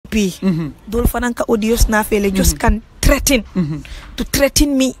be. Dol fananka audios na fele just can threaten to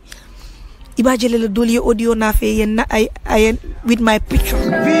threaten me. Ibajele doli audio na fe yen I with my picture.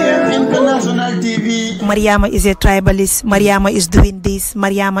 International TV. Mariama is a tribalist. Mariama is doing this.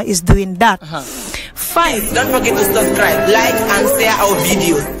 Mariama is doing that. Fine. Don't forget to subscribe, like, and share our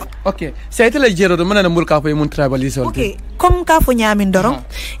video. Okay. Saya itu lagi jero mana namul kapo yang tribalist. Okay. Kom kapo nyamin dorong.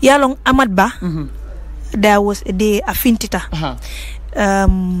 Yalong Ahmad Ba. There was a day a fintita.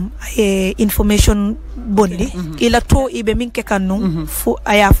 Information bondi ila to ibe min ke kannu fu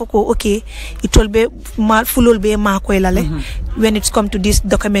aya foko okay itol be mal fulol be ma ko lale when it's come to this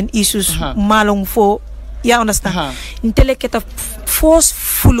document issues malong fo ya understand intele keta force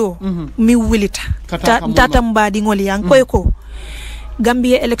fulo mi wilita tata mbadi ngoli yang ko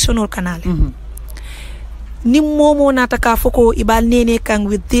Gambia electoral canal ni momo nataka foko ibal nene kang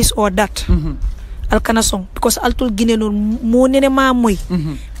with this or that alkana song because altul gine no mo nene ma moy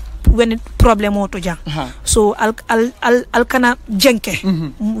when it problem auto jang so alkana jenke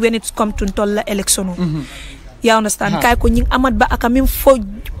when it come to tolla election ya understand kay ko ñing Amad Ba aka mim fo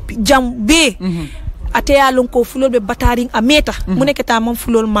jam be ate ya lon ko fulol be bataring ameta mu nekata mom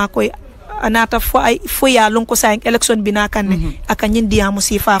fulol ma koy anata fo ay fo ya lon ko sa election bi na kanne aka ñin diamu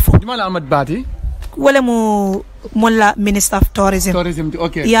si fafo dimala Amad Ba ti wala mo molla minister of tourism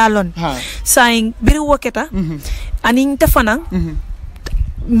okay yalon saying biri woketa anin tefana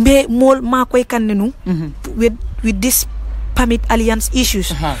mbe mol ma koy kannenu with this permit alliance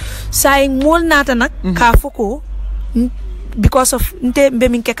issues saying mol nata nak ka foko because of nte mbe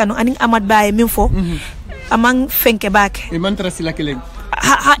min kekanu anin Amad Ba min fo amang fenke bak iman tarasila kiling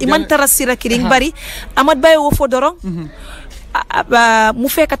iman tarasira kiling bari Amad Ba wo fo dorong mu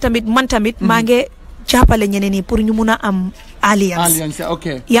fekka tamit man tamit mange jappale ñeneen pour ñu mëna am alliance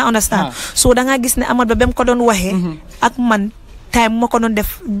okay ya understand so da nga gis ne Amad Ba bem ko don waxe ak man time mako don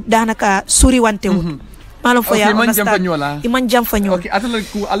def danaka suri wante wu malum fo ya understand iman jam fa ñola okay atala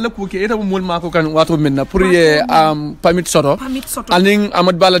ku alla ku ke eta mul mako kan wato minna pour ye permit soto aning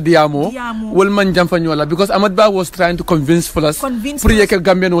Amad Ba la diamo wol man jam fa ñola because Amad Ba was trying to convince fulas pour ye ke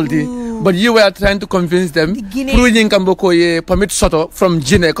Gambian woldi but you were trying to convince them pour yin kambo ko ye permit soto from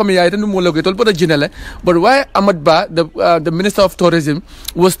Gine comme ya tan mo logo tol boda Gine le but why Amad Ba the minister of tourism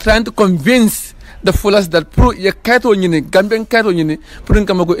was trying to convince the fullest that pro ye kaito nyini Gambian kaito nyini pour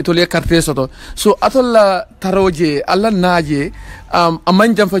ngam ko etole carte soto so atolla taroje alla naje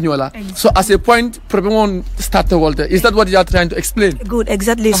aman jam fa ñola so as a point problem start to walter is that what you are trying to explain good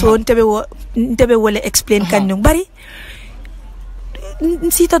exactly so ntebe wala explain kan ñu bari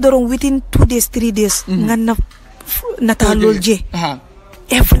sita dorong within 2 days 3 days nganna natalol je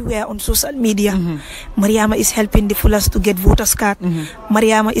everywhere on social media Mariama is helping the fullers to get voters card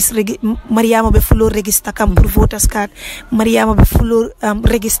Mariama be full register kam pour voters card Mariama be full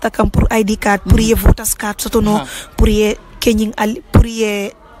register kam pour ID card pour ye voters card soto no pour ye kenying pour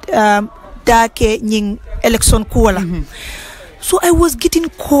ye da ke nying election ko wala so I was getting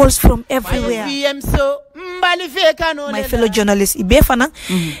calls from everywhere my fellow journalists ibe fanang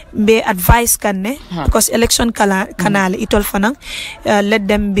be advice kanne because election canal itol fanang let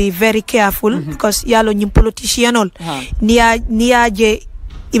them be very careful because yalo nyim politicianol niya je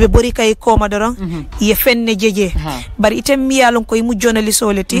ibe bori kay koma dorong ye fenne jeje bari item mi yalon ko mu journalist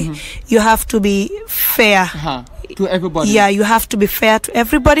oleti you have to be fair to everybody yeah you have to be fair to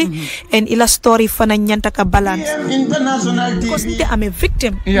everybody and ila story fana nyanta ka balance because nte am a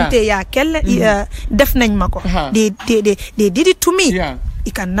victim nte ya kelle def nañ mako they did it to me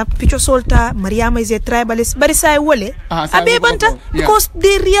ikanna picho solta Mariama is a tribalist bari say wole abe banta because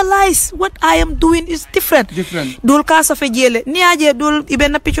they realize what I am doing is different dul ka sa fe jele ni aje dul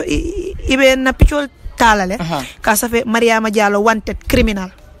ibe na picho talale ka sa fe Mariama Jallow wanted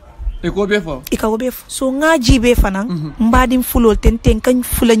criminal iko befo so ngaji be fanang mbadim fulol ten kan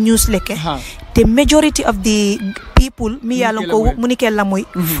fula news leke the majority of the people mi yalon ko munike la moy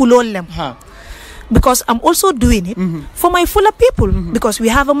fulol lem because I'm also doing it for my fuller people because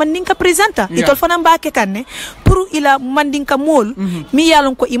we have a mandinka presenter itol fana mbake kanne pour ila mandinka mol mi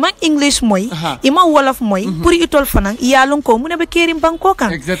yalon ko ima English moy ima wolof moy pour itol fana yalon ko mune be kerim banko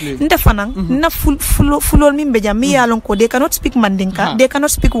kan nda fana na fulol mi mbejam mi yalon ko they cannot speak mandinka they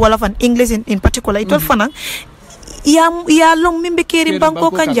cannot speak wolof and English in particular itol fana ya long mimbe kerim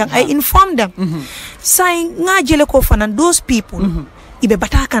banko kan jang I inform them saying ngajele ko fana those people ibe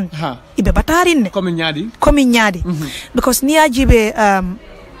batakan ibe batarin komi nyadi because ni ajibe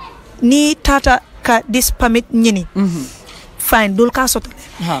ni tata ka this permit nyini fine dol ka soto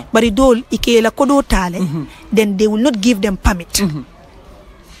bari dol ike la kodo tale then they will not give them permit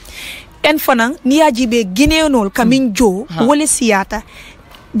en fanang ni ajibe gineonol kamin jo wole siata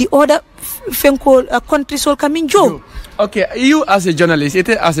the other fenko country sol kamin jo. Okay, you as a journalist,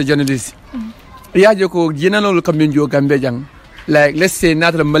 yeah, joko ginanol kamin jo Gambia jang. Like let's say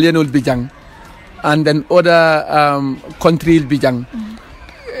natra Malianol bijang and then other countries bijang.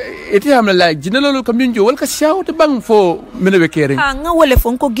 It am like ginanol kamin jo wal ka siaw te bang fo menewe kering. Nga wole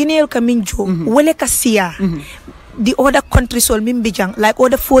fonko ginel kamin jo wole ka sia. The other countries all mimbijang, like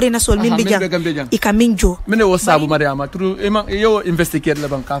other foreigners all mimbijang. Ikaminjo. Mene wo sabu Mariama through yo investigate la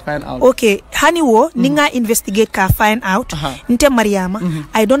bang ka find out. Okay, hani wo ninga investigate ka find out. Nte Mariama,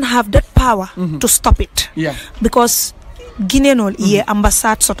 I don't have that power to stop it. Yeah. Because Guineanol ye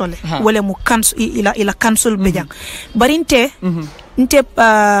ambassade sotole wala mu cancel ila cancel bijang. But nte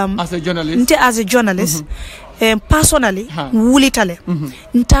as a journalist personally wulitale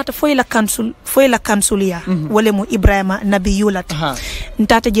ntata foi la kansulia wale mu Ibrahima Nabiyulat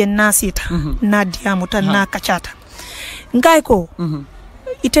ntata je nasita na diamuta na kachata ngai ko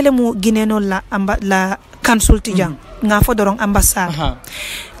itele mu gineno la kansulti jang nga fodorong ambassade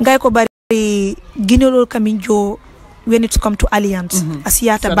ngai ko bari ginelo kaminjo when it come to alliance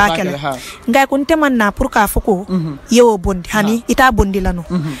asiyata bakele ngai ko nteman na pour ka foko yewo bondi hani ita bondi lano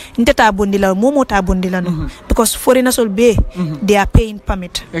nteta bondi la momo ta bondi lano because foreigners will be they are paying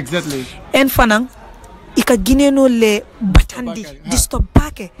permit exactly en fanang ika gineno le batandi disturb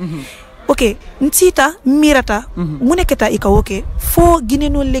bake okay ntita mirata muneketa ika okay fo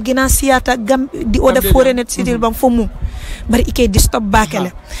gineno le gina siyata gam di other foreigner city bam fo mu bari ike disturb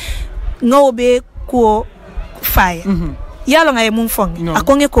bakele ngawbe ko fire yalo ngaye mum fongi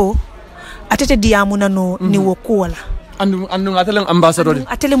akonge ko atete diamuna no ni wokola andu atele ambassador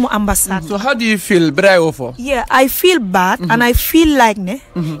atele mu ambassador. So how do you feel brayo for? Yeah, I feel bad and I feel like ne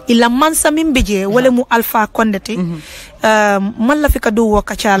ila mansa mimbeje wala mu Alpha Condé man la fika do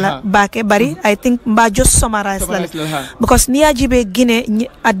wakachala bake bari I think mba just summarize la because niajibe Guinea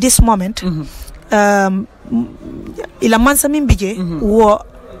at this moment ila mansa mimbeje wo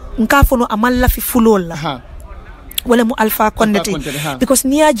nkafono amalla fi fulola wala mu Alpha Condé because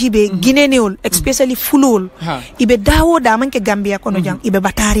niajibe Guineanol especially fulol ibe dawo da manke Gambia kono jang ibe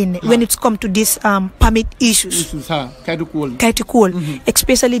batarine when it's come to this permit issues kaiti cool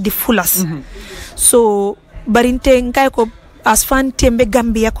especially the fullers so barinte nkai ko as fan tembe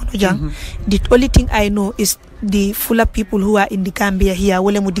Gambia kono jang the only thing I know is the fuller people who are in the Gambia here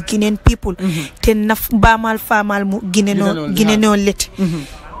wala mu the Guinean people ten na bamal famal mu Guineanol let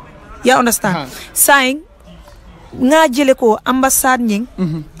you understand saying nga jele ko ambassade nying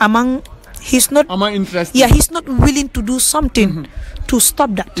among he's not interested. Yeah, he's not willing to do something to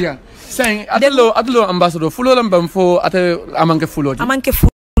stop that. Yeah, saying adelo ambassador fulo lambam fo ate amanke fulote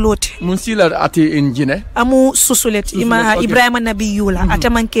munsila ati in Guinea amu susulet ima Ibrahima Nabiyula ate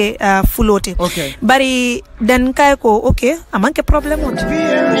manke fulote bari dan kay ko okay amanke problem on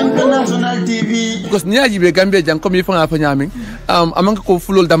International TV because niaji be Gambia jang comme yifanga fa nyami amanke ko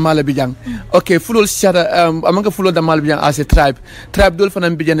fulol damala bi jang okay fulol shara amanke fulol damala bi jang as a tribe dol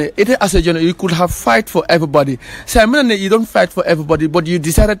fanam bi jane it as a journal you could have fight for everybody so I mean you don't fight for everybody but you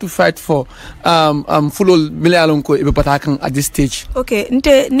decided to fight for fulol milalon ko ibe patakan at this stage. Okay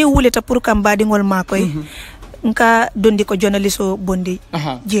nte ni wuleta pour kambadi ngol makoy nka dondi ko journalisto bondi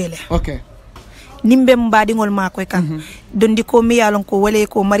jele okay nimbe mbadi ngol makoy kan dondi ko mi yalon ko wale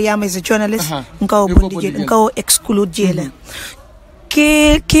ko Mariama is a journalist nka o bondi jele nka o exclude jele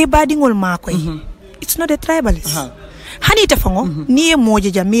ke badi ngol makoy it's not a tribalist hani te fango ni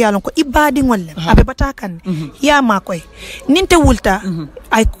moje jam mi yalon ko ibadi ngol abe batakan ya makoy ninte wulta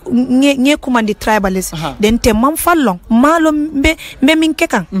ay nge commandi tribalist den te mam fallong malo mbe min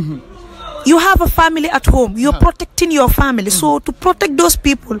kekan you have a family at home you're protecting your family so to protect those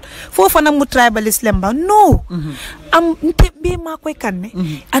people fo fana mu tribalist lemba no am nte be makoy kanne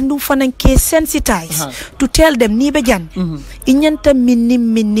andu fana ke sensitize to tell them ni be jan inyanta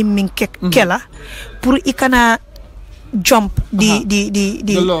min kela pour ikana jump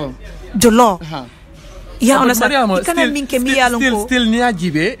the law yeah understand kana minke mi yalon ko still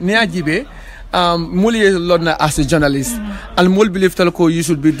niajibe Muli lodna as a journalist and Mul believe talko you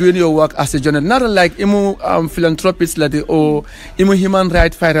should be doing your work as a journalist not like imu philanthropist lady or imu human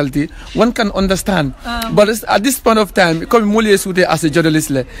right virality one can understand but at this point of time come Muli is as a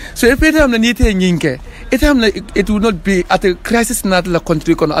journalist so if it am nite nyinke it would not be at a crisis not la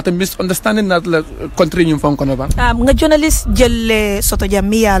country kono at a misunderstanding not la country nyum fon kono ba nga journalist jelle soto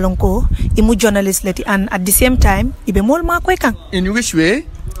jammi yalon ko imu journalist lady and at the same time ibe mol ma koy kan in which way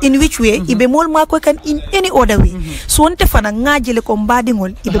ibe mol ma ko kan in any other way so wonte fana ngajele ko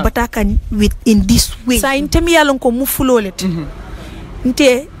mbadingol ibe batakan with in this way sa intemi yalon ko mu fulolet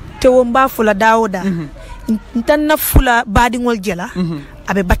nte te wo mba fula dawoda tanna fula badingol jela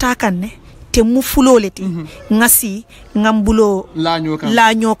abe batakan ne te mu fuloleti ngasi ngambulo la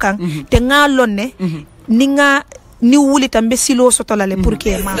nyokan te ngalonne ni wuli tambe silo sotolale pour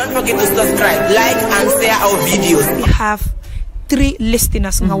que ma don't forget to subscribe, like and share our videos. We have 3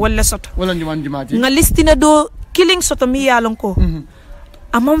 listeners nga wala soto wala njumati nga listina do killing soto mi yalon ko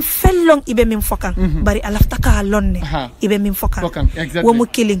amam fellong ibe min fokan bari alafta ka lonne ibe min fokan exactly. wo mu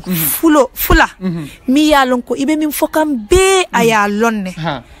killing fula mi yalon ko ibe min fokan be aya lonne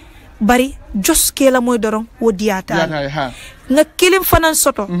bari jos kela moy doron wo diata nga kilim fanan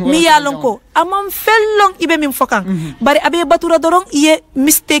soto mi yalon ko amam fellong ibe min fokan bari abe batura doron ye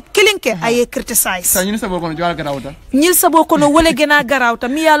mistake killing ke aye criticize nyil sabo kono jwal garawta nyil sabo kono wole gena garawta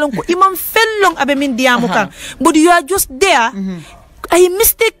mi yalon ko imam fellong abe min diamu kan but you are just there ay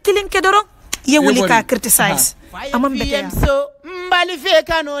mistake killing ke doron ye wuli ka criticize amam bete so mbali fe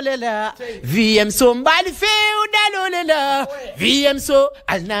kanolela VM so mbali fe udalolela VM so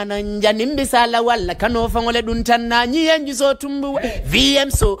alnana njani mbisala wala kano fangole duntanna nyiyenju so tumbu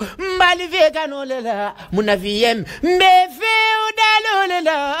VM so mbali fe kanolela muna VM mbe fe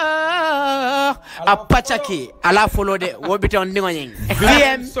udalolela apachaki ala folode wobite on ndingo nying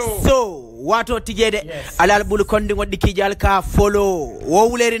VM so wato tijede alal bulu kondi ngodi kijal ka follow wo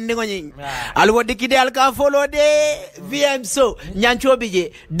wuleri ndingo nying al wodi kidal ka follow de VM so nyancho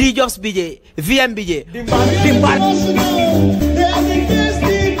bije dijos bije VM bije dimbar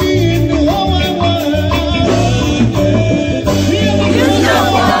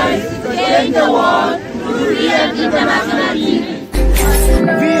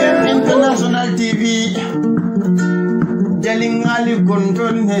VM International TV jalingali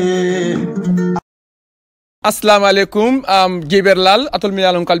kontonne. Assalamu alaikum Giberlal atol mi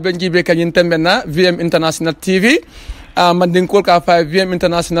yalon kalben gibe kanyin tembena VM International TV mandin kol ka fa VM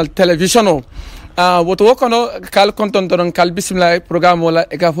International Television woto wokono kal konton don kal bismillah programme wala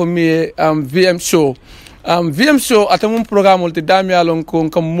e ka fo mi VM show VM show atamum programme wolti dami yalon ko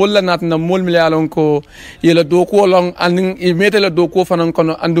kam molla natna mol mi yalon ko yela do ko long andin e metela do ko fanan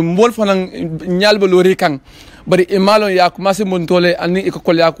kono andu mol fanan nyalba lori kan bari imalon ya commencé mon tole ani ko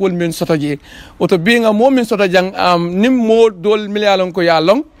kol ya ko men soto je oto binga mo min soto jang nim mo dol milyalon ko ya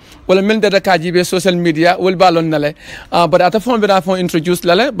long wala min dada kaji be social media wol balon nale bari ata fon be na fon introduce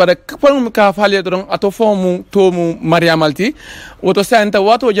lale bari ko ka fale don ato fon mu to mu mariamalti oto santa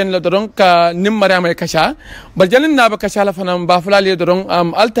wato jen la don ka nim mariama kasha bari janin na ba kasha la fanam ba fulale don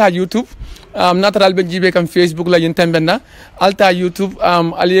alta youtube natural be jibe kam facebook la yin tembenna alta youtube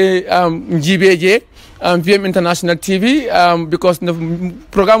ali jibeje VM International TV because the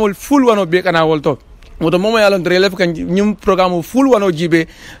program will full one of big and I will talk. What the moment I releve can new program full one of GB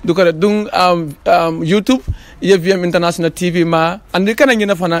dung YouTube ye VM International TV ma and you can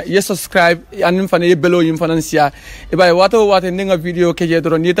fana ye subscribe and fana ye below yin financia e bay wato ninga video ke ye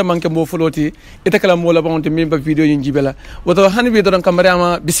doron yeta manke mo foloti ita kala mo la bonte member video yin jibela wato hani bi doron ka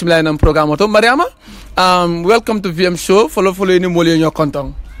Mariama bismillah nam program to Mariama welcome to VM show follow ni mo le ñoo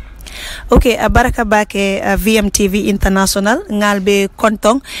konton. Okay, baraka bake VM TV International ngalbe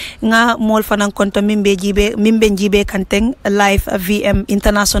kontong nga mol fanan konto mimbe jibe kanteng live VM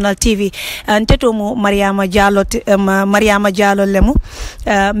International TV anteto mo Mariama Jallow lemu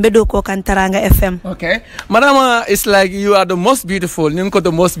mbedo ko kan Taranga FM. Okay, Mariama, it's like you are the most beautiful. Ninko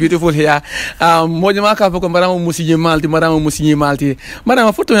the most beautiful here. Mo jama ka ko Mariama musinyi malti.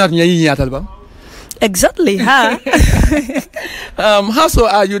 Mariama foto nyak nyi nyatal ba. Exactly, huh? How so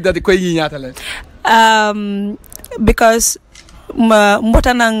are you that ko yi nyatale? Because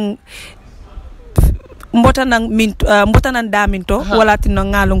mbotanang daminto wala tino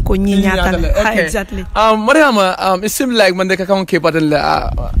ngalon ko nyi nyatale. Exactly. Mariama, it seems like man de ka kan ke badan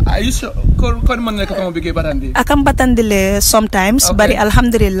are you sure ko man de ka kan be ke badandi? Akam batandile sometimes, but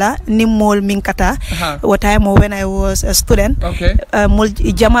alhamdulillah ni mol min kata what time when I was a student. Okay. Mol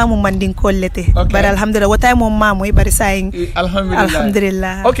jama mu mandin ko lete. But alhamdulillah what time mamoy bari saying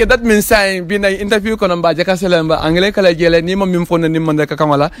alhamdulillah. Okay, that means saying bina interview ko namba jaka selamba angle kala jele ni mo min fon ni man de ka kan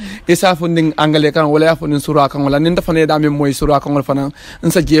wala isa funding angle kan wala fon sura kan wala ninda fane da min moy sura kan wala fana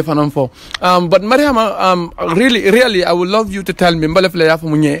nsa je fana fo. But Mariama, really I would love you to tell me mbale fle ya fo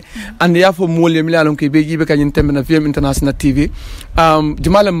munye and ya fo mole mi lalon ke beji be kanyin tembe na VM International TV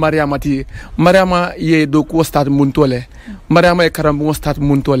jumalam Mariama ye do ko start muntole Mariama e karambo start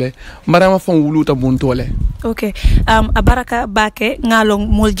muntole Mariama fon wuluta muntole. Okay, abaraka bake ngalong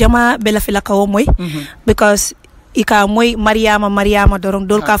mul jama bela fila kawo moy because ika moy Mariama dorong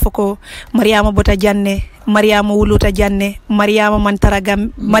dol ka foko Mariama bota janne Mariama wuluta janne Mariama mantara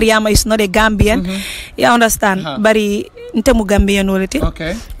Mariama is not a Gambian you understand bari ntemu Gambian wolete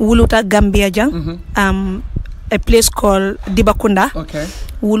wuluta Gambia jang a place called Dibakunda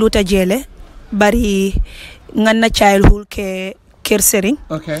wuluta jele bari nganna childhood ke Kersering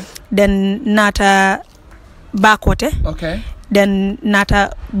then nata Bakote then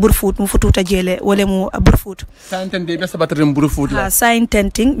nata Burfoot mu fututa jele wala mu Burfoot saintente be sabatering Burfoot la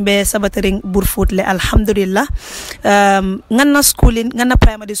saintenting be sabatering Burfoot le alhamdulillah nganna schooling nganna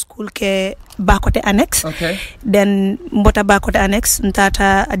primary school ke Bakote annex then mbota Bakote annex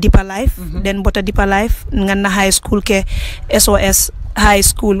ntata Deeper Life then mbota Deeper Life nganna high school ke SOS high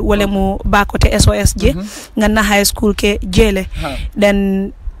school wala mu Bakote SOS je nganna high school ke jele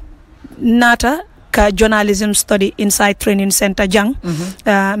then nata ka journalism study inside training center jang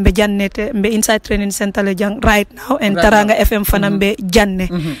mbe jannete mbe inside training center le jang right now and Taranga FM fana mbe janne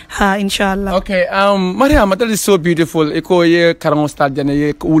inshallah. Okay, Mariama, that is so beautiful. Eko ye karango start janne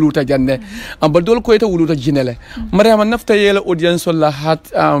ye wuluta janne but dol ko eta wuluta jinele Mariama nafta ye la audience wala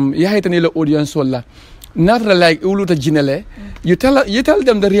hat ya haytani la audience wala not like wuluta jinele you tell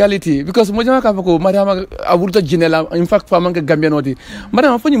them the reality because mojama ka ko Mariama wuluta jinela in fact fa manka Gambian odi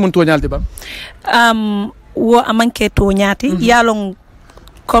Mariama fanyi mun to nyalde ba wo amanke to nyati yalong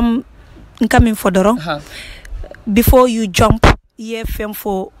comme coming for the wrong before you jump ye fem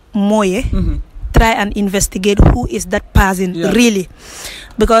for moye try and investigate who is that person really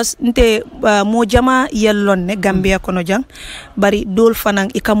because nte mojama yellonne Gambia kono jang bari dol fanang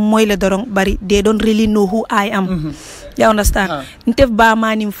ikam moyle dorong bari they don't really know who I am you understand nte ba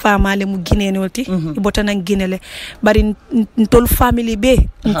mani famale mu ginene wolti ibota nan ginele bari ntol family be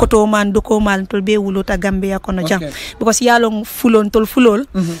nkoto man doko mal ntol be wulota Gambia kono jang because yalong fulon tol fulol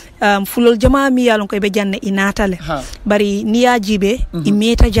fulol jama mi yalong ko be janne inatale bari niya jibe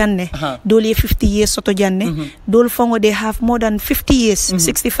imeta janne dole 50 years soto janne dol fango they have more than 50 years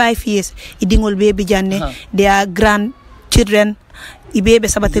 65 years idingol baby janne they are grandchildren ibebe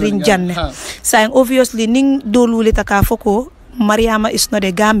sabatirin janne saying obviously ning doluli taka foko Mariama is not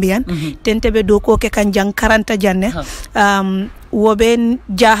a Gambian tentebe do ko ke kanjang 40 janne woben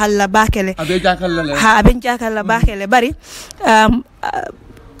jahal la bakele aben jakal la bakele bari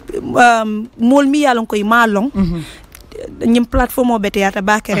mol mi yalon koy malong nyim platform bete yata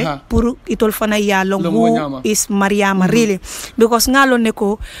bakere pour itol fana ya long who is Mariama really because ngalo ne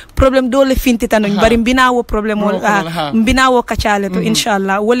ko problem dole finti tanan bari mbinawo problem mbinawo kachale to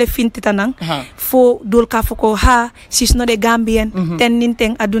inshallah wole finti tanan fo dol ka foko she's not a Gambian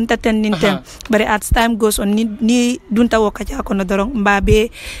tenninteng adunta tenninteng bari as time goes on ni dunta wo kacha kono dorong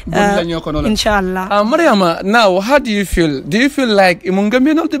mbabe inshallah. Mariama, now how do you feel like imun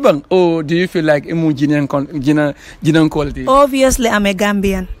Gambian of the bank or do you feel like imun jinan quality? Obviously, I'm a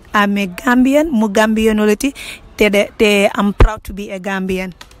Gambian. Mu Gambianolity. I'm proud to be a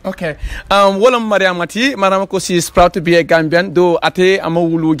Gambian. Okay. Walam Mariama ko she is proud to be a Gambian, though ate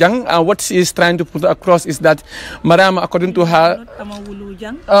amawulu jang. What she is trying to put across is that Mariama, according to her,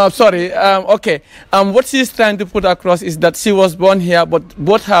 what she is trying to put across is that she was born here, but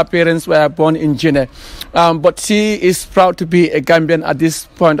both her parents were born in Guinea. But she is proud to be a Gambian at this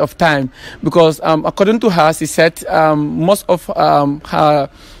point of time because, according to her, she said most of her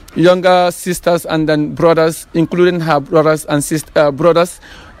younger sisters and then brothers, including her brothers and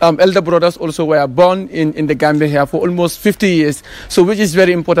elder brothers also were born in the Gambia here for almost 50 years, so which is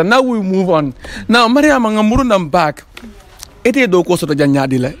very important. Now we move on. Now Mariama ngamurunam back ete do ko soto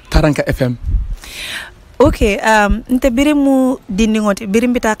janyadi le Taranga FM. Okay, nte birimu diningoti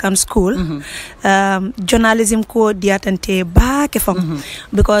birimbita kan school journalism ko diatante ba ke fam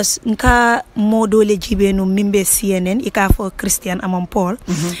because nka modole jibenu mimbe CNN ika for Christian Amon Paul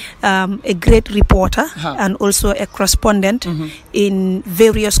a great reporter and also a correspondent in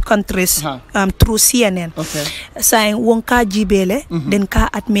various countries through CNN saying wonka jibele den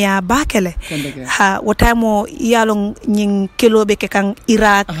ka atmea bakele wotamo yalong nying kelobe ke kan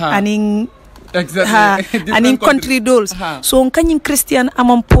Iraq aning exactly and in country dolls so on Christian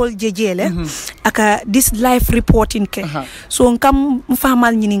Amon Paul jejele aka this live reporting ke so on kam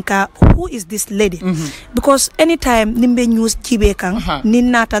mfahamal nyininka who is this lady because anytime nimbe news jibe kan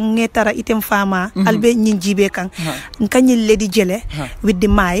ninata ngetara item fama albe nyin jibe kan nkanyi lady jele with the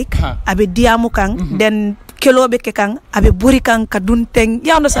mic abe diamu kan then kelobe ke kang abe buri kang kadunteng you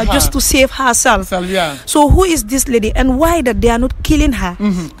understand just to save herself. So who is this lady and why that they are not killing her?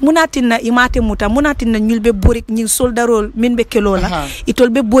 Munatina imate muta munatina nyulbe buri nyin soldarol minbe kelola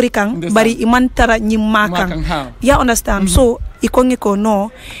itolbe buri kang bari imantara nyimakang you understand. So ikongi ko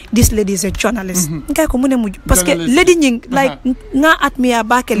no this lady is a journalist ngai ko mune mu parce que lady nying like nga atmiya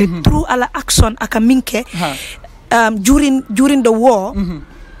bakele through ala action aka minke during the war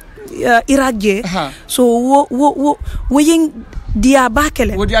Iraq so wo ying dia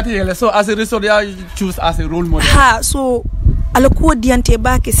bakele so as a result you choose as a role model so alakuwa diante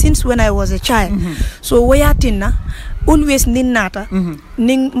bake since when I was a child so wayatina always ninnata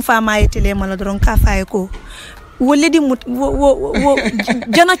ning mfama yetele mala doron ka faye ko wo ledi mut wo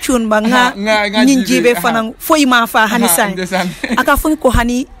jana chun ba nga nyinjibe fanan foyima fa hani sai aka fon ko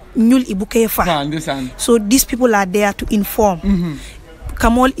hani nyul ibuke fa so these people are there to inform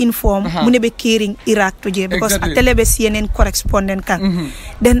Kamol inform munebe caring Iraq toje because atelebe CNN correspondent kan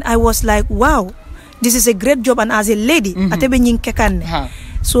then I was like wow this is a great job and as a lady atebe nyin kekanne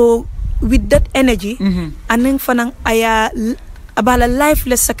so with that energy anen fanang aya abala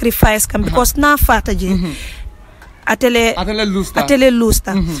lifeless sacrifice kan because na fata je atele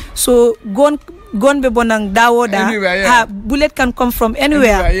lusta so gon be bonang dawoda bullet can come from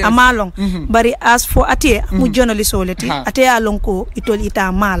anywhere amalong bari as for ate mu journalist oleti ate along ko itol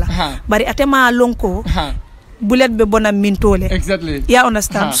ita mala bari ate ma along ko bullet be bonam mintole exactly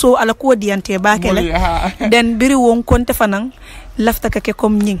understand so ala ko diante bakele then biri won konte fanang lafta kake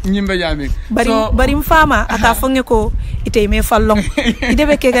kom nyimbe jami bari mfama aka fonge ko ite me fallong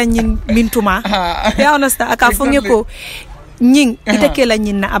idebe ke ga nyin mintuma understand aka fonge ko nying ite kela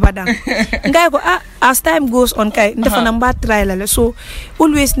nyin na abadan ngay ko as time goes on kay ndefana mba try la so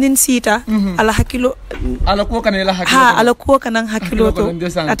always nin sita ala hakilo ala ko kanang hakilo to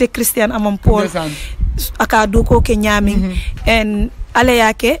ate Christian amam Paul aka do ko ke nyami and ala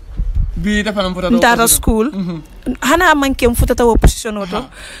yake bi defana mfuta school hana manke mfuta wo position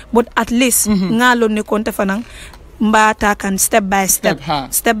oto but at least ngalo ne konte fanang mbata kan step by step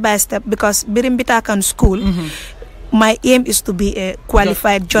because birimbita kan school my aim is to be a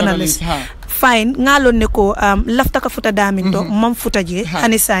qualified journalist. Fine, ngalo neko lafta ka futa damin to mam futa je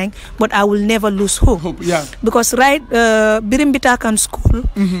hani saying but I will never lose hope. Because right birimbita kan school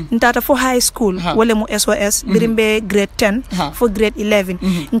ntata for high school wala mo SOS birimbe grade 10 for grade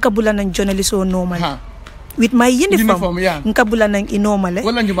 11 nkabula ng journalist o normal. With my uniform nkabula ng inormal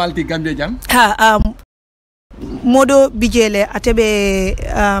wala njumalti Gambia jam modo bijele atebe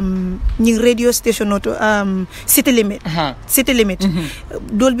nying radio station auto city limit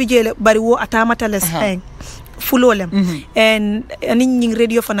dol bijele bari wo atamata les fulolem and nying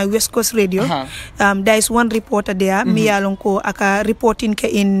radio fana West Coast radio there is one reporter there mi yalon ko aka reporting ke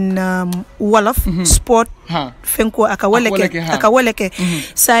in Wolof sport fenko aka waleke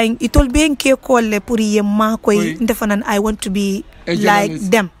saying itol ben ke kolle pour yemma koy ndefanan I want to be like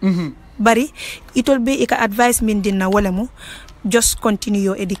them bari itol be ika advice min dinna wala mo just continue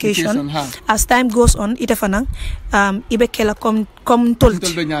your education as time goes on ita fanang ibe kela kom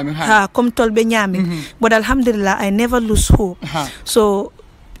tolbe nyami but alhamdulillah I never lose hope so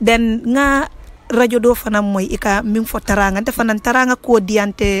then nga radio do fanam moy ika mim fo Taranga te fanan Taranga ko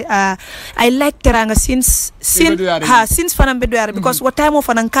diante I like Taranga since fanam bedoyare because what time of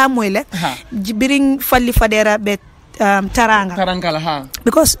fanan ka moyle biring falli fadera bet Taranga la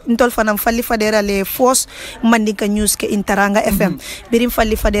because ntol fanam falli fadera le force mandinka news ke in Taranga FM birim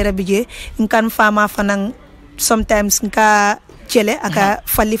falli fadera bije nkan fama fanang sometimes nka chele aka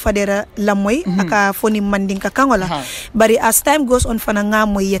falli fadera lamoy aka foni mandinka kangola bari as time goes on fananga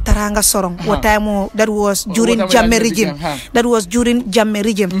moy Taranga sorong what time that was during Jammeh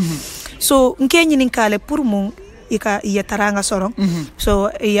regime so nkenyi ninkale pour mu ika ya Taranga sorong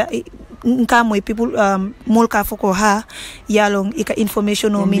so ya nka moy people molka foko yalong ika information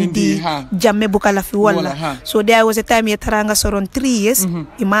o min di Jammeh bukala fi wala so there was a time ya Taranga soron 3 years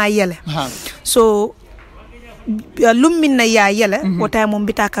ima yele so lummin na ya yele what time mo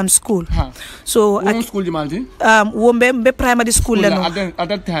bita kan school so at school di maldi wombe be primary school no at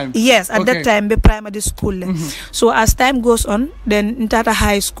that time yes at that time be primary school so as time goes on then ntata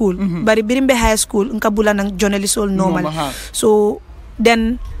high school bari birimbe high school nkabula nang journalist all normal so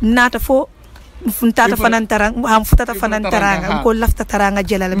then nata fo ntata fanan Taranga ko lafta Taranga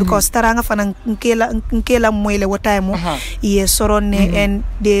jelala because Taranga fanan nkela moyle wataimo ye soronne and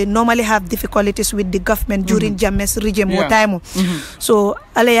they normally have difficulties with the government during Jammeh's regime wataimo so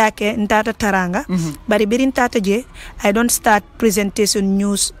ala yake ntata Taranga bari birin tata je I don't start presentation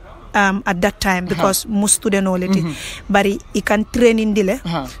news at that time because mo student oleti bari I can train in dile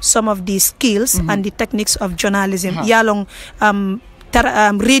some of the skills and the techniques of journalism yalong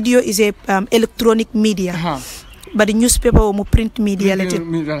radio is a electronic media but the newspaper mo print media leti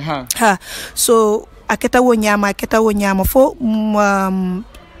so aketa wo nyama fo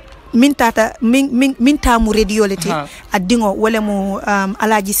min tamu radio leti adingo wala mo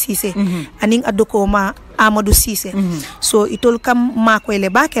Alaji Cissé aning adoko ma Amadou Cissé so itol kam mako ele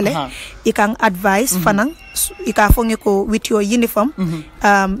bakele ikang advice fanang ika fonge ko with your uniform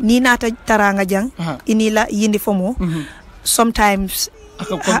ni nata taranga jang inila uniform sometimes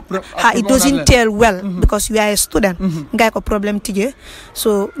it doesn't tell well because you are a student ngay ko problem tije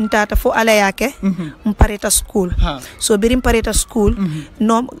so ntata fo ala yake mpareta school so birim pareta school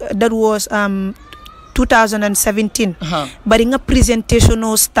no that was 2017 bari nga presentation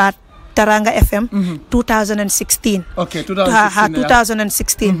no start Taranga FM 2016 okay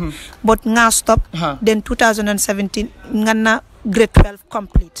 2016 but nga stop then 2017 ngana grade 12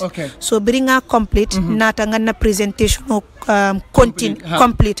 complete so bring a complete nata ngana presentation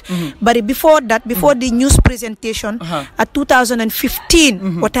complete but before that before the news presentation at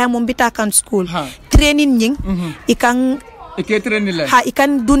 2015 what time mbita kan school training nying ikan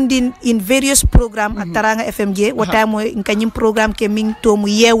dundin in various program at Taranga FMJ what time ikan program ke ming to mu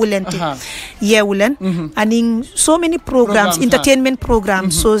yewulen and so many programs entertainment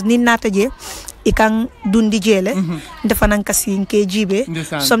programs so nin nata je ikan dundi jele ndefanan kasi nke jibe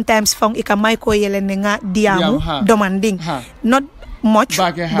sometimes fong ikan maiko yele nga diamu demanding not much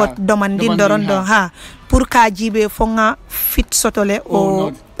but demanding dorondo pour ka jibe fonga fit sotole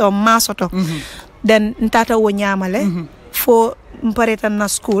o ma soto then ntata wo nyamale fo mparetan na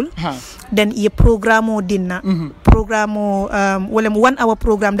school then ye programo dinna programo wala 1 hour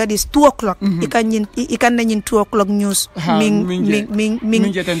program that is 2 o'clock ikan na 2 o'clock news min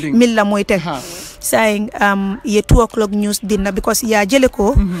la moy tek saying ye 2 o'clock news dinna because ya jele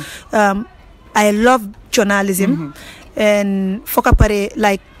ko I love journalism and foka pare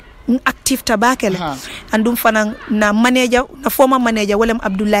like active tabakele andum fanan na manager na former manager walem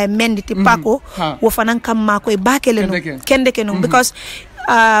Abdoulaye Mendy ti pako wo fanan kam mako e bakele no kende ke no because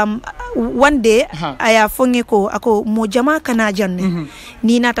one day aya fonge ko ako mo jama kana janne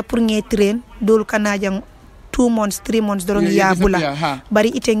ni nata pour nge train dol kana jang 2 months 3 months doron ya bula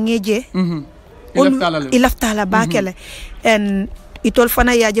bari ite ngeje ilaftala bakele and itol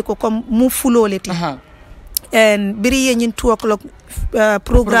fana yaje ko comme mu fuloleti and biri yen 2 o'clock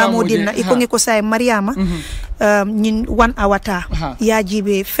programme dinna ikongi ko say Mariama nyin 1 hour ta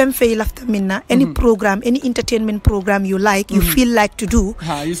yajibe femfe lafta minna any program any entertainment program you like you feel like to do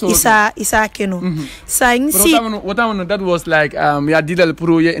isa keno saying see what that was like ya didal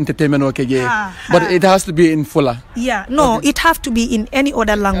pro ye entertainment okay but it has to be in fuller it have to be in any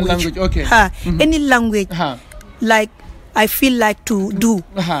other language any language like I feel like to do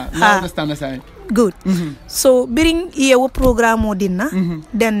now understand that good so biring yewo programme o dinna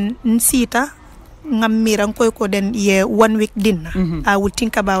then nsita ngamiran koy ko den ye 1 week dinna I will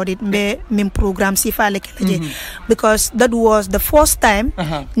think about it be min program si fale kelaje because that was the first time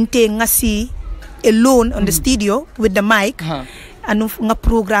nte ngasi alone on the studio with the mic and nga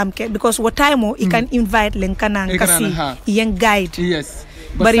program ke because what time you can invite len kanang kasi yen guide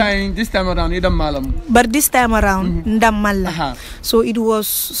but this time around ndam malla so it was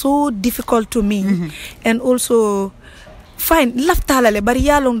so difficult to me and also fine laftala le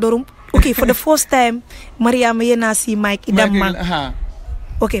bari yalong dorum okay for the first time Mariama yena si Mike idam mal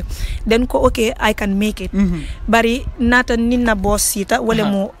okay then ko okay I can make it bari nata ninna boss sita wala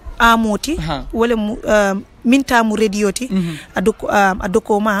mo amoti wala mo minta mu radioti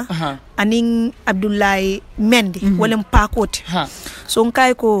adoko ma aning Abdoulaye Mendy wala mpakoti so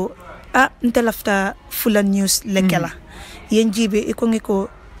nkay ko ntelafta fulan news lekela yenjibe ikongiko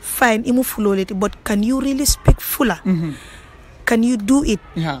fine imu fuloleti but can you really speak fula can you do it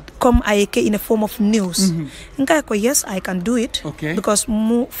come ayeke in a form of news nkay ko yes I can do it because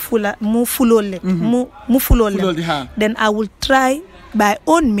mu fulole then I will try by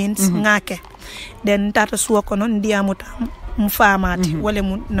own means ngake then tata suwa kono ndiamuta mfamati wale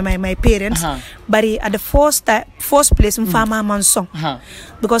my parents bari at the first place mfama man song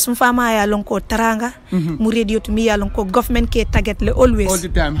because mfama ya lonko Taranga mu radio to me ya lonko government ke target le always all the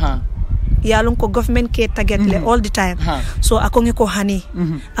time ya lonko government ke target le all the time so akonge ko hani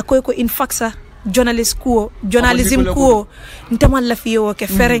akoy ko in faxa journalism ko ntamal la fiyo ke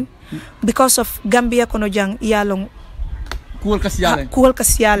fereng because of Gambia kono jang ya long kuwol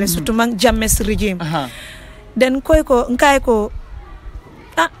kasiyale surtout Jammeh's regime then koy ko nkay ko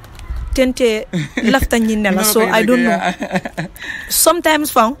tente lafta nyinela so I don't know.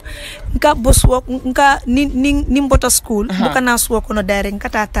 Sometimes found nka boss work nka ni mbota school buka na work no direct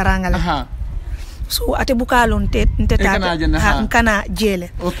nkata Taranga la. So ate buka lon te tata nkana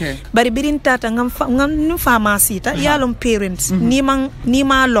jele. Okay. Bari birin tata ngam pharmacy ta yalom parents ni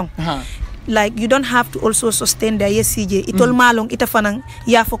ma long. Like you don't have to also sustain the CJ. Itol malong ita fanang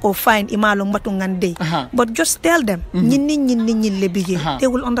ya foko fine imalong batungan day. But just tell them nyin lebije. They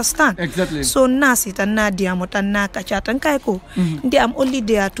will understand. Exactly. So nasi tan na diamo tan na kachatan kay ko. Ndi am only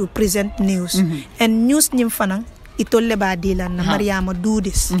there to present news. And news nyim fanang itol leba dilan na Mariama do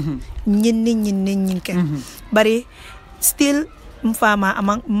this. Nyin ke. Bari still mfama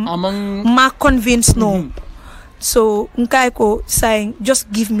amang ma convince no. So nkay ko saying just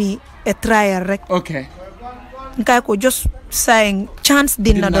give me a trial rek. Okay. Nkay ko just saying chance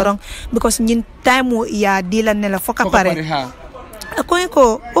din na dorong because nyin time mo ya dilan nila foka pare. Ako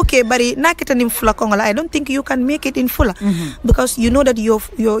okay bari nakita nim fula ko ngala I don't think you can make it in fula because you know that your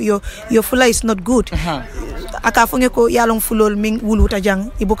fula is not good. Aka fonge ko yalong fulol ming wuluta jang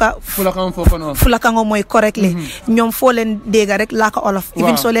ibuka fula kango moy correctly ñom fo len dega rek laka olof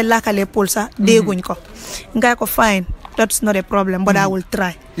even so le laka le pulsa deguñ ko ngay ko fine that's not a problem but I will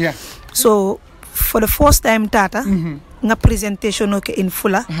try. Yeah. So for the first time tata nga presentation okay in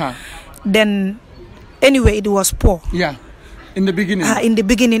fula then anyway it was poor. Yeah. In the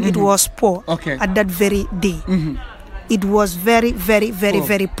beginning it was poor. Okay. At that very day. It was very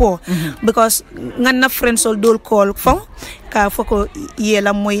poor because ngana friends all dol call fong ka foko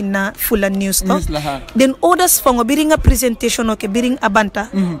yela moy na fula news to then others fongo biring a presentation okay biring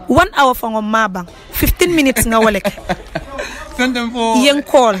abanta 1 hour fongo mabang 15 minutes nga walek send them for yen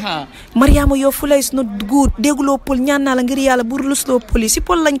call Mariama your fula is not good degulo pol nyana la ngir yalla burlus lo police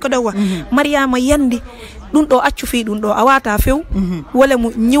pol lañ ko dawa Mariama yandi dun do accu fi dun do awata few wala mu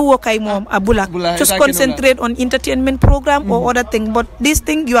ñiwo kay mom abula just concentrate on entertainment program or other thing but this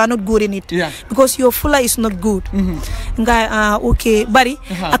thing you are not good in it because your fula is not good nga okay bari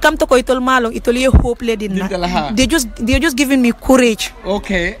akam to ko itol malong itol ye hope le din na they just giving me courage.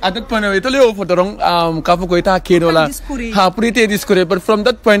 Okay, at that point itol ye hope dorong ka ko ita keno la purite discourage but from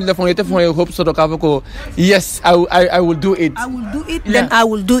that point the phone hope so ka ko yes I will do it then I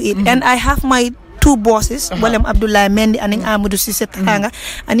will do it and I have my 2 bosses walem Abdullah Mendi aning Amadou Cissé Taranga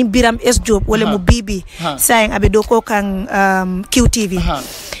aning Biram S Job walem Bibi saying abe do ko kan QTV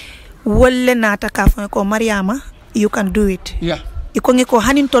wolle nata ka fa ko Mariama you can do it iko ngi ko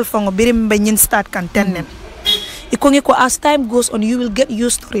hanin tol fango birim ba nyin start kan tennen iko ngi ko as time goes on you will get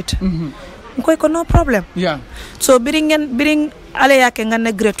used to it ko no problem so biring ale yake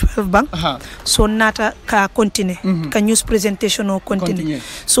ngana grade 12 bang so nata ka continue ka news presentation o continue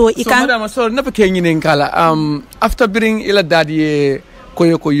so madam so na pa kenyi kala after biring ila daddy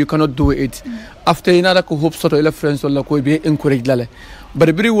koyoko you cannot do it after inada ko hope soto ila friends wala ko be encourage lale but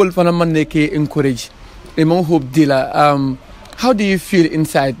biri wol fana man ne ke encourage e mo hope dila how do you feel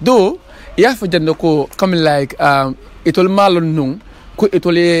inside though ya fa jando ko come like itol malon nung ko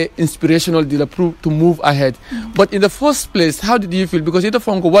itole inspirational dealer to move ahead but in the first place how did you feel because ito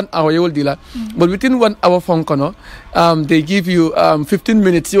fonko 1 hour you will dealer but within 1 hour fonko no they give you 15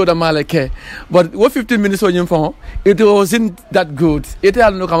 minutes you da malake but what 15 minutes on you fonko it wasn't that good it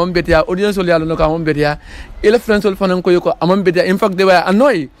all no kamam betia audience all no kamam betia ele friends all fanan ko yoko amam betia in fact they were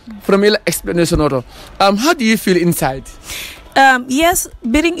annoyed from your explanation auto how do you feel inside yes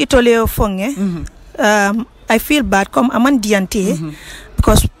biring itole fonge I feel bad come aman diante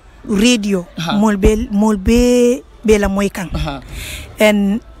because radio molbe bela moikan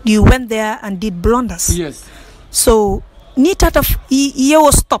and you went there and did blunders so ni tata you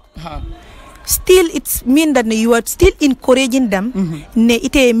stop still it's mean that you are still encouraging them ne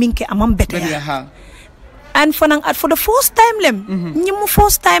ite minke amam better and for the first time nyimu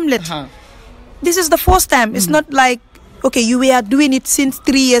first time let this is the first time it's not like okay, you were doing it since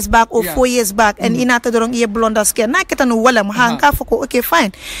 3 years back or 4 years back, and inata dorong ye blunders ke na kita no wala mahanga foko okay fine.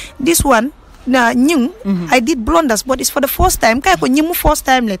 This one na nyung I did blunders, but it's for the first time. Kaya ko nyimu first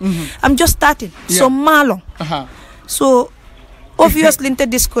time let. I'm just starting, so malong. So obviously inte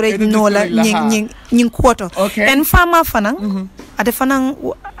discourage no la nying quarter. And farmer fanang ade fanang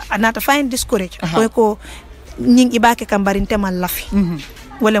anata fine discourage. Ko nying ibake kambarinte man lafi.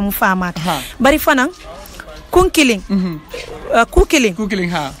 Wala mu farmer. Bari fanang kukiling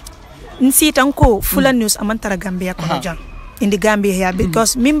nsi tanko fula news amantara Gambia ko jang in the Gambia here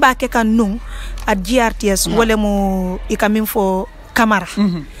because mimba ke kan nung at GRTS wala mo ikamin for camera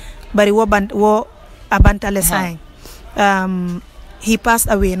bari wo abanta le sign he passed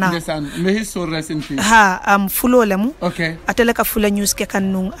away now. May his soul rest in peace. Fulo lemu. Okay. Ateleka fula news ke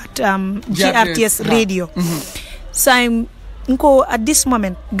kanung at GRTS radio. So at this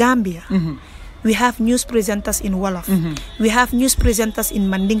moment, Gambia, we have news presenters in Wolof. We have news presenters in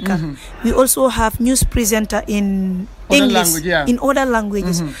Mandinka. We also have news presenter in English, in other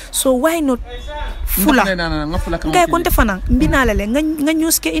languages. So why not Fula? Kaya konte fanang mbinalele nga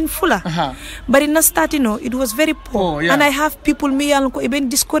news ke in Fula. But in the start, it was very poor. And I have people me yalon ko even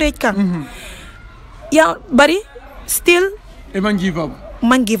discourage kan. Yeah, bari still man give up.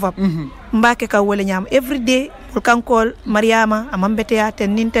 Man give up. Mbake ka wole nyam every day will can call Mariama amambete ya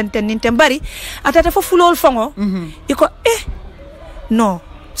ten ninten bari atata fo fulol fongo iko no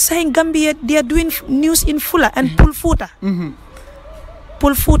saying Gambia they are doing news in Fula and pull futa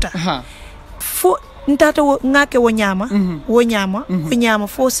fo ntata ngake wo nyama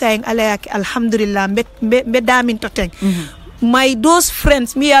fo saying alayaki alhamdulillah be damin to ten my those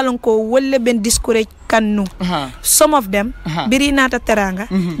friends mi yalon ko wolle ben discourage kanu some of them biri nata Taranga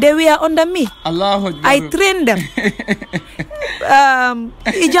they were under me. I trained them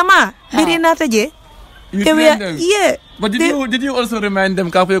ijama biri nata je they were but did you also remind them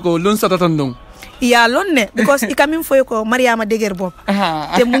ka ko lon satatandong ya lonne because ikamin foy ko Mariama deger bop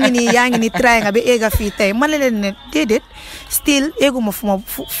te mu ngi ni yaangi ni Taranga be ega fi tay malelen ne dedet still eguma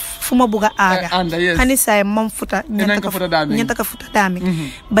fuma buga aga hani say mam futa nyanta ka futa dami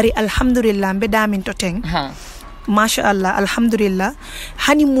bari alhamdulillah be damin to teng masha Allah alhamdulillah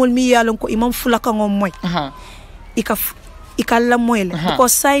hani mol mi yalon ko imam fulaka ngom moy ikalla moyle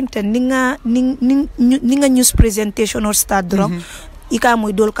because sainte ninga news presentation or start drum ika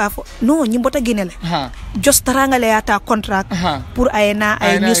moy dol ka fo no nyimbota ginele just Taranga le ata contract pour ayena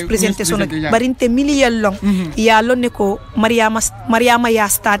ay news presentation barinte million long ya lonne ko Mariama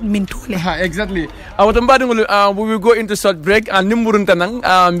ya start mintule exactly we will go into short break and nimburunta nang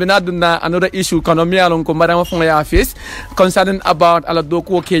binaduna another issue economy alon ko Mariama fon ya face concerning about ala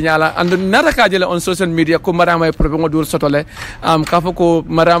doko Kenya and naraka jele on social media ko Mariama problem dul sotole ka fo ko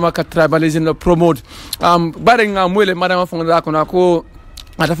Mariama ka tribalism promote bareng moyle Mariama fon da ko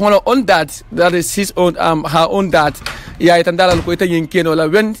ata follow on that is his own her own that ya itandala ko ita yinkeno la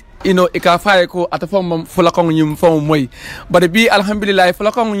when ika faye ko ata fom fulakong nyum fom moy but be alhamdulillah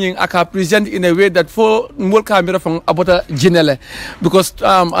fulakong nying aka present in a way that for mol camera fon abota jinele because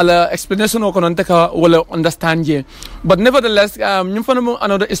ala explanation ko non taka wala understand je but nevertheless nyum fon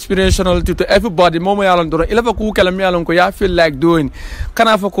another inspirational to everybody momo yalon doro ilava ku kala mi yalon ko ya feel like doing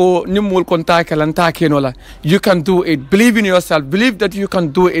kana fako nyum mol konta kala nta kenola you can do it believe in yourself believe that you can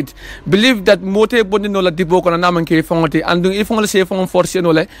do it believe that mote bondino la dibo ko na man ke fongote andung ifon la se fon force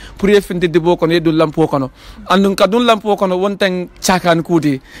no le pour yefinde dibo kono yedul lampo kono andun kadun lampo kono wonten chakan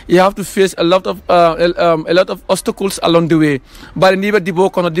kuti you have to face a lot of obstacles along the way but niba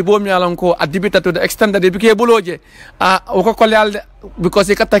dibo kono dibo mi alon ko adibita to the extent that they became boloje o ko kolyalde because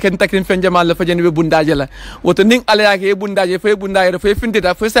e kataken takin fenjamal la fajen we bundaje la woto ning alayake e bundaje fe bundaje fe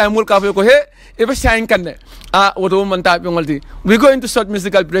findita fe sa mul ka fe ko he e be shayin kanne woto man ta be ngolti we go into short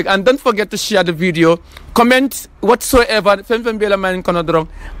musical break and don't forget to share the video comment whatsoever fem bela man kono drong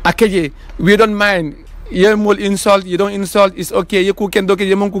akeje we don't mind ye mul insult you don't insult is okay ye ku kendo ke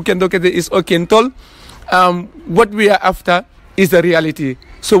ye mon ku kendo ke is okay tol what we are after is the reality.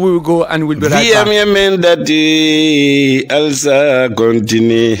 So we will go and we'll be right back. Mendati alsa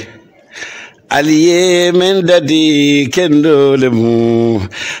continue. Aliye mendati kendo lemu.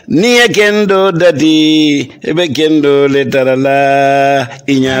 Niya kendo dati ebe kendo le tarala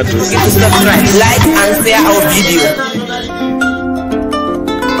inyatu. Subscribe, like and share our video.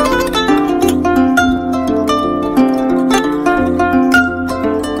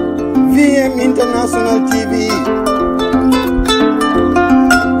 VM International TV.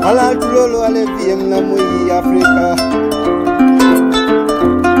 Ala tulolo ale VM na mui Afrika.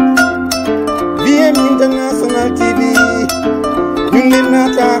 VM International TV. Nyungi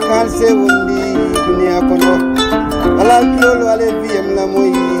nata kalse wundi dunia kono. Ala tulolo ale VM na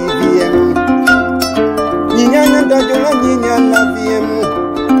mui VM. Nyinyanya ndajola nyinyanya VM.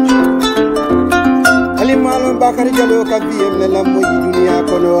 Ali malon Bakari Jallow ka VM na mui dunia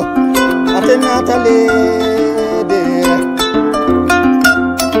kono. Atenata le de.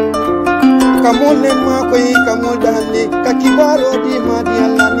 Kamole makoi kamol dani kakibaro di madi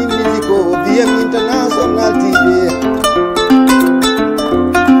alla ni miziko VM International TV.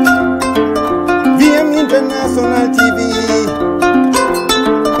 VM International TV.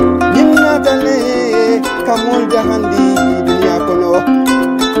 Nimna tale kamol jahandi dunia kono.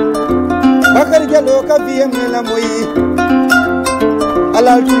 Bakari Jallow ka VM la moyi.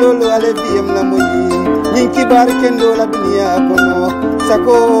 Alal tulolo ale VM la moyi. Ninki barkendo la dunia kono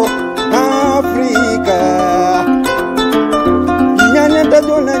sako Afrika Nyanya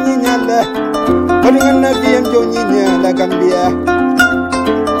tajona nyinyala Badungan na VM jo nyinyala Gambia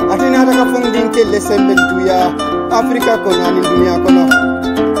Atina taka funding kele sembentu ya Afrika kono ani dunia kono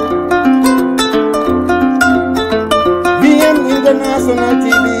VM International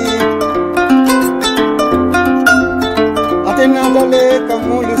TV Atina dale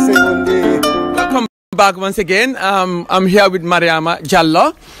kamulu seconde. Back once again. I'm here with Mariama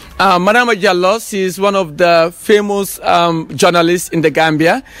Jallow. Mariama Jallow, she's one of the famous journalists in the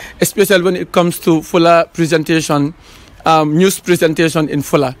Gambia, especially when it comes to Fuller presentation, news presentation in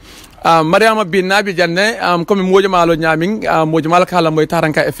Fuller. Mariama bin nabi janne comme mojo malo nyaming mojo mal kala moy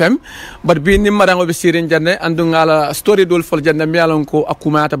Taranga FM but bin nim marango be sirin janne andu ngala story dol fol janne mi alon ko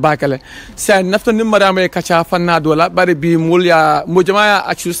akumata bakale sa nafta nim marama kacha fanna dola bari bi mul ya mojo ma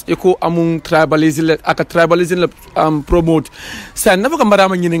accuse eko amung tribalism aka tribalism promote sa nafa ko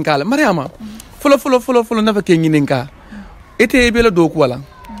marama nyinin kala Mariama folo nafa ke nyinin ka ete be la do ko wala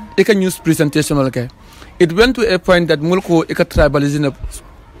e ka news presentation wala kay it went to a point that mul ko e ka tribalism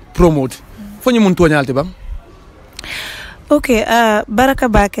promote fonyi mun toñalti bam. Okay, Baraka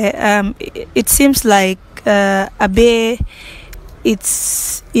Bake, it seems like Abe,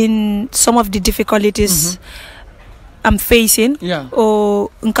 it's in some of the difficulties I'm facing or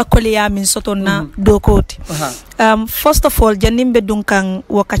nkakole ya min soto na dokoti. First of all, janimbe dunkang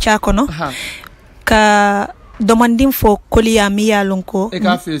wakachako no ka demanding for kolia miya lonko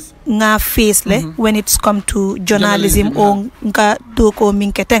nga face le when it's come to journalism o nga doko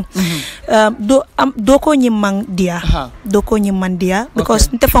minketeng doko nyimang dia because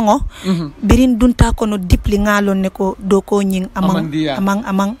ntefongo birin dunta kono deeply ngalon ne ko doko nying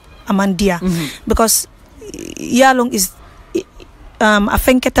amang dia because yalong is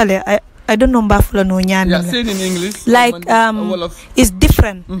afenketale I don't know mbafula no nyami say it in English like is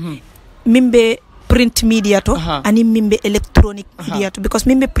different mimbe print media to ani mimbe electronic media to because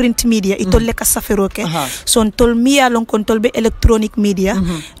mimbe print media itolle ka saferoke so ntol miya lon kontol be electronic media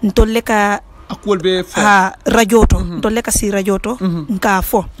ntolle ka akolbe radio to ntolle ka si radio to nka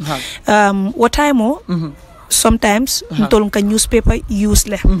fo what time sometimes ntol ka newspaper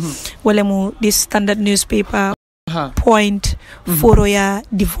useless wala mo this standard newspaper Point Foroya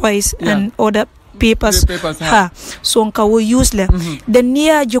The Voice and other papers so nka wo useless then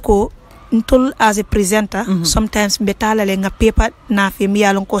niya joko ntol as a presenter sometimes betala le nga paper na fe mi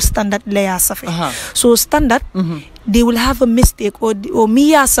yalon ko standard le ya safe so standard they will have a mistake or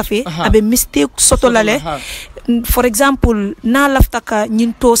mi ya safe abe mistake soto lale for example na lafta ka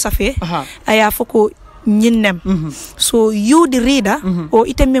nyinto safe aya foko nyinnem so you the reader or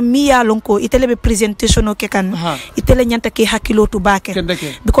iteme mi yalon ko itele be presentation o ke kan itele nyanta ke hakilo to bake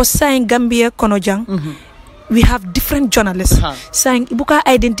because saying Gambia kono jang we have different journalists saying ibuka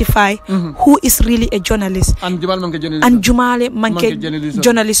identify who is really a journalist and jumale manke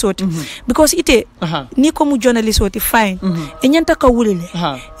journalist oti because ite ni ko mu journalist oti fine enyanta ka wulile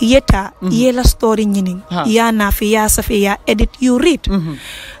yeta yela story nyinin ya na fi ya safi ya edit you read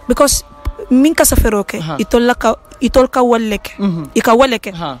because minka saferoke itolka walleke ika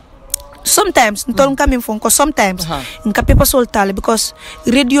walleke sometimes ntol coming from ko sometimes nka paper soltale because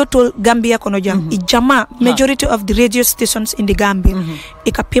radio to Gambia kono jam ijama majority of the radio stations in the Gambia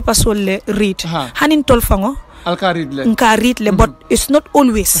ika paper sol le read hanin tol fango nka read le but it's not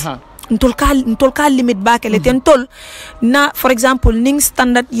always ntol ka limit back le tol na for example ning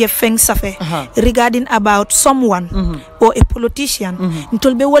standard ye feng safe regarding about someone or a politician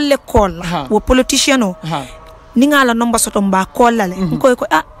ntol be wolle call wo politician o ningala number soto mba call lale ko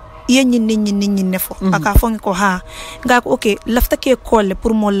ye ñin nefo aka fongi ko nga ko okay lafta ke kolle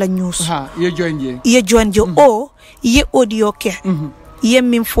pour mo la news ye joinje o ye audio ke ye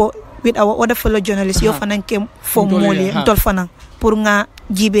min fo with our other fellow journalists yo fanan ke fo mole ntol fanan pour nga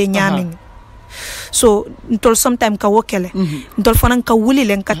jibe nyamin so ntol sometime ka wokele ntol fanan ka wuli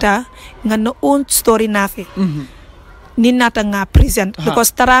len kata nga no own story nafe ni nata nga present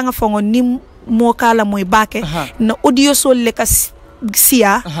because taranga fongo ni mo kala moy bake na audio so le ka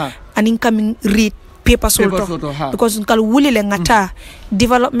sia anin coming read paper solto because nkal wuli le ngata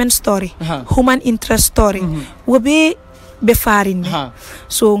development story human interest story wobe be farin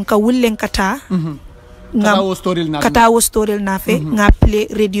so nka wuli le ngata kata wo storil na fe nga play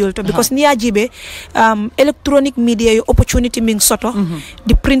radio to because ni ajibe electronic media yo opportunity min soto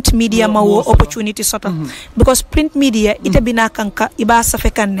the print media ma wo opportunity soto because print media ita bina kanka iba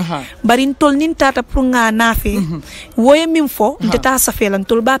safe kanne barin tol nin tata pour nga na fe woye min fo ndeta safe lan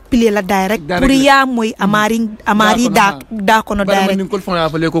tol ba play la direct pour ya moy amari da kono direct min kol fona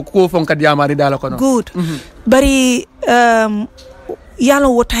fa le ko fon kat ya amari da la kono good bari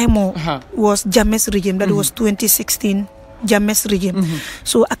yalo what time was Jammeh's regime that was 2016 Jammeh's regime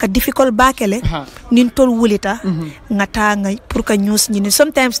so aka difficult bakele nin tol wulita ngata nga pour ka news ni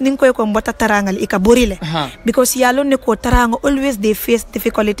sometimes nin koy ko mbota tarangal ika borile because yalo ne ko taranga always they face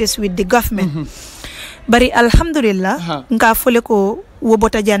difficulties with the government bari alhamdulillah nga fole ko wo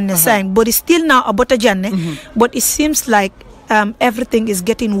bota janne saying but still now abota janne but it seems like everything is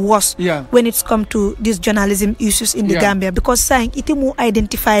getting worse when it's come to these journalism issues in the Gambia because saying iti mu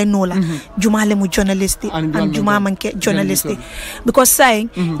identify nola jumale mu journalistic and juma manke journalistic because saying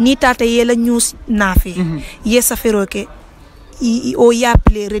ni tata yela news nafi yesa feroke o ya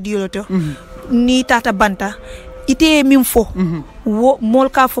play radio to ni tata banta ite mimfo wo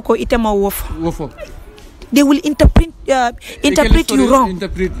molka foko ite ma wofo they will interpret you wrong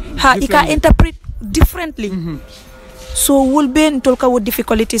ika interpret differently so will be tolka with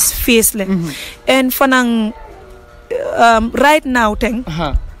difficulties face le and fanang right now teng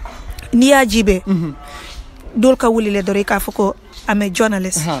niya jibe dolka wuli le dore ka foko ame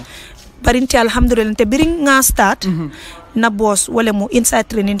journalist barinti alhamdulillah te biring nga start na boss wala mo inside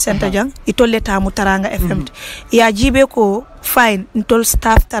training center jang itolle tamu Taranga FM ya jibe ko fine ntol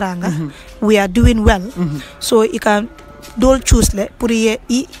staff Taranga we are doing well so you can dol choose le pour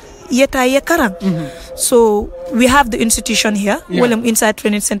yeta ye karang so we have the institution here welem inside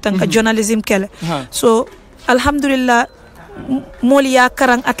training center ka journalism kele so alhamdulillah moli ya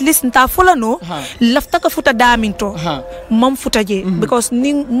karang at least nta fulano lafta ka futa daminto mam futa je because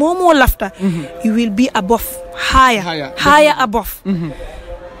ning momo lafta you will be above higher above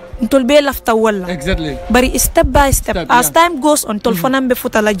ntol be lafta wala exactly bari step by step as time goes on tol fanambe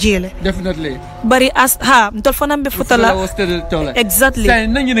futa la jele definitely bari as ntol fanambe futa la exactly say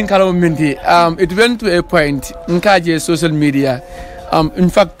nangi nin kala minti it went to a point nkaje social media in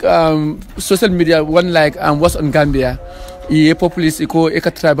fact social media one like was on Gambia ye populist ko e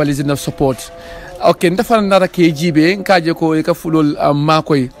ka tribalism of support okay ndafa nara KGB nkaje ko e ka fulol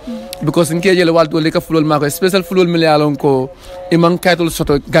makoy because nkeje le waldo le ka fulol makoy special fulol milalon ko e man kaytol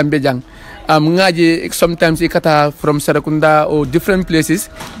soto Gambia jang ngaje sometimes e kata from Serekunda or different places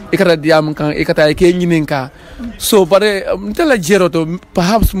e kata diam kan e kata ke nyininka so bare ntela jeroto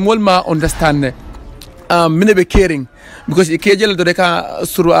perhaps molma understand mine be caring because ikejel do deka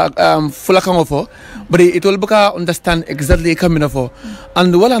suru fulakango fo but it will baka understand exactly coming fo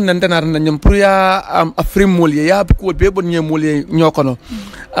and wala nantanar na nyam pruya afrim molye ya ko be bon nyemolye nyokono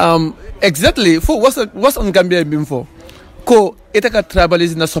exactly for what's on Gambia bimfo ko etaka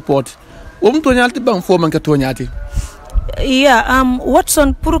tribalism na support to nyalti bang fo man ka to nyati what's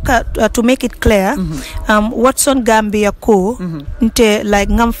on puruka to make it clear what's on Gambia ko nte like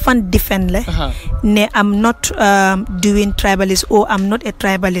ngam fan defend le ne I'm not doing tribalist or I'm not a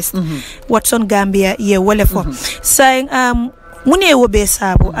tribalist what's on Gambia ye wole fo saying mune wobe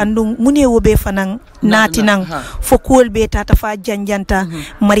sabo andu mune wobe fanang nati nang fo kol be tata fa janjanta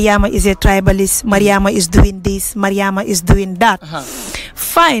Mariama is a tribalist, Mariama is doing this, Mariama is doing that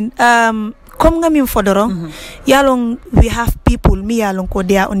fine come ngamin fodoro yalong we have people mi yalong ko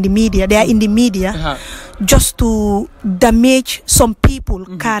they are in the media just to damage some people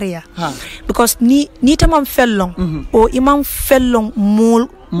career because ni tamam fellong or imam fellong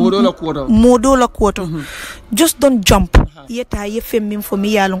modola quoto just don't jump yeta ye femmin for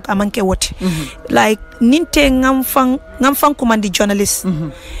mi yalong amanke woti like ninte ngam fang command journalist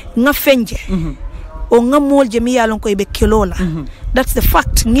nga fenje o nga molje mi yalon ko be kilola that's the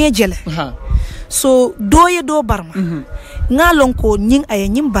fact ngejele so doye do barma nga lon ko nying ay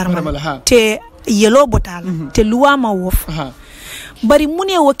nyim barma te yelo botal te luama wof bari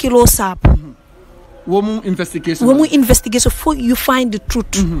mune wakilo sap womu investigation for you find the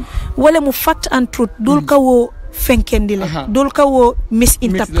truth wala mu fact and truth dul ka wo fenkendile dul ka wo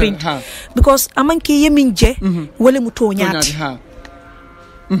misinterpret because amanke yeminje wala mu to nyati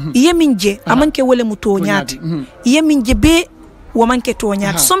yeminje amanke wala mu to nyati yeminje be womanke to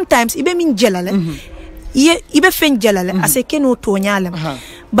nyati sometimes ibe min jelale ibe fen jelale aseke no to nyale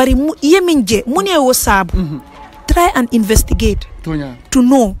bari yeminje mune wo sabu try and investigate to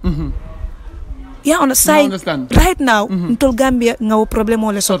know on the side right now ntol Gambia ngaw problem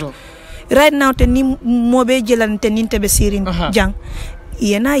ole soto right now te ni mobe jelante ninte be sirin jang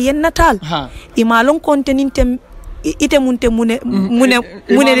yena yen natal imalon kontenin ite munte mune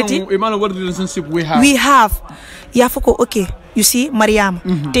reti what relationship we have ya foko okay you see Mariama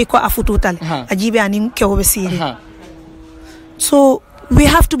te ko afututal ajibe anin kewobe siri so we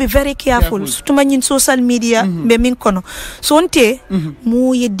have to be very careful tuma nyin social media be min kono so onte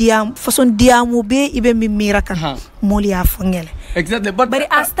mu yediam façon diamu be ibe mi miraka moli ya fongele exactly but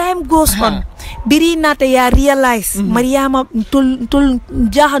as time goes on biri nata ya realize Mariama tul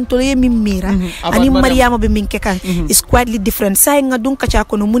jahan tol ye min mira ani Mariama be min kekan is quite different say nga dun kacha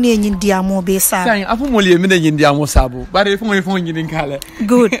kono mune nyin diamo be sa say afu moli min nyin diamo sabo bare fu mo nyin kala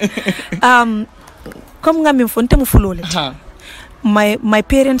good comme nga min fonte mu fulole my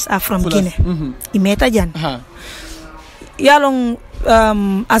parents are from Guinea imeta jan yalong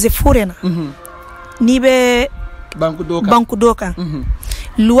as a foreigner nibe banku doka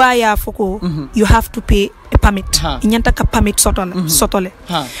loi ya foko you have to pay a permit inyanta ka permit sotole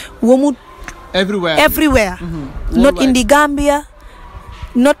womu everywhere not in the Gambia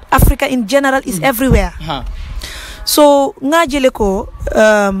not Africa in general is everywhere so ngajele ko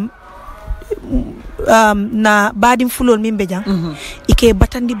na badim fulol mimbe jang ike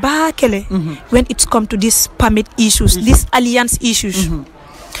batandi bakele when it's come to this permit issues this alliance issues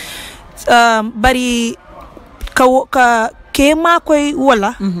bari ka ke ma koy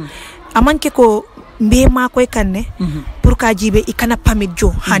wala amanke ko mbe ma koy kanne pour ka jibe ikana permit jo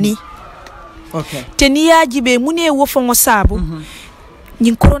hani okay teniya jibe mune wo fongo sabu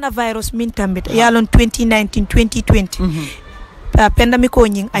nyin coronavirus min tambet yalon 2019 2020 pandemic ko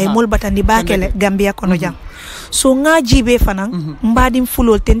nyin ay mol batandi bakele Gambia kono jang so nga jibe fanan mbadim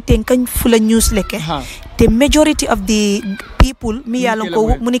fulol ten kan fula news leke the majority of the people mi yalon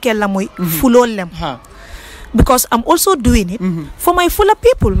ko munike la moy fulol lem because I'm also doing it for my fuller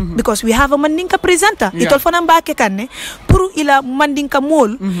people because we have a mandinka presenter itol fana mbake kanne pour ila mandinka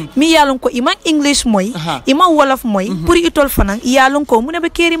mol mi yalon ko ima English moy ima wolof moy pour itol fana yalon ko mune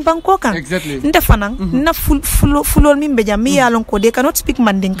be kerim banko kan nde fana na fulol mi beja mi yalon ko they cannot speak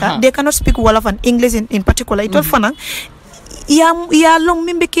mandinka they cannot speak wolof and English in particular itol fana ya long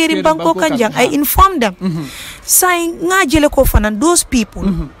mimbe kerim banko kan jang I inform them say nga jele ko fana those people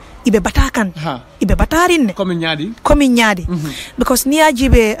ibe batakan ibe batarin ne komi nyadi because ni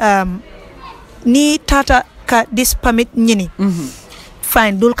ajibe ni tata ka this permit nyini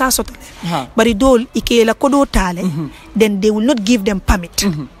fine dol ka soto bari dol ikela kodo tale then they will not give them permit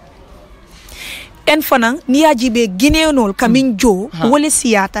en fanang ni ajibe gineonol kamin jo wole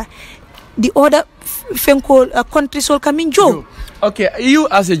siata the other fenko country sol kamin jo okay you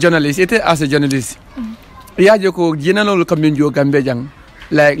as a journalist ya joko gineonol kamin jo Gambia jang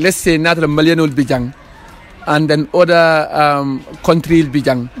like let's say natural Malianol bijang and then other countries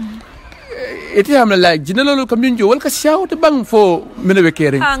bijang iti am like ginelo kaminjo wal ka siaw te bang fo menewe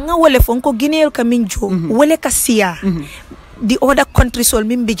kering nga wole fonko ginel kaminjo wole ka sia the other countries sol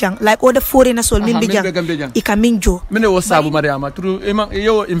min bijang like other foreigners sol min bijang ikaminjo mene wo sabu Mariama tru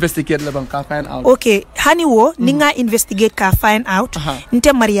yo investigate la bang ka find out okay hani wo ninga investigate ka find out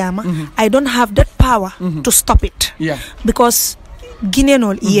nte Mariama I don't have that power to stop it because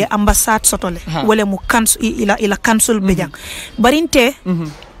Guineanol iye ambassade sotole wala mu cancel ila cancel bejang barinte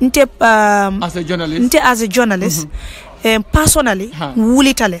nte as a journalist personally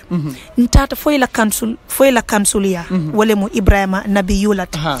wulitale ntata foi la cancel ya wala mu Ibrahima Nabi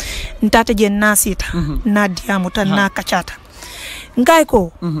Yulat ntata je nasita na diamuta na kachata ngai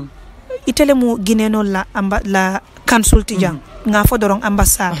ko itele mu Guineanol la cancel ti jang nga fodorong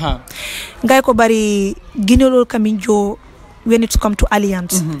ambassade ngai ko bari Guineanol kaminjo when it come to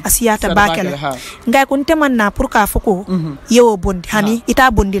alliance asiyata bakele ngai ko nteman na pour ka foko yewo bondi hani ita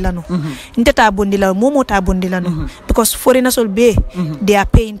bondi lano nteta bondi la momo ta bondi lano because foreigners will be they are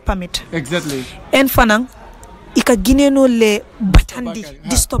paying permit exactly en fanang ika gineno le batandi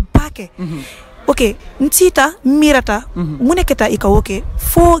disturb bake okay ntita mirata muneketa ika okay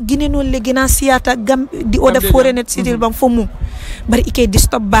fo gineno le gina siyata di other foreigner city bam fo mu bari ike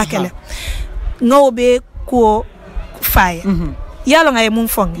disturb bakele ngawbe ko faye yalo ngaye mum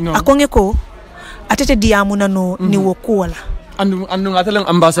fongi akonge ko atete diamu nano ni wokuwala andu atele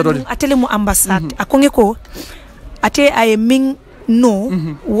ambassador atele mu ambassade akonge ko ate ay ming no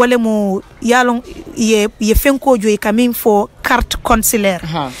wala mu yalo ye fenko joy kamin for carte consulaire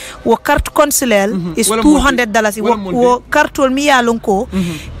wo carte consulaire is $200 wo kartol mi yalo ko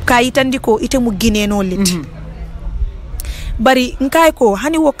kayitandi ko ite mu gineno lit bari nkai ko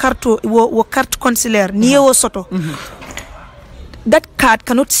hani wo carte consulaire ni wo soto that card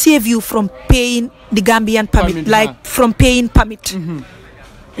cannot save you from paying the Gambian permit from paying permit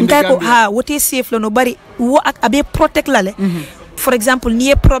nkai ko wote safe lo no bari wo ak abe protect lale for example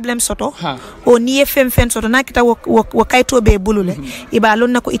niye problem soto o niye fem soto nakita wo kayto be bulule iba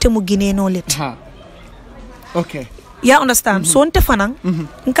lon nako ite mu gine no let okay ya understand so nte fanan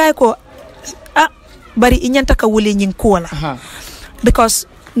nkay ko bari inyanta ka wule nyin kola because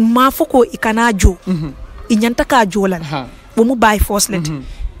ma foko ikana jo inyanta ka jolan bo mu buy force let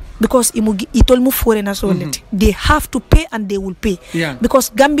because itol mu fore na so let they have to pay and they will pay because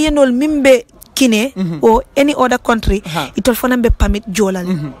Gambianol mimbe kine or any other country itol fana be permit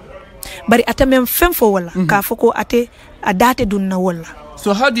jolan bari atamem fem fo wala ka foko ate adate dunna wala.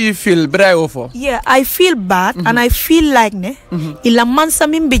 So how do you feel brayo for? Yeah, I feel bad and I feel like ila mansa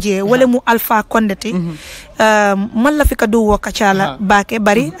mimbeje wale mu alpha kondete man la fika do woka chala bake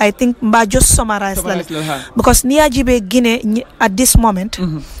bari I think mba just summarize la because niajibe Guinea at this moment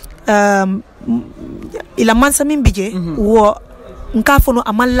ila mansa mimbeje wo nkafono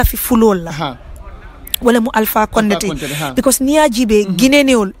amal la fi fulol la wala mu alpha kondete because niajibe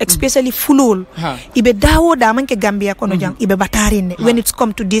Guineaneol especially fulol ibe dawo da manke Gambia kono jang ibe batarine when it's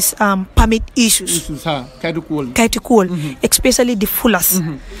come to this permit issues kaitu cool especially the fullers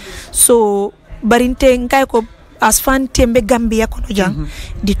so barinte nkai ko as fan tembe Gambia kono jang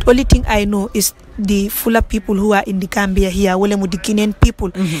the only thing I know is the fuller people who are in the Gambia here wala mu the Guinean people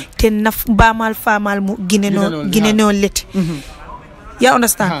ten naf bamal famal mu Guineaneol let you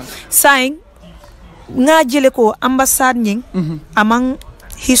understand saying nga jele ko ambassade nying among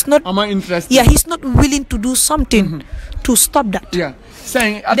he's not interested. Yeah, he's not willing to do something to stop that. Yeah,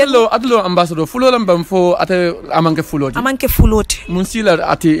 saying atlo ambassador fulo lambam fo ate amanke fulote munsila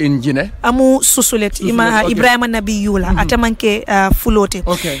ati in Guinea amu susulet ima Ibrahima Nabi Yula ate manke fulote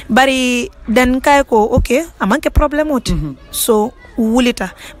bari dan kay ko okay amanke problem oti so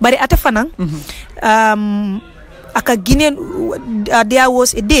wulita bari ate fanan aka Guinean there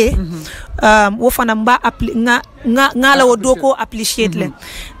was a day wo fana mba ngala wo doko appreciate le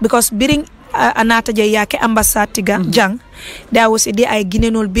because biring anata je yake ambassade tiga jang there was a day ay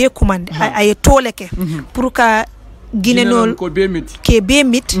Guineanol be commande ay toleke pour ka Guineanol ke be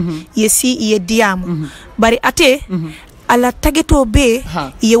mit yesi ye diam bari ate ala tageto be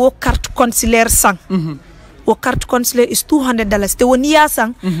ye wo carte consulaire sang wo carte consulaire is $200 te woni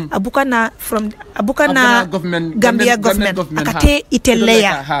yasang abukana Gambia government akate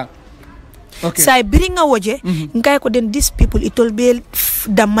iteleya say biringa woje ngay ko den these people itol be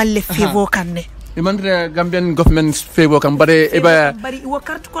damalle fevo kanne imandre Gambian government favor kam bari wo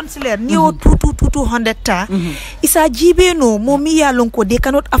carte consulaire ni o 200 ta isa jibe no momi ya lonko they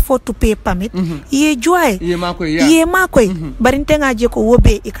cannot afford to pay permit ye joy ye makoy bari ntenga je ko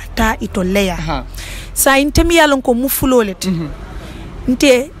wobe ikata itoleya sa intemi ya lonko mu fulolet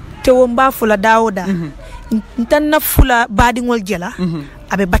nte te womba fula dawoda ntanna fula badingol jela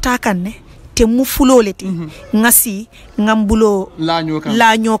abe batakan ne te mu fuloleti ngasi ngambulo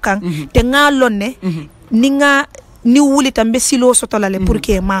la nyokan te ngalonne ni wuli tambe silo sotolale pour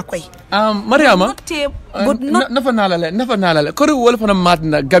que makoy Mariama nafa nalale ko wol fana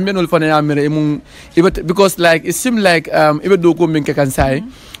madna Gambian wol fana yamere mum because like it seemed like ibe do ko minke kan sai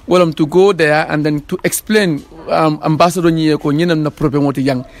wolam to go there and then to explain ambassador nyi ko nyinam na problem woti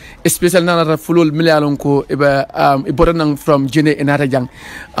yang especially na fulol milalon ko ibe iboranang from Guinea enata jang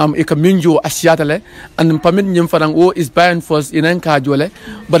e ka minjo asiatale and permit nyim fana o is buying force inan ka jole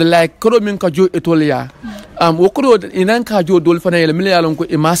but like ko min ka jo etolia wo ko inan ka jo dol fana ele milalon ko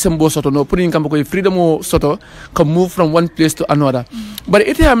e masembo soto no pour in kam ko freedom o soto can move from one place to another but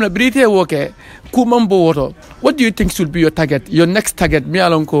it hamna brite woke ku mambo woto what do you think should be your next target mi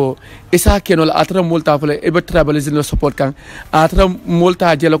alon ko isa kenol atra multa fole e be Trisbalish no support kan atra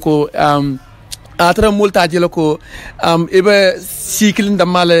multa jelo ko ebe sikilin da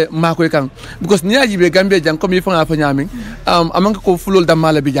male makoy kan because niaji be Gambia jang comme yifanga fa nyami amanga ko fulol da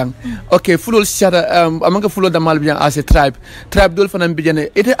male bi jang okay fulol shada amanga fulol da male bi jang as a tribe dol fanam bi jane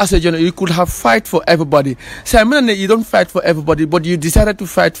it as a journey you could have fight for everybody so I mean you don't fight for everybody but you decided to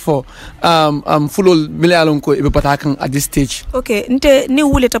fight for fulol mile alon ko ebe batakan at this stage okay nte ni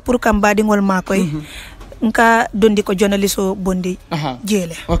wuleta pour kam badingol makoy nka dondi ko journalist o bondi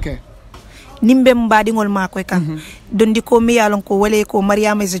jele okay nimbe mbadingol makoy kan dondi ko mi yalon ko wale ko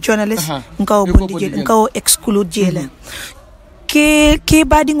Mariama is a journalist nkaw bondi nkaw exclude jele ke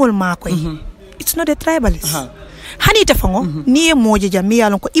badingol makoy it's not a tribalist hani ta fango ni moje jam mi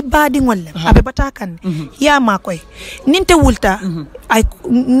yalon ko ibadingol le abe batakan ya makoy ninte wulta ay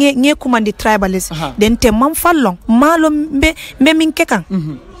nge commande tribalist den te mam fallon malo mbe min kekan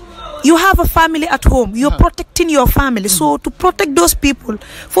you have a family at home, you're protecting your family. So to protect those people,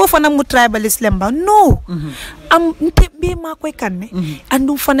 for mu tribalist lemba, no. Be ma koy kanne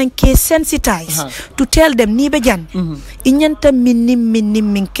andu fanan ke sensitize to tell them ni be jan inyanta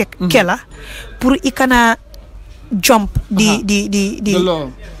min kela pour ikana jump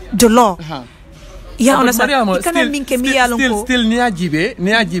the law. Yeah, still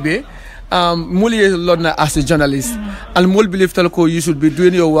niajibe Muli lodna as a journalist, and Mul believe telco you should be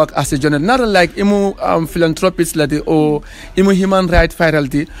doing your work as a journalist, not like imu philanthropists like or imu human rights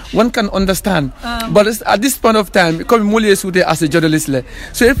virality. One can understand, but at this point of time, come Muli is as a journalist.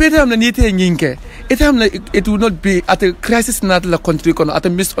 So if it will not be at a crisis not la country at a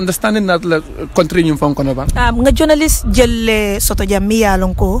misunderstanding not la country from Konoba. Nga journalist jelle soto jamia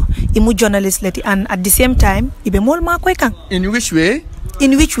lonko imu journalist leti, and at the same time ibe mol ma koy kan. In which way?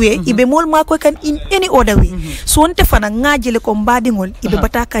 Ibe mol ma ko kan in any other way. So onte fana ngajele ko mbadingol ibe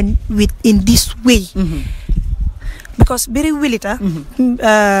batakan with in this way. Because very willita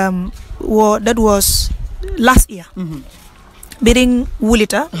that was last year. Bering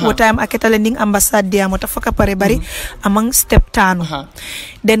wulita what time aketale ning ambassade dia mota faka pare bari among step tano.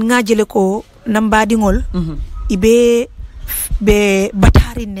 Then ngajele ko nambadingol ibe be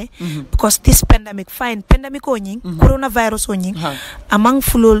batarine because this pandemic onying coronavirus onying amang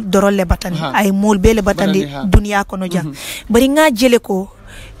fulol dorole batani ay mol bele batandi dunia kono jang bari nga jele ko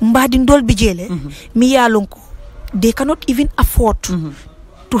mbadin dol bi jele mi yalon ko they cannot even afford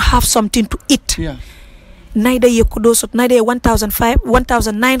to have something to eat. Neither yekodo sot neither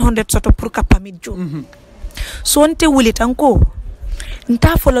 1900 sort of pour kapamid jo. So onte wulitanko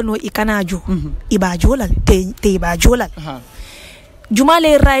nta follow ikanajo ibajolal te ibajolal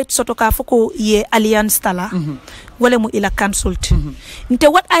jumale right soto ka foko ye alliance tala wala mu ila consult nte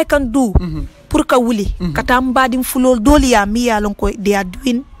what I can do pour ka wuli kata mbadim fulol doli ya mi ya lon ko they are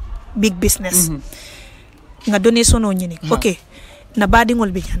doing big business nga donation no nyini okay na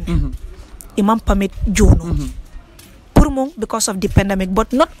badingol be jande imam permit jono pour mon because of the pandemic,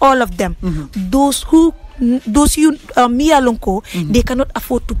 but not all of them. Those you mi alonko they cannot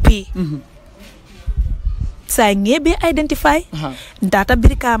afford to pay. Sa ngebe identify data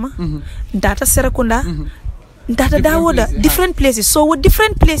birikama data serakunda data dawoda different places. So with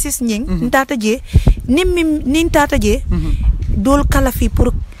different places nying data je nin data je dol kalafi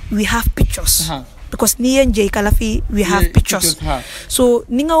pour we have pictures. Because ni enje kalafi we have pictures. So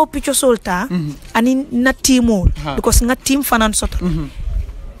ninga o picture solta ani na teamol because nga team fanan soto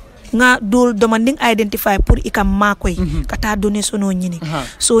nga dol demanding identify pour ikam makoy kata donation no nyini.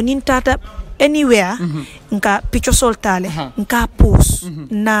 So nin tata anywhere nka picture soltale nka post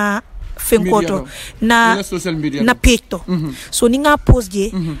na fenkoto na page to. So ninga post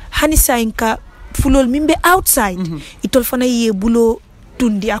je hanisa nka fulol mimbe outside itol fana ye bulo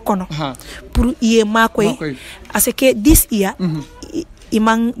tundi akono pour ye makoy aseke this year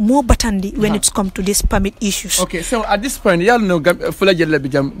imang mo batandi when it's come to this permit issues. Okay, so at this point y'all know fula jelle bi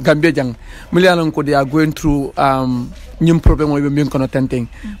jam Gambia jang milianon ko they are going through nyum problem mo be kono tenteng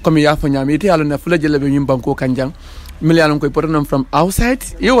comme ya fa nyami te y'all na fula jelle bi nyum banko kanjang milianon ko important from outside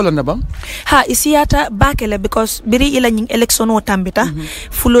yo wala na bam isiata bakele because biri ila nying election o tambita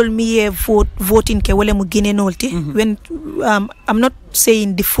fulol mi ye voting ke wala mu gine nolti when I'm not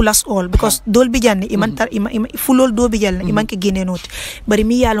saying the fullest all because dol bi janne fulol do bi janne iman ke gine nolti bari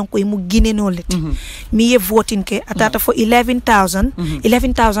mi yalon ko mu gine nolti mi ye voting ke atata for 11,000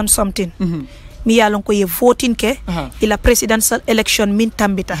 something mi yalon ko ye voting ke ila presidential election min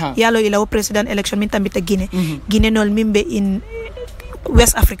tambita yalo ila president election min tambita Guinea nol mimbe in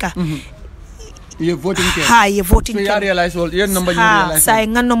West Africa ye voting ke ye voting ke so ya realize all ye number you realize sa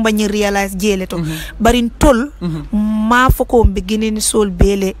nga number you realize jele to bari tol ma foko beginning sol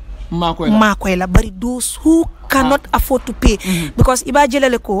bele makoy la bari those who cannot afford to pay because iba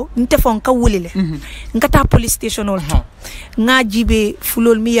jelele ko nte fon ka wulile ngata police station all nga jibe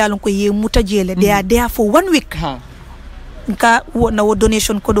fulol mi yalon ko ye muta jele they are there for 1 week nka na wo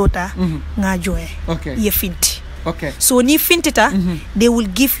donation kodota nga joy ye finti so ni fintita they will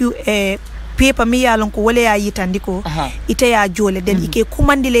give you a paper mi yalon ko wala ya yitandiko ite ya jole den ike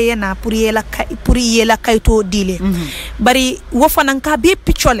kumandile yana pour yela kayto dile bari wo fanan ka be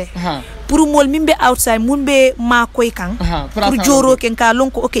pichole pour mol mimbe outside munbe ma koy kan pour joro ken ka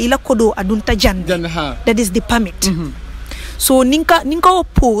lonko okay ila kodo adunta jan that is the permit so ninka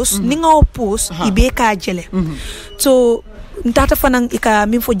oppose ibe ka jele so ntata fanan ika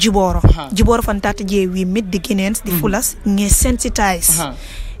min fo jiboro fan tata je we meet the Guineans the fullest nge sensitize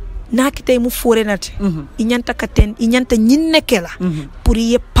nakite mu forenate inyanta katen inyanta nyinne kela pour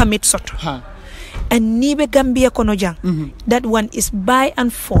ye permit soto and nibe Gambia kono jang that one is by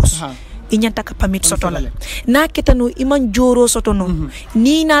and force inyanta ka permit soto la na ketanu iman joro soto no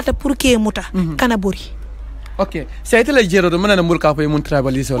ni nata pour que muta kana bori okay sayte la jero do manana mul ka fay mun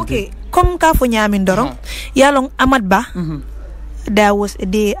Trisbalish okay comme ka fo nyamin dorong yalong Amat Bah there was a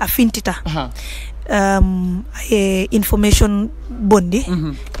day a fintita information bondi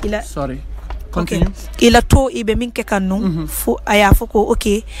ila sorry continue ila to ibe minke kanu fu aya foko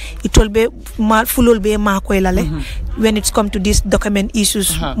okay itolbe mal fulolbe ma ko ilale when it's come to this document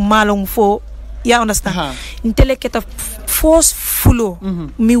issues malong fo ya understand inteleketa force fulo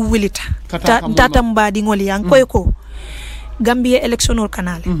mi wilita tata mbadi ngoli yang koy ko Gambia electional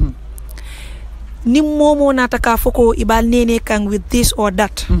canal ni momo nataka foko ibal nene kang with this or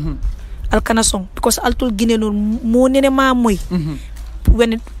that alkana song because altul ginenul mo nene ma moy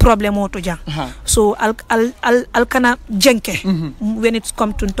when it problem auto jang so al kana jenke when it's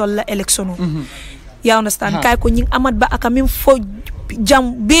come to tolla election ya understand kay ko ñing Amat Bah aka mim fo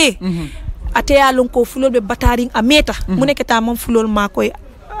jam be ate ya lon ko fulol be bataring ameta mu nekata mom fulol ma koy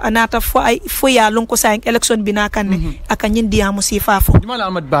anata fo ay fo ya lon ko sa election bi na kanne aka ñin diamu si fafo dimala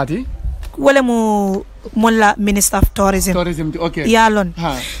Amat Bah ti wala mo la minister of tourism okay ya lon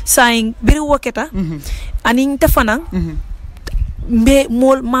saying biri woketa aning tefana mbe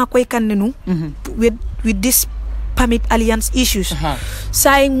mol ma koy kannenu with this permit alliance issues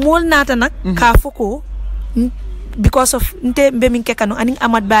saying mol nata nak ka foko because of nte mbe min ke kanu aning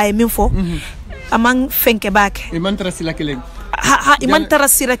Amat Bah min fo amang fenke baake iman tarasila kileng iman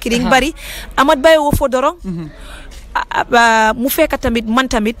tarasira kiring bari Amat Bah wo fo dorong mu feka tamit man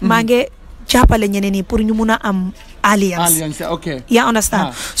tamit mange jappale ñeneen pour ñu mëna am alliance okay ya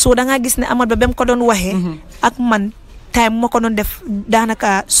understand so da nga gis ne Amat Bah bem ko don waxe ak man time mako non def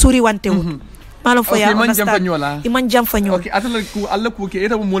danaka suri wante wut malum fo ya understand iman jam fa ñola okay atala ku alla ku ke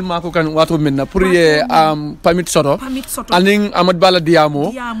eta mol mako kan wato menna pour ye permit soto aning Amat Bah la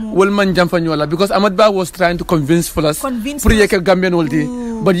diamo wol man jam fa ñola because Amat Bah was trying to convince fulas pour ye ke Gambian woldi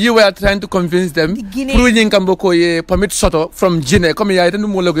but you were trying to convince them pour ye ngambo ko ye permit soto from Jine comme ya tan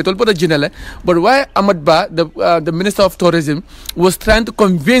mo logo tol poda Jine le but why Amat Bah the minister of tourism was trying to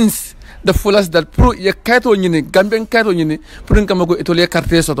convince the fullest that pro ye kaito nyini Gambian kaito nyini pour ngamago etole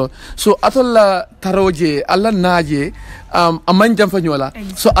carte soto so atolla taroje alla naje aman jam fa ñola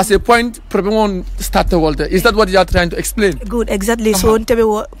so as a point problem on start the world is that what you are trying to explain good exactly so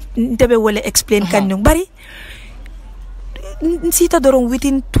ntebe wole explain kan ñu bari nsita dorong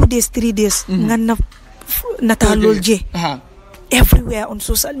within 2 days 3 days nganna natalol je everywhere on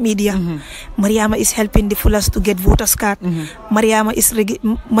social media Mariama is helping the fullers to get voters card Mariama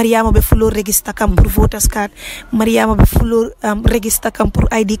be full register kam pour voters card Mariama be full register kam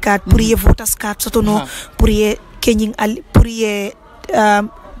pour ID card pour ye voters card soto no pour ye kenying pour ye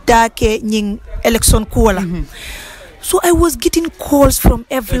dake nying election kuwala so I was getting calls from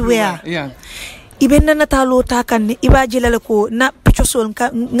everywhere ibenda natalo takan iba jilale ko na pichosol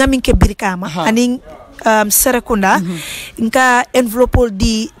ngamin ke birkama aning Serekunda nka envelope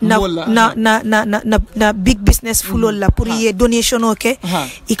di na big business fulol la pour ye donation okay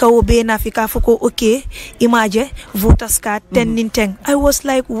ika obe na fika foko okay image voters card 10 I was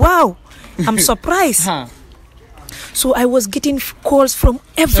like wow I'm surprised so I was getting calls from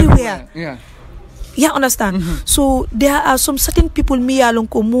everywhere. Yeah, understand. So there are some certain people mi yalon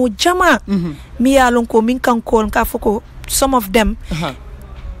ko mo jama mi yalon ko min kan call ka foko some of them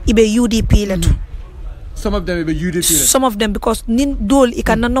ibe UDP letu. Some of them ibe UDP letu. Some of them because nin dol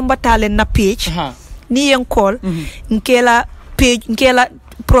ikana number talent na page ni yen call nkela page nkela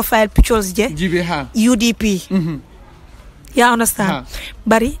profile pictures je UDP. Yeah, understand.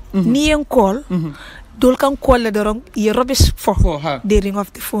 Bari ni yen call dol kan call le dorong ye rubbish for the ring of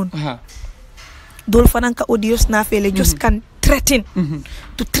the phone. Dol fananka audios na fele just can threaten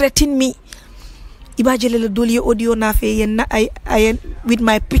to threaten me. Ibajele le dol ye audio na fe yen na I with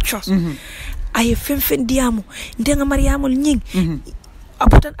my pictures. Ay fen diamo ndenga Mariama nying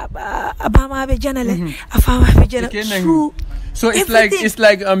abutan abama be janale afama be janale. So it's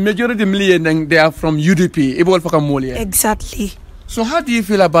like a majority million they are from UDP. Exactly. So how do you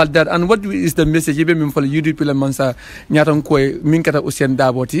feel about that, and what is the message even for UDP la mansa nyaton koy minkata Usien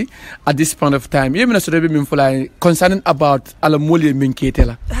Daboti at this point of time? Even so be for concerned about ala moli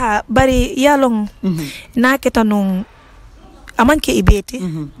minketela. Ha bari yalong na ketanong amanke ibete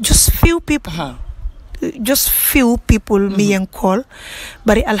just few people me and call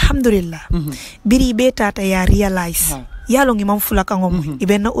bari alhamdulillah biri beta ta ya realize yalong imam fula kangom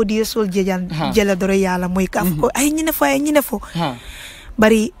ibena audio sol jela doro yala moy kaf ko ay ñine fo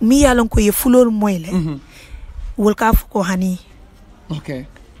bari mi yalong ko ye fulol moyle wol kaf ko hani. Okay.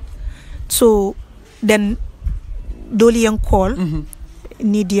 So then doli yang call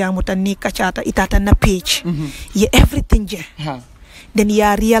ni diamuta ni kachata itata na page ye everything je then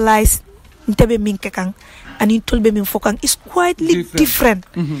ya realize ntebe min kekang ani tolbe min fokang is quite different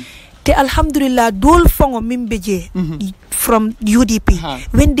te alhamdulillah dol fongo min beje from UDP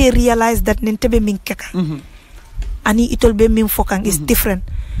when they realize that ntebe min kekang ani itolbe min fokang is different.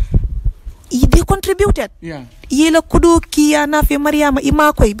 They contributed. Yeah. Yela kudu kia na fe Mariama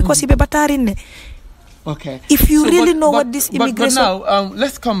imakoi because ibe batarin. Okay. If you really know what this immigration. But now,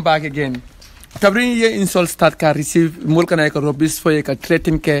 let's come back again. Kabrin ye insult start ka receive mulka na ka robis for ye ka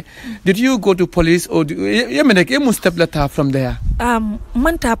threaten ke. Did you go to police or ye menek ye mun step letter from there?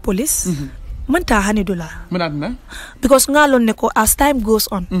 Manta police. Manta hanidula. Manadna. Because ngalon ne ko as time goes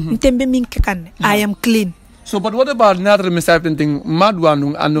on, ntembe min kekan I am clean. So, but what about another misapin thing?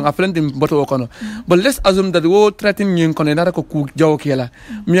 Madwanung anung afrenting boto okono. But let's assume that wo threaten yin kono nara ko ku jawo kela.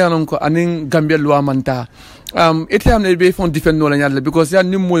 Mianon ko aning Gambia loi manta. It have be from different no nyadla because ya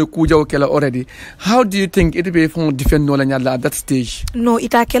nimmo ku jawo kela already. How do you think it be from different no nyadla at that stage? No,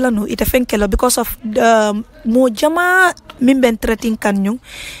 ita kela no, ita fen kela because of mo jama mimben threatening kanyung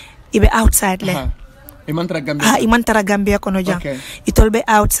ibe outside le. Imantara Gambia kono jang itolbe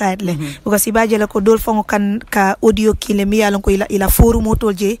outside le because ibaje la ko dol fongo kan ka audio kile mi yalon ko ila forum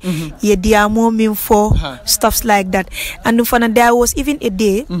motolje ye diamo min for stuffs like that and fana there was even a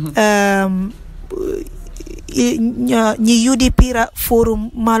day ni UDP ra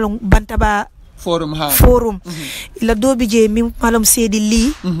forum malong bantaba forum ila dobi je min malom sedi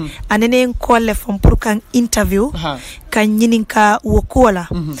li anene kolle fon pour kan interview kan nyininka wokola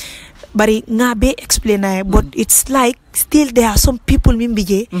Bari nga be explain but it's like still there are some people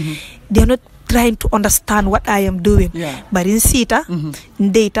mimbiye they are not trying to understand what I am doing. But in sita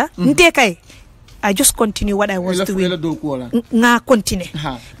data ntekai I just continue what I was doing. Nga continue.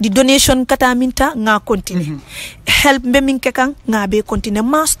 The donation kata minta nga continue. Help me min kekang nga be continue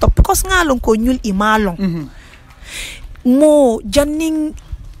ma stop because nga long ko nyul imalong. Mo janning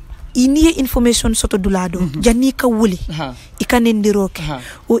ini information soto dulado janni ka wuli ikanendiroke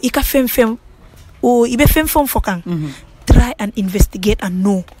o ika fem o ibe fem fokang try and investigate and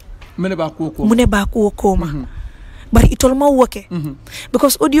know mune ba ko koma bari itol ma woke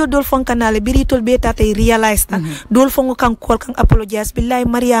because audio dol fon kanale biri tol beta tay realize ta dol fongo kan kol kan apologize billahi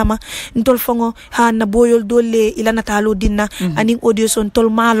Mariama ntol fongo ha na boyol dolle ila natalo dinna aning audio son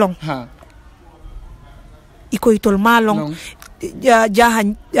tol malong iko itol malong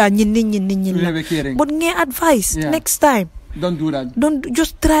jahan nyinni but nge advice next time don't do that, don't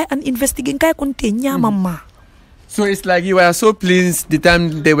just try and investigate kay konte mama. So it's like you were so pleased the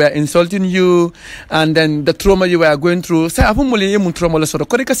time they were insulting you and then the trauma you were going through say afumuli mun trauma la soro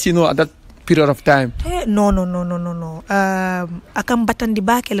ko casino at that period of time. No akam batandi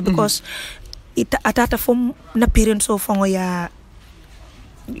bakele because it atata from na parents so fongo ya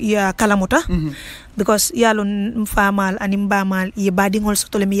kalamuta because yalon mfamal animbamal ye badingol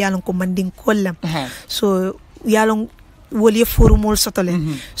sotole mi yalon ko manding kollam so yalon woli forumol sotole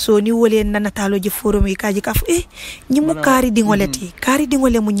so ni woli nanatalo je forum yi kaji kaf ni mu kari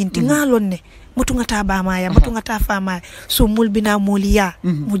dingole mu nyinti ngalon ne mutu ngata bama ya mutu ngata fama so mul bina muliya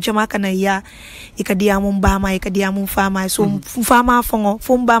mu jama kana ya ikadiya mum bama ikadiya mum fama so fama fongo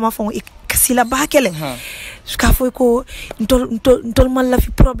fum bama fongo sila bakele ska foy ko ntol man la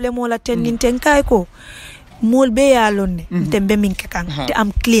fi problème wala ten kay ko mol be yalon ne tembe min kekan te am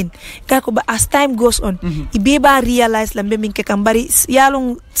clean kay ko ba as time goes on ibe ba realize la be min kekan bari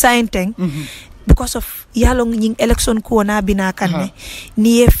yalon sainteng because of yalong ning election ko na binakan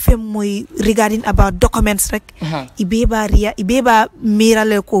ni fem moy regarding about documents rek ibe ba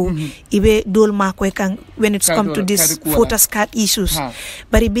mirale ko ibe dol ma ko kan when it's come to this photos card issues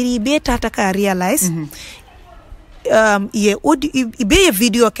bari biri be tata ka realize ibe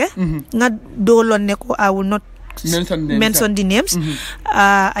video ke nga dolon ne ko I will not mention the names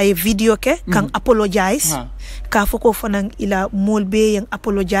ay video ke kan apologize ka foko fanang ila molbe yang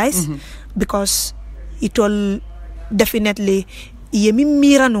apologize because it all definitely yemi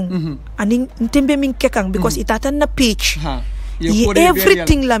miranung aning ntembe min kekang because itatan na page ye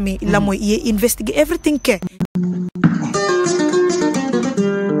everything lamo ye investigate everything ke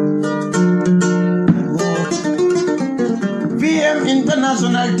VM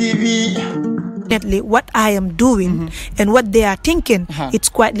International TV. What I am doing and what they are thinking it's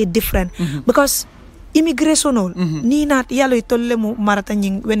quietly different because immigration ni not yalo itolle mo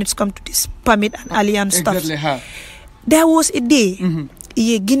maratanying when it's come to this permit and alien stuff. There was a day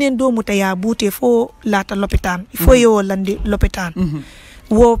ye ginen do mutaya bute fo lata lopitan fo yo landi lopitan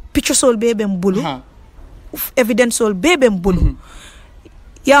wo picture sol bebe mbulu evidence sol bebe mbulu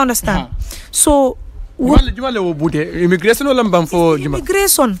you understand so Jumale wo bude immigration wala mbam fo juma.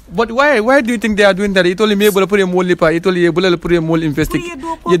 Immigration. But why do you think they are doing that? It only me bula pour mol lipa, it only bula pour mol investigate.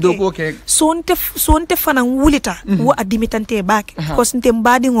 Ye doko okay. So nte fana wulita wo adimitante back because nte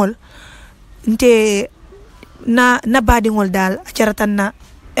mbadingol nte na badingol dal charatan na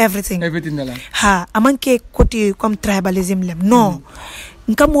everything nala ha amanke koti comme tribalism lem no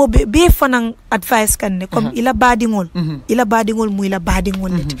nka mo be fanang advice kan ne comme ila badingol mu ila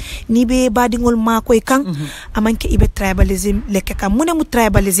badingol net ni be badingol ma koy kan amanke ibe tribalism leke kam mune mu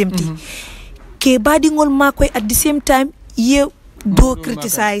tribalism ti ke badingol ma koy at the same time ye do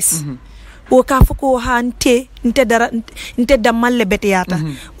criticize o ka fuko hante nte damalle beteyata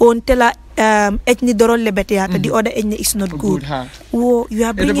o ntela ethni dorol le beteyata the other ethni is not good. Oh, you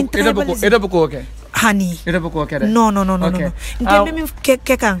are bringing tribalism. Eda boko okay. Honey. Eda boko okay. No. Nte me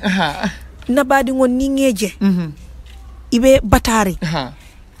kekan. Na badi ngon ningeje. Ibe batari.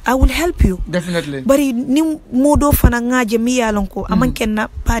 I will help you. Definitely. Bari ni modo fana ngaje mi yalonko amanken na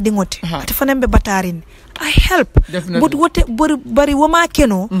badi ngote. Ate fana mbe batarin. I help. Definitely. But wote bari wama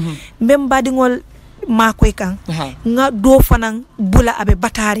keno mbem badi ngol ma koy kan nga do fanan bula abe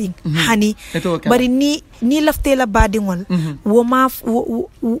batari hani bari ni lafte la badingol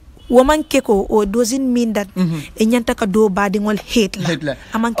woman keko o doesn't mean that e nyanta ka do badingol hate la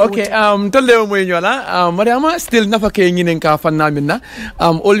amanke okay tolle moy nyola Mariama still nafa ke nginen ka fanna minna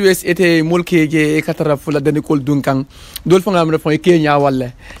always ete mulkeje e katara fula dani kol dunkan dol fanga am refon ke nya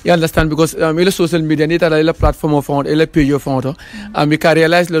walle you understand because ile social media ni tara ile platform of found ile page of found we can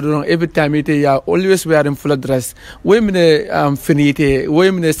realize le don every time ite ya always wearing full dress women finite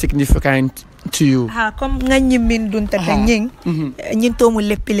women significant to you comme ngani min dun tata nying nyin to mu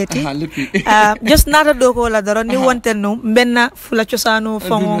lepileti just nata do ko la daro ni wonten no benna fula ciosano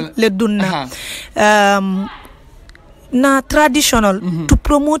fongo le dunna na traditional to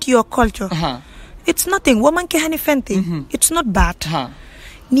promote your culture it's nothing woman ke hani fenti it's not bad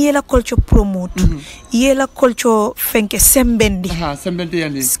ni la culture promote yela culture fenke sembendi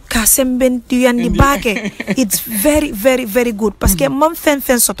ka sembendi yandi bake it's very very very good parce que mam fen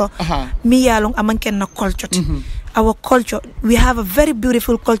soto mi yalong amanken na culture our culture we have a very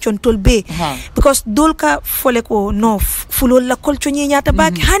beautiful culture in Tolbe because dolka foleko no fulo la culture ni nyata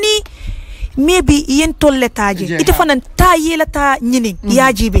bake hani maybe yen tolletaje ite fanan ta yela ta nyinin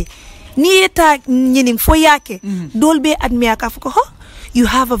yajibe ni ta nyinin fo yake dolbe admiya ka fuko ho you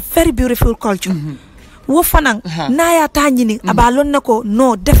have a very beautiful culture. Wo fanang na ya tanyini abalon nako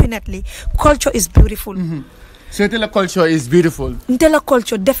no definitely culture is beautiful. So the culture is beautiful. The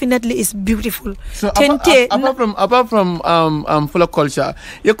culture definitely is beautiful. So apart from full of culture,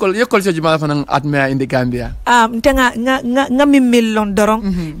 your culture jumala fanang admire in the Gambia. Ntenga nga mimilon dorong.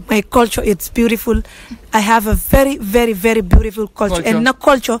 My culture is beautiful. I have a very very very beautiful culture. And na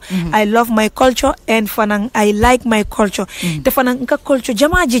culture I love my culture and fanang I like my culture. The fanang nka culture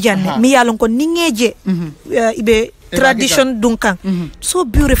jama jijan mi yalon ko ningeje ibe tradition dunkan. So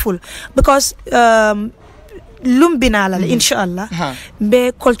beautiful because lumbina la inshallah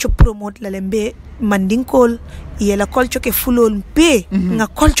be culture promote la be mandinkol yela culture ke fulol be nga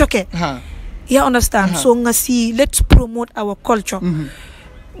culture ke you understand so nga si let's promote our culture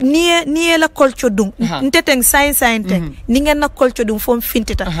nie la culture dung nteteng science teng ninga na culture dung fom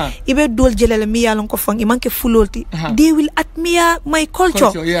fintita ibe dol jelele mi yalon ko fang imanke fulolti they will admire my culture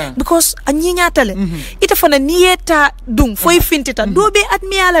because anyinya tale ita fana nieta dung foi fintita do be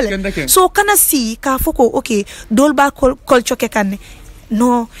admire la so kana si ka foko okay dol ba culture ke kanne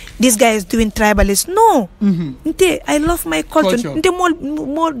no this guy is doing tribalist no nte I love my culture nte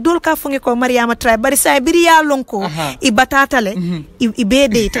mo dol ka fonge ko Mariama tribe bari say biri ya lonko I batatale ibe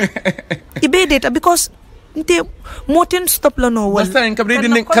data because nte moten stop la no wal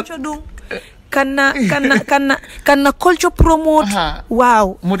culture do kana culture promote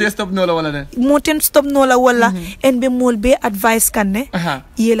wow moten stop no la wala and be mol be advice kanne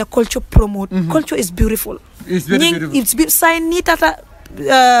yela culture promote culture is beautiful it's very beautiful it's sign ni tata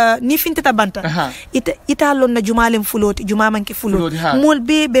ni fintita banta ita lon na jumalem fuloti jumamanke fuloti mol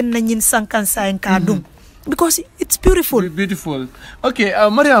be ben na nyin sankan sain ka dum because it's beautiful okay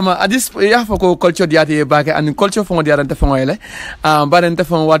Mariama adis ya fako culture diati baake and culture fo diara ta fo ele baden ta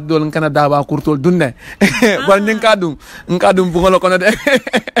fo wat dol kana daba kurtol dunne wal nin kadum bu ngolo kono de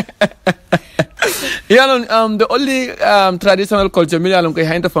the only traditional culture mi yalon ko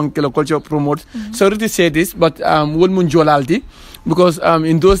hinta fon culture promote sorry to say this but won mun jolalti because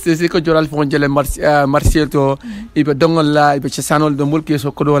in those days ko joral fon jele martial to ibe dongol la ibe chasanol do mulki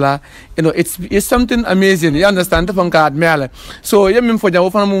so kodola you know it's something amazing you understand the fon ka admire so yemim fo jaw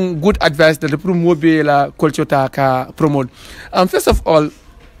fon mun good advice that promote la culture ta ka promote first of all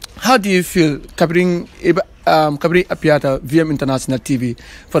how do you feel covering Apiata VM International TV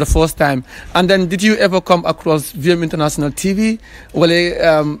for the first time? And then did you ever come across VM International TV?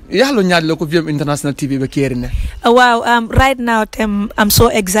 VM International TV wow, right now I'm so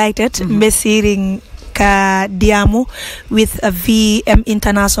excited hearing ka diamu with a VM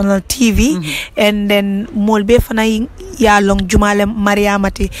International TV and then molbe fana ya long jumale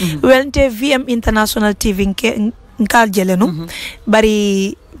Mariamati wente VM International TV nkal jelenu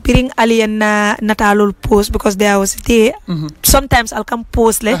bari piring alien na natalul post because there was there sometimes I'll come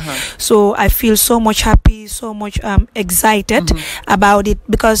post so I feel so much happy, so much excited about it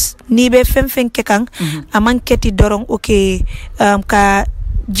because nibe femfen kekang amang keti dorong okay ka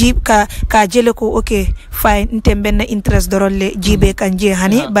jib ka jele ko okay fine ntembe na interest dorolle jibe kan je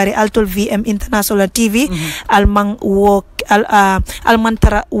hani bari altol VM International TV alman wo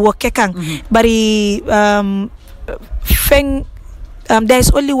almantara wo kekang bari feng there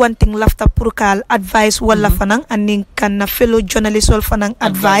is only one thing left pour kal advice wala fanang aning kan na fellow journalist wal fanang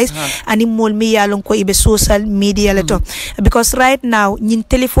advice ani mol mi yalon ko ibe social media leto because right now nyin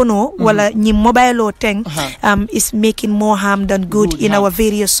telefono wala nyin mobile o teng is making more harm than good in our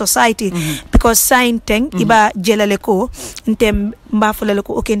various society because sign teng iba jelale ko ntem mba fulale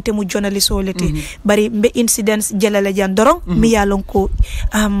ko okay ntemu journalist o leti bari mbe incidents jelale jan dorong mi yalon ko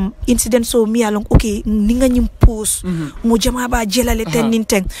incidents so mi yalon okay ninga nyim post mo jama ba jelale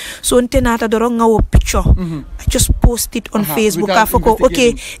ten so ntenata dorong ngawo picture I just post it on Facebook afoko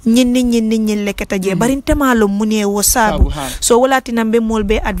okay nyin leketa je bari ntemalo munie wo sabu so wala tinambe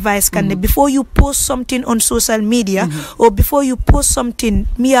molbe advice kan before you post something on social media or before you post something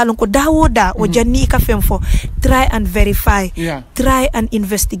mi yalon ko dawoda o janni ka femfo try and verify try and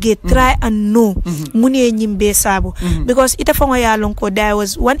investigate try and know munie nyimbe sabu because ita fongo yalon ko there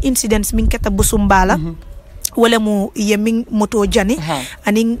was one incident min keta busumbala wala mu yeming moto jani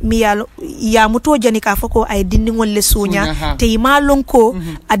aning mi ya moto jani ka foko ay dindingol le sunya te malon ko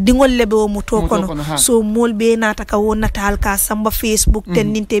adingol le be moto kono so molbe nata ka wona tal ka samba Facebook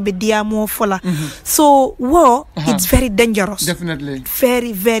ten ninte be diamo fola so it's very dangerous, definitely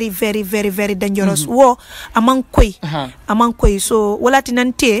very very very very very dangerous amang koy so wala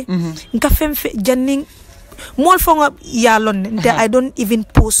tinante nka femfe janning more from yalon I don't even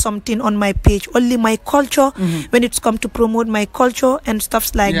post something on my page, only my culture when it's come to promote my culture and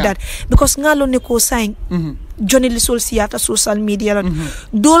stuffs like that because ngalo ne ko sign journalist siata social media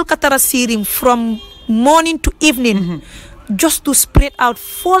dol katara sirim from morning to evening just to spread out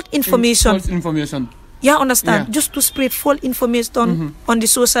false information. Yeah, understand? Just to spread false information on the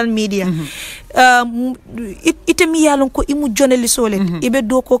social media. Ite mi yalon ko imu journalist ole ibe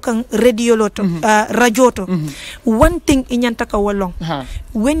do ko kan radio loto radio to. One thing inyanta ka walong.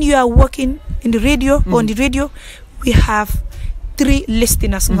 When you are working in the radio on the radio, we have 3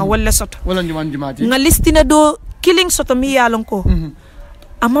 listeners nga wala soto. Wala njumati. Nga listener do killing soto mi yalon ko.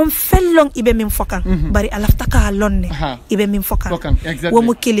 Amam fellong ibe min fokan bari alafta ka lonne ibe min fokan wo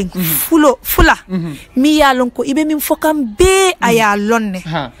mu killing fula mi yalon ko ibe min fokan be aya lonne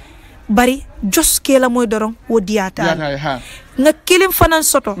bari just kela moy dorong wo diata nga killing fanan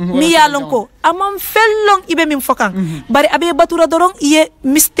soto mi yalon ko amam fellong ibe min fokan bari abe batura dorong iye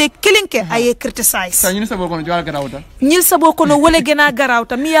mistake killing ke aye criticize nyil sabo kono jwal garawta nyil sabo kono wole gena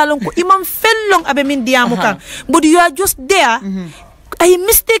garawta mi yalon ko imam fellong abe min diamu kan but you are just there ay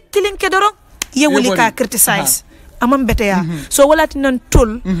mistake killing ke dorong ye wuli ka criticize amam bete ya so wala tinan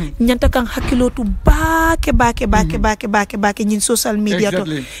tol nyanta kan hakilotu baake nyin social media to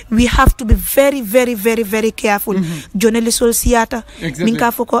we have to be very very very very careful journalist ol siata min ka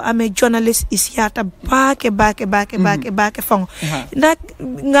foko ame journalist isiata baake fong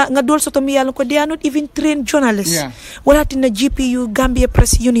nga dol soto mi yalla ko they are not even trained journalists wala tinan GPU Gambia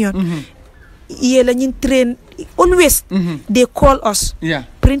Press Union yela nyin train always they call us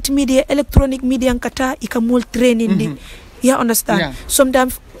print media, electronic media kata ikamul training di understand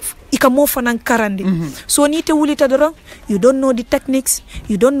sometimes ikamo fanan karandi so nite wulita dorong you don't know the techniques,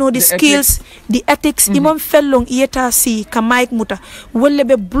 you don't know the skills, the ethics imam fellong ieta si ka mic muta wolle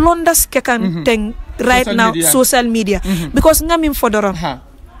be blondas kekan teng right now social media because ngamin fodorong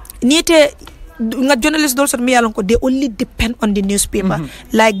nite nga journalists also me alon ko they only depend on the newspaper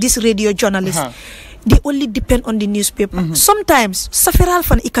like this radio journalist they only depend on the newspaper sometimes saferal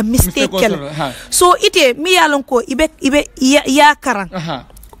fan ika mistake so ite me alon ko ibe ya karang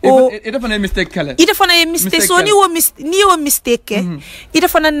ita fana mistake kala so ni wo mistake ita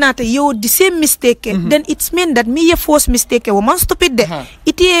fana nata yo the same mistake then it's mean that me ye force mistake wo man stupid de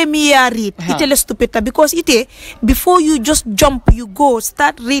ite me ya read ite le stupid because ite before you just jump you go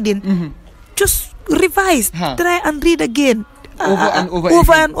start reading just revise try and read again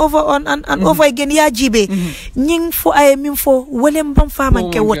over and over again ya jibe nying fo ay min fo wolem bam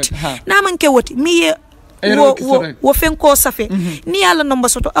faman ke woti na man ke woti mi wo fen ko safe ni yalla number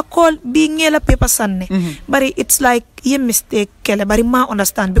soto a call bi ngela paper sanne bari it's like ye mistake kele bari ma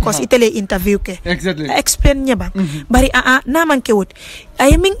understand because itele interview ke exactly explain nyeba bari na man ke woti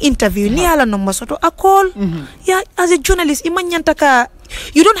ay min interview ni yalla number soto a call ya as a journalist imanyanta ka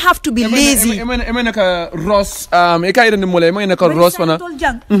you don't have to be lazy emena ka Ross e ka ida mole emena ka Ross wana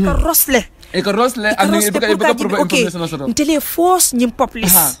ka Rossle e ka Rossle and e ka prove information soto intele force nyim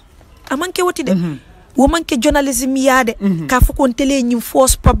publish amanke woti de woman ke journalism yade ka fuko tele nyim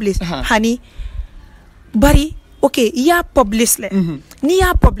force publish hani bari okay ya publish le ni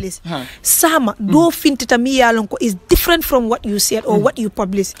ya publish sama do fintita mi yalon ko is different from what you said or what you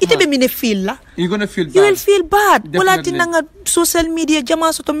publish ite be mine feel la you're going to feel bad you will feel bad wala tinanga social media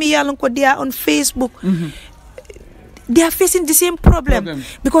jama so to mi yalon ko dia on Facebook they are facing the same problem.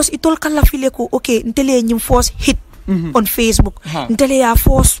 Because it all kala feel ko okay ntele nyim force hit on Facebook ntele ya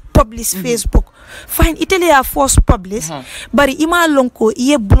force publish Facebook fine itele ya force publish bari ima lonko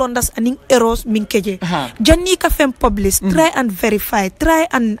ye blunders and errors minkeje janni ka fem publish try and verify try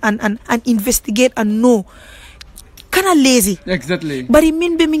and investigate and know kana lazy exactly bari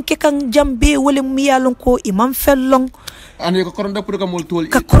min be min ke kan jambe wala mi ya lonko imam fellong ane ko koronto pour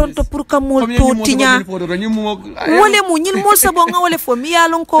ka mol tol tinya wala mu ñin mol sabo nga wala fo mi ya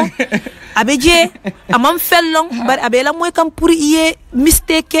lonko abeje amam fellong bar abela moy kam pour iye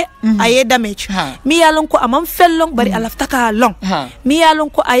mistake aye damage mi ya lonko amam fellong bari alafta ka long mi ya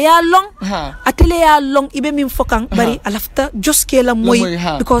lonko aya long atele ya long ibe min fokang bari alafta joske la moy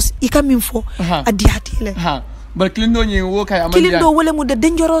because ikam min fo adiatile but klindo nyi wo kay amandi klindo wala mu de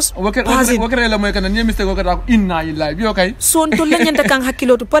dangerous wakere la moy kana ni mistake ko ka inna live yo kay son to lañanta kan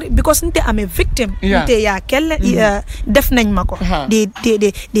hakilo to par because nte am a victim nte ya kelle def nañ mako they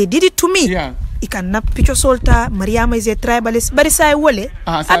did it to me ikan na picho solta Mariama is a Trisbalish bari say wole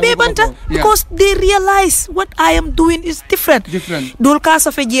abe banta because they realize what I am doing is different dul ka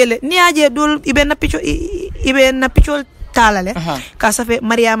sa fe jele ni aje dul ibe na picho talale ka sa fe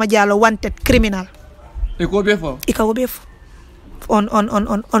Mariama Jallow wanted criminal iko befo on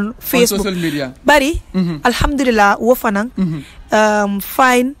Facebook on social media bari alhamdulillah wo fanan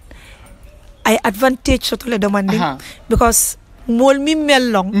fine I advantage to le demanding because mol mi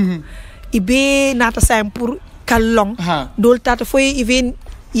mellong ibe nata sam pour kalong dol tata foy even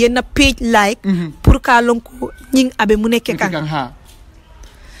yena page like pour kalong ko ñing abe mu nekke kan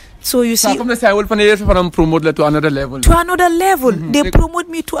so you see comme ça will promote to another level they promote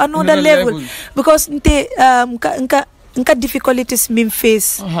me to another level because nte nka difficulties min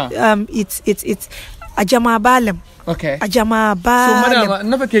face it's ajama balem okay ajama balem so madam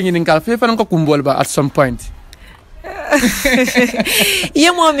never kengi ningal fe fan ko kumbol ba at some point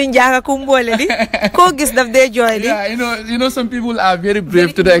mo min jaga kumbole di ko gis daf de joy di you know some people are very brave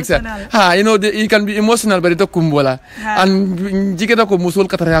to the extent you can be emotional but it kumbola and jiketa ko musul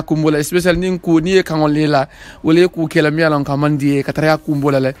katara kumbola especially nin ku ni kangol lela wala ku kela mi alon kamandi katara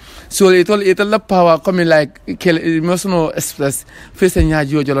kumbola le so it all power coming like emotional express face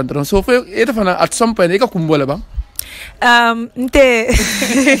nyaaji jolon don so fe it fana at some point e ka kumbola ba nte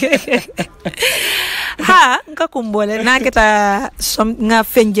nka kumbole naketa nga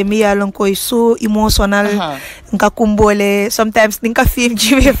fenje mi yalon koy so emotional nka kumbole sometimes nka film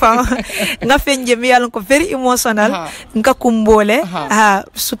jibe fa nga fenje mi yalon ko very emotional nka kumbole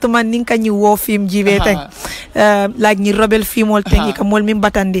sutuma ninka ni wo film jibe tan like ni rebel film ol tengi ka mol min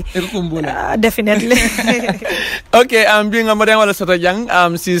batandi definitely okay being a modern wala sota jang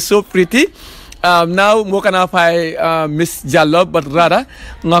she's so pretty. Now mo kana fay Miss Jallow but rather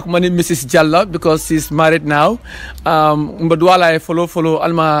ngak mani Mrs. Jallow because she's married now mbadwala follow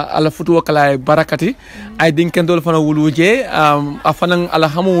alma ala futu kala barakati I think kendol fana wuluje afana ala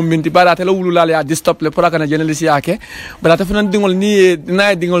hamu minti bara tele wulula ya distop le pour kana journalist yake bara ta fana dingol ni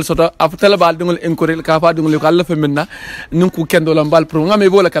na dingol soto afutela bal dingol encourage ka fa dingol ko alla feminna ninku kendol mbal pro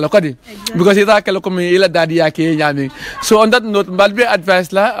ngame bola kala kadi because ita kala comme ila dadi yake nyami so on that note mbal be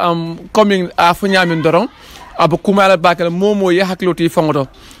advice la coming funyaamin doron abu kumala bakala momo ya hakloti fongoto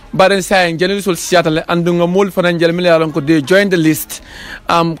baren say general sol siatale andunga mol fanan jel mi yalon ko de join the list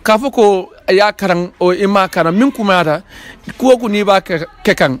kafoko ya karang o ima karang min kumata ko ni ba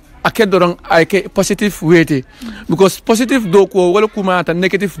kekan ake doron ake positive weight because positive do ko wala kumata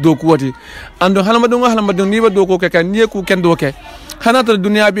negative do ko wati ando halama ni ba do ko kekan ni ku kendo ke hanata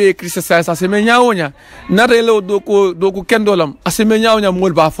dunia be krista sa se me nyaawonya nata lo do ko kendolam aseme nyaawnya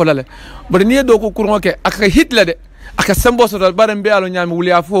mol ba folale bari ni do ko kuronke aka hitla de aka sambo so dal baram be alo nyaami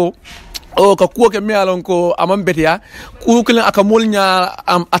wuliya fo o ka kuo ke mi alon ko amam betia ku kelen aka mol nya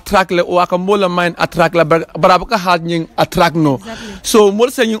attract le o aka mol mind attract la baraba ka hat nyin attract no so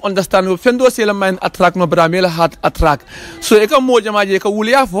mol se nyin understand fendo se la mind attract no bara me la hat attract so e ka mo jamaje ka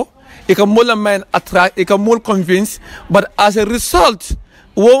wuliya fo e ka mol mind attract e ka mol convince but as a result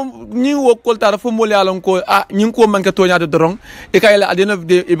wo ñi wo koltara fo mo yalon ko ñi ko manke to nyaade dorong e kayla adena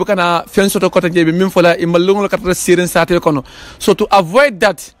de e bukana fen soto kota jebe min fola e malungo kata sirin sate kono so to avoid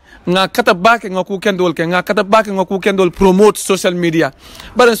that nga kata bake nga ku kendol ke nga kata bake nga ku kendol promote social media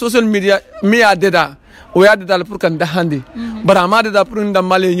bare social media mi adeda o ya deda pour kan da handi bara amade da pour nda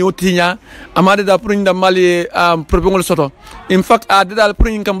mali nyotinya amade da pour nda mali probengol soto in fact adeda pour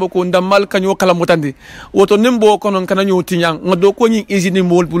nyin kambo ko nda mal kanyo kala mutandi woto nimbo kono kana nyotinya ngado ko nyin easy ni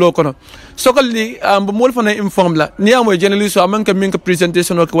mol bulo kono sokali mbo mol fana inform la ni amoy journalist so amanka minka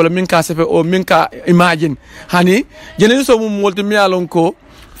presentation o wala minka sefe o minka imagine hani journalist so mol to mi alon ko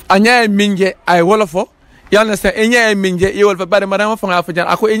anya minje ay wolofo yalla sa enya minje yewol fa bare marama fa nga fa jan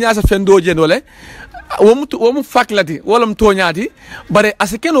ako enya sa fendo jendole womu faklati wolam toñati bare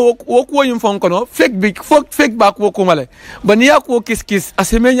asken wo ko yum fon kono fake back wo ko male bani ya ko kis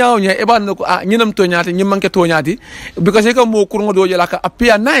aseme nyaaw nya e ban ko nyinam toñati nyim manke toñati because e kam mo kurgo do jela ka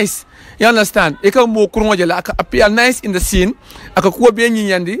appear nice you understand e kam mo kurgo jela ka appear nice in the scene aka ko be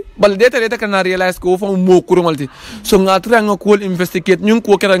nyinyandi bal deta kana realize ko fo mo kurgolti so ngatra nga ko investigate nyun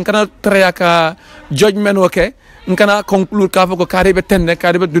ko kana traya ka judgment okay nkana conclude ka fa ko karibe tenne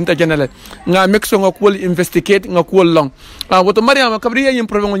karibe dunta janale nga mexo nga ko investigate nga ko long woto Mariama kabri yim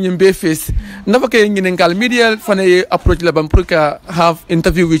problem ngim be face nafa kay ngine ngal media fane approach la bam pour ka have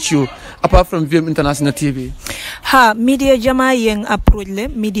interview with you apart from VM International TV media jama yen approach le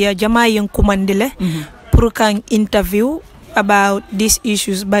media jama yen commandele pour kan interview about these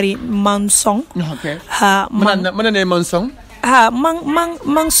issues bari mansong manane mansong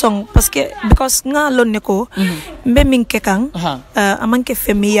mang song because nga lon ne ko mbe min kekang amanke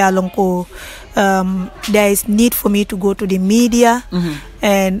femi ya lon ko there is need for me to go to the media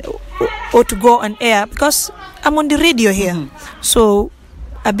and or to go on air because I'm on the radio here so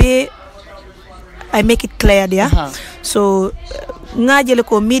I make it clear there so nga jele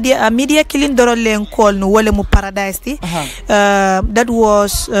ko media killing doro len call no wole mu paradise ti that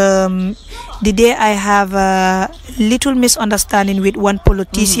was the day I have a little misunderstanding with one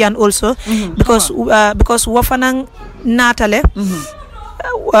politician also because wafanang natale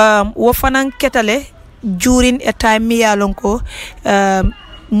wafanang ketale during a time mi yalon ko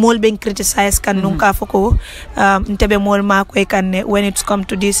mol being criticized kan nunka foko ntebe mol ma ko kan when it's come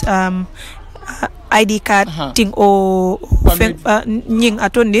to this ID card thing or nying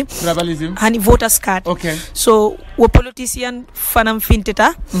atondi hani voters card so wo politician fanam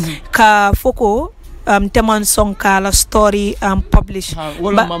finteta ka foko teman song kala story publish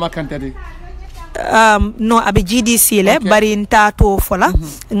mama kantade no abe GDC le bari nta to fola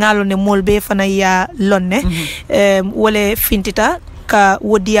ngalo ne molbe fana ya lonne wole fintita ka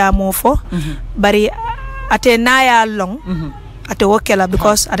wodia mofo bari ate naya long ate wokela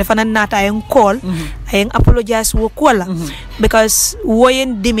because ate fana nata en call en apologize wo kola because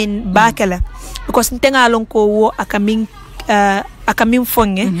woyen dimin bakela because ntenga lon ko wo akamin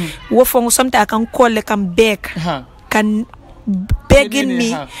fonge wo fongo somta kan call le kan back kan begging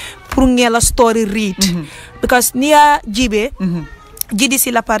me pour ngela story read because niya jibe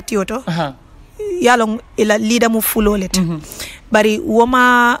GDC la parti oto yalong ila leader mu fulolet bari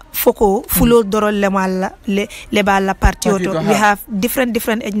woma foko fulo dorol le bala parti oto we have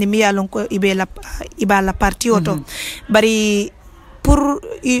different enemy yalong ko ibala parti oto bari pour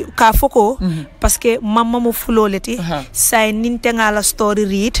ka foko parce que mamma mu fuloleti say nintenga la story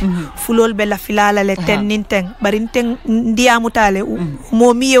read fulol be la filala le ten ninteng bari ninteng ndiamutale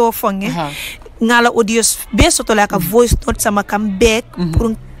mo miye wo fonge ngala audios be soto la ka voice note sama kam back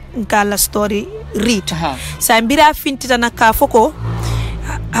pour ngala story read sa mbira fintita na ka foko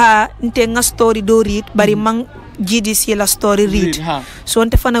ntenga story do read bari mang GDC la story read so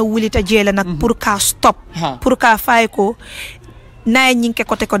nte fana wulita jela nak pour ka stop pour ka fay ko na nyinke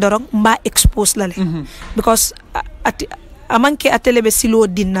kote ko dorong mba expose la le because amanke atele be silo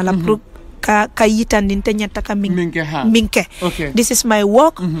dinna la pour ka yitan din te nyata ka minke this is my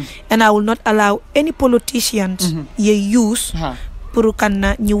work and I will not allow any politicians ye use pour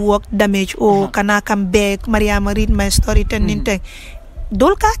kana new work damage or kana kam beg Mariama read my story ten ninte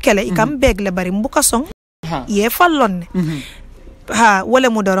dol ka kele ikam beg le bari mbuka song ye fallon wala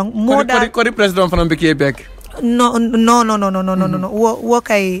mo dorong mo da ko president fana be ke beg no wo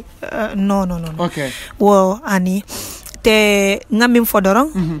kay no okay wo ani te ngamim fodorong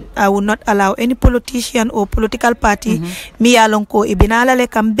I will not allow any politician or political party mi yalon ko ibinala le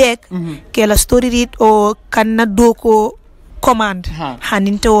kam back ke la story read o kanna do ko command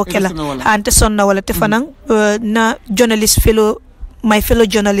haninte o kela hante sonna wala te fanan na journalist my fellow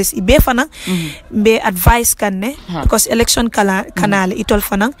journalists ibe fanan be advice kanne because election kanale itol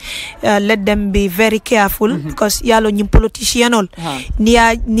fanan let them be very careful because yalo nyim politician ol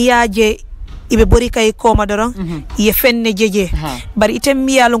niya je ibe bori kay koma doron ye fenne jeje bari item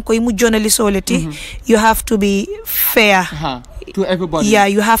mi yalon ko mu journalist oleti you have to be fair to everybody. Yeah,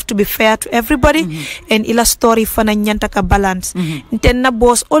 you have to be fair to everybody and ila story fana nyanta ka balance. Ntenna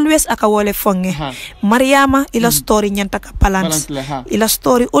boss always akawole fonge. Mariama ila story nyanta ka balance. Ila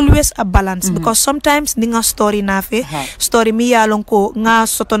story always a balance because sometimes ninga story nafe story mi yalon ko nga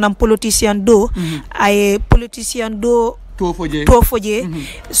soto nam politician do ay politician do to foje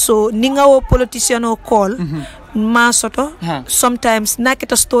so ninga wo politician o call ma soto sometimes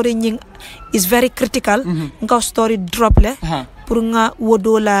nakita story nying is very critical nga story drop le pour nga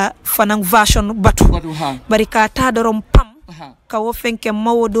wodola fanang version batu bari ka ta dorom pam ka wo fenke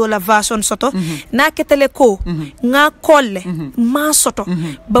ma wodola version soto nakitele ko nga kolle ma soto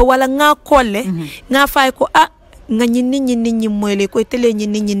ba wala nga kolle nga fay ko nga ñin moyle ko tele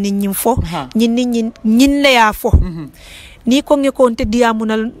ñin fo ñin le ya fo ni ko nge ko nte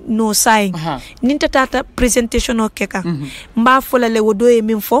diamunal no saying ninta tata presentation o keka mba fola le wodo e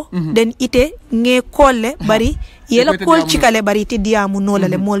min fo den ite nge kolle bari yela kol cikale bari te diamu no la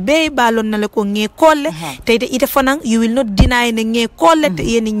le mol be balon na le ko nge kolle te ite fanan you will not deny ne nge kolle te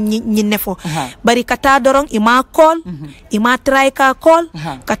yen ñinne fo bari kata dorong ima call ima try ka call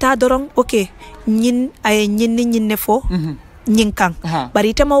kata dorong okay ñin ay ñinne fo nyinkang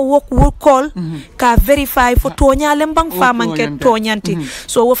bari tama work call ka verify for tonya lembang famanke tonyanti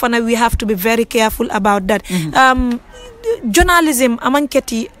so wofana we have to be very careful about that journalism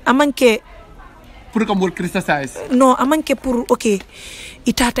amanke pour que more criticize no amanke pour okay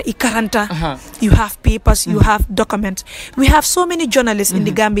itata ikaranta you have papers you have documents we have so many journalists in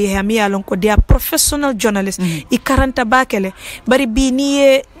the Gambia here mi alon ko they are professional journalists ikaranta bakele bari bi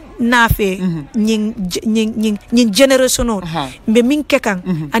niye nafe ñing generation be min kekan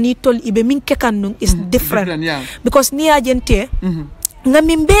ani tol ibe min kekan nun is different because ni agente nga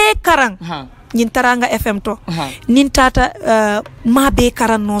min be karang ñin Taranga FM to nin tata ma be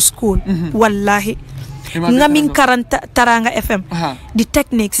karan no school wallahi nga min karanta Taranga FM the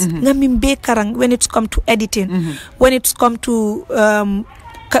techniques nga min be karang when it's come to editing when it's come to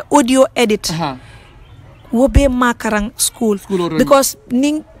audio edit wo be makarang school because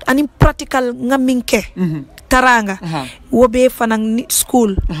ning anim practical ngaminke Taranga wo be fanang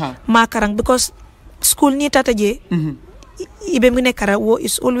school makarang because school ni tata je ibe mine kara wo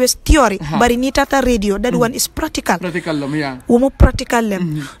is always theory bari ni tata radio that one is practical lem yeah wo mo practical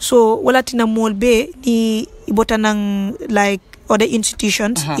lem so walatina mol be ni ibotanang like other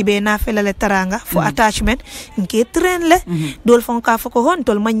institutions ibe na felale Taranga for attachment nke train le dol fon ka foko hon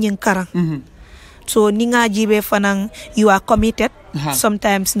tol manyin karang so ninga jibe fanang you are committed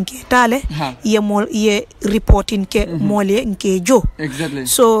sometimes nke tale ye reporting ke mole nke jo exactly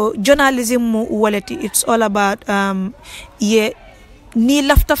so journalism wallet it's all about ni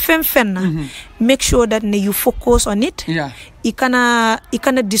lafta fen make sure that you focus on it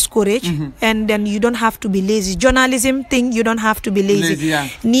ikana discourage and then you don't have to be lazy journalism thing you don't have to be lazy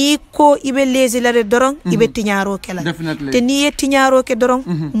ni ko ibe lazy la dorong ibe tinyaro kala te ni tinyaro ke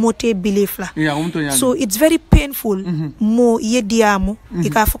dorong mote belief la so it's very painful mo ye diamu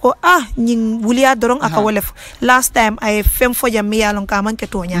ika foko nying wulia dorong aka wolef last time I fem fo jam yalon ka man ke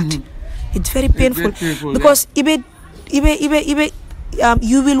tonyati it's very painful because ibe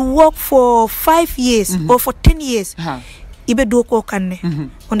you will work for 5 years or for 10 years ibe do ko kanne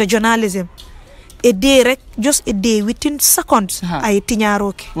on the journalism a day rek just a day within seconds ay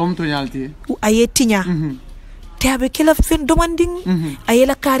tinyaro ke mom to yalti ay tinya te abe kila fen demanding ay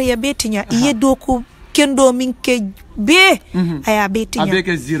la carrière be tinya ye do ko kendo min ke be aya be tinya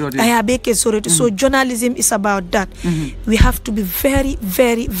aya be ke zero so journalism is about that we have to be very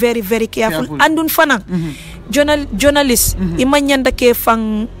very very very careful andun fana journalist imanyanda ke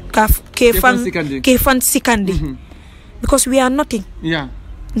fan sikandi because we are nothing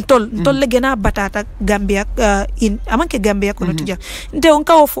ntol le gena batata Gambia in amanke Gambia ko notija nte on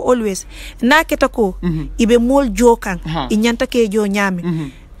kawo for always na ketako ibe mol jokan inyanta ke jo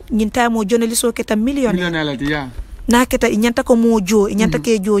nyami nyinta mo journalist o keta millionaire na keta inyanta ko mo jo inyanta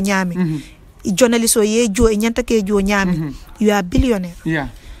ke jo nyami journalist o ye jo inyanta ke jo nyami you are billionaire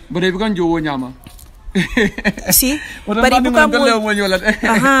but if you can jo nyama si bari buka mo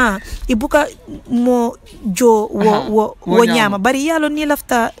ibuka mo jo wo nyama bari yalo ni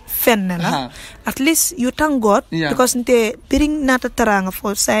lafta fenna la at least you thank God because nte biring nata taranga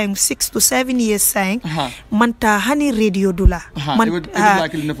for saying 6 to 7 years saying manta hani radio dula man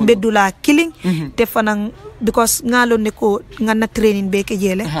bedula killing te fanang because ngalo ne ko ngana training be ke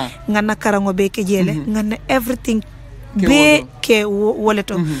jele ngana karango be ke jele ngana everything be ke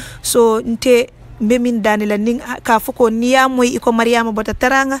woleto so nte memin danila ning ka fuko niya moy iko Mariama bota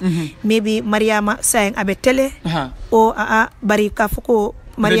Taranga maybe Mariama saying abe tele o bari ka fuko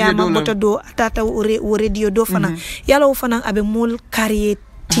Mariama bota do atata wo radio do fana yalo fana abe mul carrier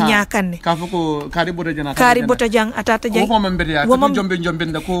tinya kanne ka fuko kari bota jang atata jang wo mom mbede ya jombe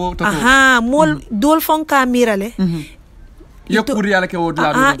nda ko to mol dol fon ka mirale yakuri yala ke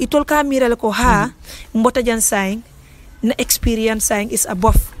wodla itol ka mirale ko mbota jan saying na experience saying is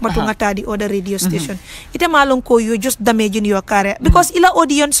above matunga the other radio station ite malong ko you just damaging your career because ila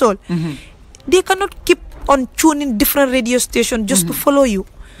audience all they cannot keep on tuning different radio station just to follow you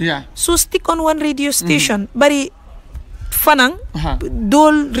so stick on one radio station bari fanang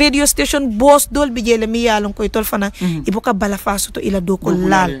dol radio station boss dol bijele mi yalong ko itol fanang ibuka balafaso to ila do ko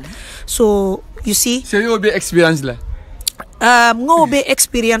lal so you see so you be experience la ngobe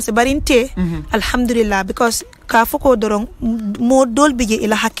experience barinte alhamdulillah because ka foko dorong mo dol bije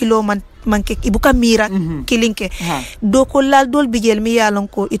ila hakilo manke ibuka mira kilinke do ko lal dol bijel mi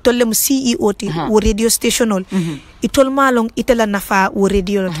yalon ko itolle mu CEO ti wo radio station ol itol malong itela nafa wo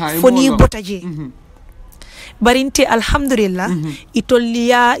radio foni botaje barinte alhamdulillah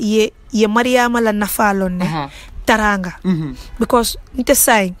itolliya ye Mariama la nafa lonne Taranga because nte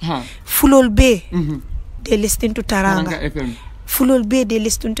say fulol be they listen to Taranga FM. Fulol be they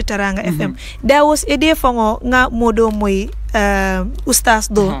listen to Taranga FM. There was a day fango nga modo moy ustaz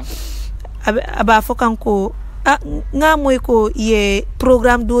do aba fokanko nga moy ko ye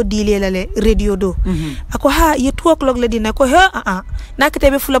program do dile lale radio do ako ye 2 o'clock la dina ko na kete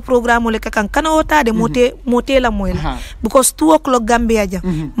be fula program le kakan kana wota de mote la moy la because 2 o'clock Gambia ja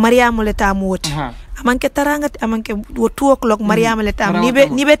Mariama le ta moti amanke Taranga amanke 2 o'clock Mariama le tam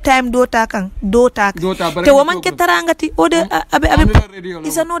nibe time do ta kan te wo manke Taranga ti ode abe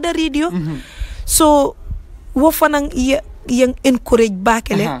is another radio so wo fanang yang encourage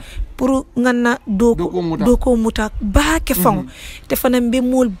bakele pour ngana doko muta baake fang te fanam be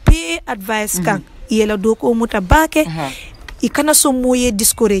mol be advice kan yela doko muta baake ikana so moye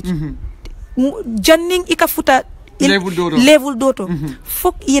discourage janning ikafuta level doto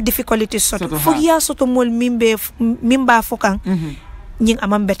fok ye difficulties soto fok ya soto mol mimba fokan nying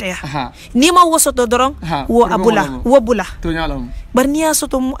amam bete ya ni ma wo soto dorong wo bula to nyalam bar niya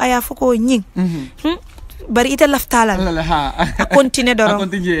soto aya foko nying bari ita laftala continue doro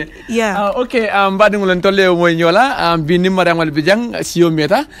okay bading ulen tolle moy nyola bi ni marangal bijang sio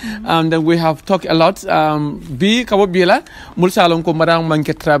meta then we have talked a lot bi kabo bila mul salon ko marang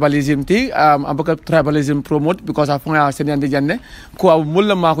manke tribalism ti abaka tribalism promote because afonga senande janne ko mul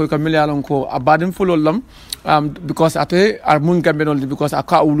ma ko kamilялon ko abadin fulolam because ate armun gambenol because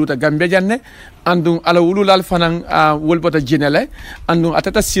aka uluta gambe janne andung ala ululal fanang wolbota jinele andung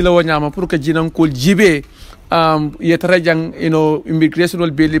atata silo nyama pour que jinan ko jibe yetara jang immigration wal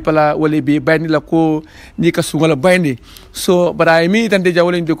beli pala wala be bayni la ko ni ka sungala bayni so bara mi tan de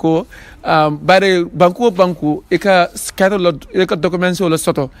jawlen de ko bare banku e ka scatter e ka documents wala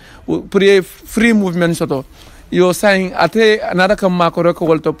soto pour free movement soto yo saying ate anada kam makoro ko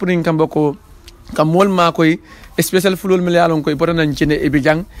wolto pour ngam ko kam mol makoy special fulol milalon koy porana njene e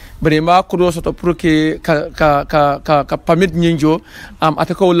bijang bare ma ko do soto pour que ka permit nyinjo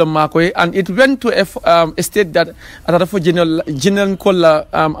atako wala makoy and it went to a state that atata fo general call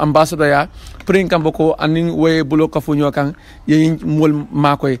ambassador ya prin kamboko anin we bulo ka fu nyokan ye mol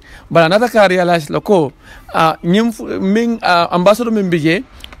makoy bara nata ka realize lako nyim min ambassador min bije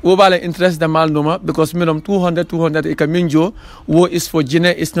wo bala interest the mal noma because minimum 200 e kaminjo wo is for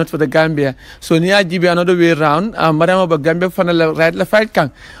Guinea, is not for the Gambia so niya jibe another way round Mariama ba Gambia fana la right la fight kan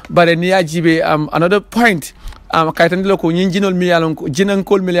bare niya jibe another point kaytan lo ko nyinjinol miliyalon ko jinan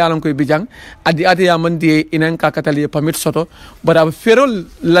kol miliyalon ko bijang adi ya mandi inen ka katali permit soto bara ferol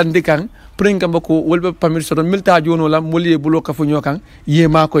landikan pringa bako wolbe permit soto milta jono la moliye bulo ka fu nyokan ye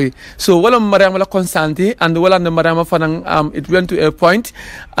makoy so wala Mariama la constante and wala na Mariama fanang it went to a point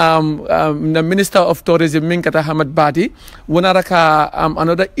the minister of tourism minkata Hamad Badi wonara ka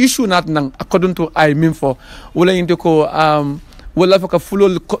another issue not nang according to I mean for wala inte ko wala fa ka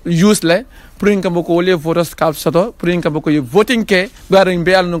fulol use le pour inka boko wole voters card soto pour inka boko voting ke garing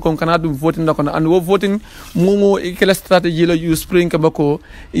be alno kon kana dum voting nako and wo voting momo ikela strategy la use pour inka boko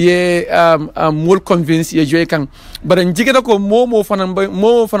ye mol convince ye joy kan bare jigeda ko momo fanan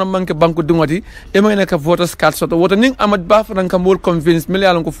manke banko dingoti e magene ka voters card soto woto ning amad ba fanan ka mol convince mel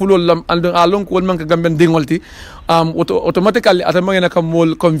alon ko fulol lam aldo alon ko wol manke gamben dingolti automatically ata magene ka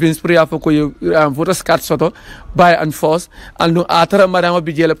mol convince pour ya fako ye voters card soto by and force aldo atara Mariama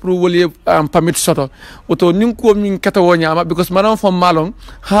bijela pour woli permit soto oto nin ko min kata wonyama because Mariama from Malong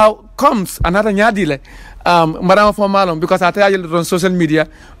how comes another nyadile Mariama from Malong because ata yel on social media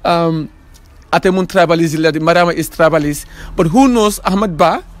ate mun tribalist la Mariama is tribalist but who knows Ahmad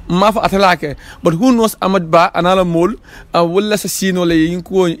Ba mafa atalake but who knows Ahmad Ba anala mol wala sa sino le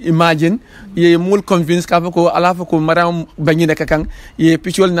yinko imagine ye mol convince ka ko ala fa ko Mariama banyi nek kan ye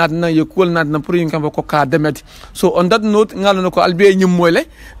picol natna ye kol natna pour yin kan ko ka demet so on that note ngalo ko albe nyim moyle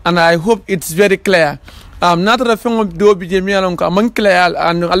and I hope it's very clear nata fengo do bi je mi alon ko man clear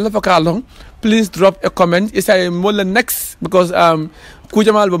and Allah fa ka long please drop a comment is I mol next because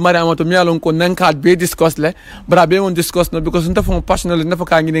kujamal ba Mariama to mi alon ko nanka be discuss le bra be on discuss no because nta fo personally nafa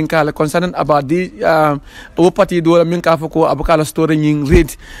ka ngi kala concerned about the party do min ka ko abakala story nying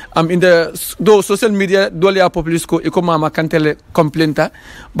read in the social media do ya publish ko iko mama kantele complainta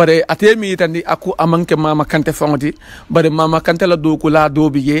bare atemi tandi aku amanke mama kante fongoti bare mama kantela do ko la do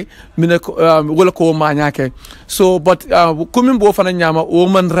biye min wala ko ma nyake so but kumin bo fana nyama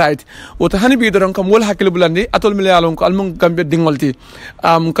woman right wota hani bi don kam wol hakil bulandi atol mi alon ko almon gambe dingolti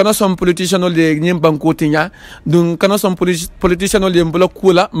kana som politician le nyim banko tinya dun kana som politician le mbula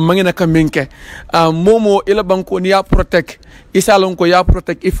kula mangena kaminke momo ila banko ni ya protect isalon ko ya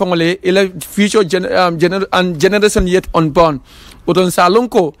protect ifongole ila future generation yet unborn odon salon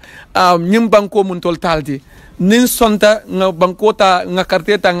ko nyim banko mun tol taldi nin sonta nga bankota nga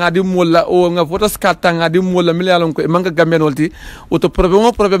karteta nga di molla o nga votas karta nga di molla milalon ko manga gamben wolti oto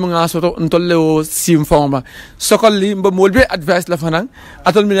problème nga soto ntolle o sim forma sokolli mba molbe advice la fanan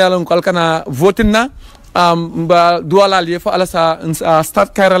atol milalon ko alkana votina mba duala li fa ala sa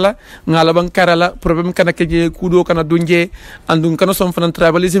start karala ngala ban karala problem kana keje kudo kana dunje andun kana som fanan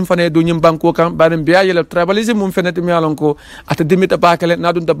tribalism fane do nyim banko kan baden biya yele tribalism mum fenati mi alon ko ata demita bakale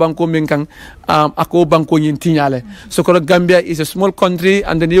na dun da banko min kan ako banko nyin tinyale so ko Gambia is a small country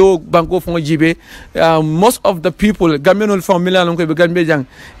and then yo banko fo jibe most of the people Gambian fo milalon ko be Gambia jang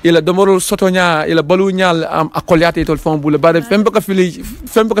ila domoro sotonya ila balu nyal akoliate tol fo bule baden fembe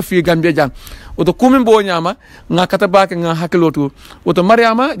ka fi Gambia jang oto kumin bo nyama nga kata bake nga hakilotu oto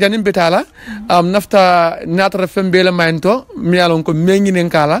Mariama janim betala nafta natra fembele mainto mi alon ko menginen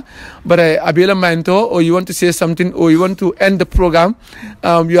kala bare abela mainto or you want to say something or you want to end the program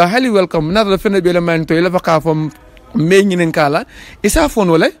you are highly welcome natra fembele mainto ila vaka from menginen kala isa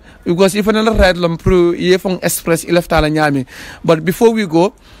fono le because if another right lam pro yefong express ilaftala nyami but before we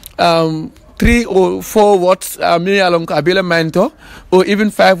go 3 or 4 words me along abela manto or even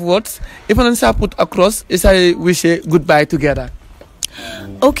 5 words if an answer put across is I wish a goodbye together.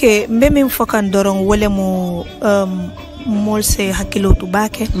 Okay, mbemi mfokan dorong wole mo molse hakilo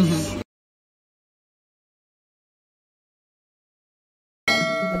tubake.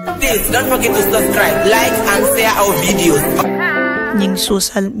 Please don't forget to subscribe, like and share our videos. Ning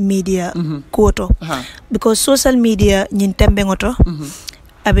social media koto because social media nyin tembe ngoto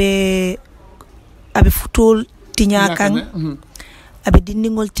abe futul tinyakan abe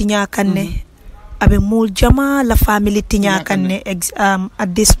dindingol tinyakan ne abe mul jama la family tinyakan ne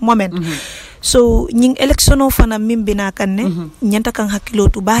at this moment so nying election of fana mimbina kan ne nyanta kan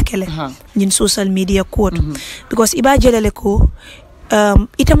hakilo tu bakele nyin social media code because iba jelele ko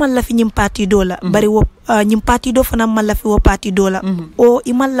itamal la fi nyim party dola bari wo nyim party do fana mal la fi wo party dola o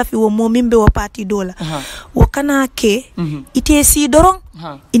imal la fi wo momimbe wo party dola wo kana ke ite si dorong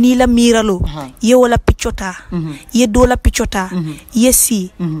ini la miralo ye wala pichota ye dola pichota ye si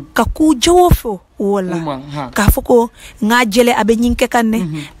ka ku jawofo wala ka foko nga jele abe nyinke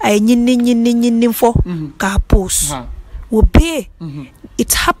kanne ay nyinni fo ka pos wo be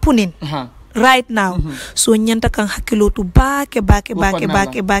it's happening right now so nyanta kan hakilo to bake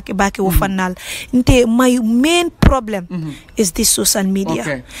wo fanal nte my main problem is this social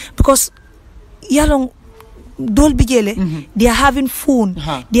media because yalong dol bijele they are having phone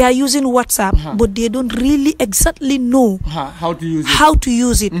they are using WhatsApp but they don't really exactly know how to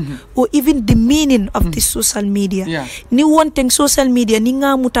use it or even the meaning of this social media ni one thing social media ni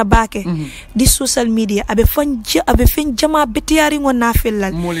nga mutabake this social media abe fen jama betiari ngona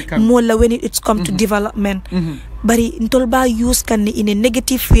felal mola when it's come to development bari ntol ba use kan in a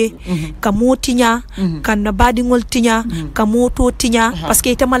negative way kamo tinya kan na badi ngol tinya kamo to tinya parce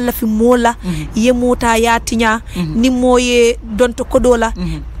que itamal la fi mola ye mota ya tinya ni moye donto kodola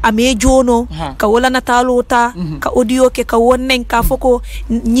ame jono ka wala na talota ka audio ke ka wonnen ka foko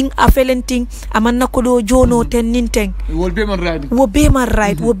nying afelenting amanna kodo jono ten ninteng wo be man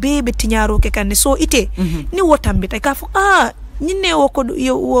right wo be tinyaro ke kan so ite ni wotambe tay ka fo nyine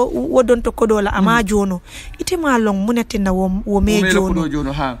wo donto kodola ama jono ite ma long munatina wo me jono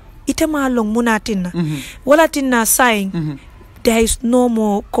ite ma long munatina wala tinna saying there is no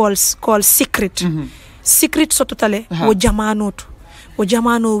more called secret secret so totally wo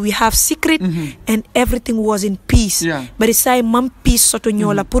jamano we have secret and everything was in peace but it's say mam peace soto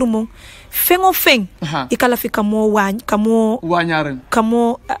nyola pour mon fengo feng ikala fi kamo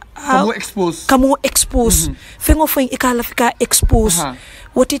expose fengo feng ikala fi ka expose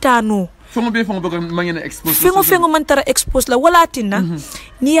wotita no fengo mantara expose la wala tinna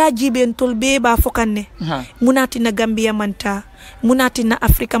ni ya jibe ntol be ba fokanne munatina Gambia manta munatina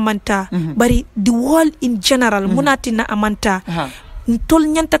Africa manta bari the world in general munatina amanta ntol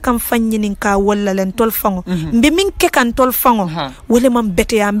nyanta kam fanyinin ka walla len tol fango mbe min ke kan tol fango wala man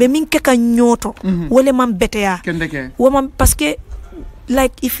beteya mbe min ke kan nyoto wala man beteya woman parce que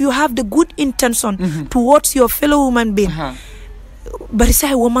like if you have the good intention towards your fellow human being bari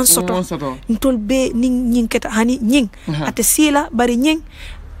say woman soto ntol be ning keta hani ning ate sila bari ning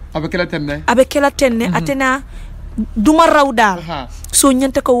abe kela tenne atena duma rawdal so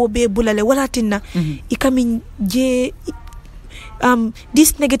nyanta ko be bulale wala tinna ikami je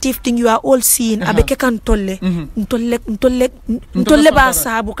this negative thing you are all seeing abeke kan tolle ntolle ba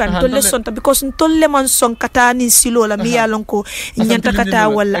sabu kan tolle sonta because ntolle man son kata ni silo la mi yalon ko nyanta kata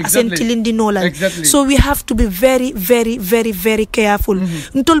wala asentilindi nola so we have to be very very very very careful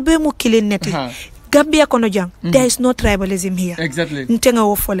ntolbe mu kilineti Gambia kono jang there is no tribalism here ntenga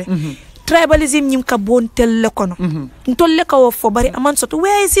wo fole tribalism nyim ka bon tel kono ntolle ka wo fo bari aman soto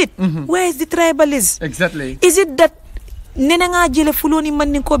where is it where is the tribalism is it that nene nga jele fuloni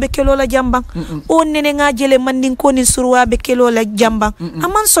mannin ko be kelola jambang o nene nga jele mannin ko ni surwa be kelola jambang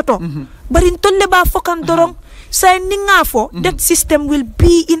aman soto bari tolle ba fokan dorong say ni nga fo that system will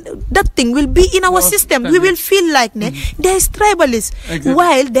be in that thing will be in our system we will feel like there is tribalism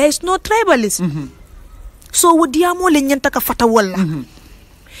while there is no tribalism so wodiamo le nyanta ka fata wala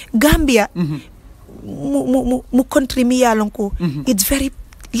Gambia mu country mi yalon ko it's very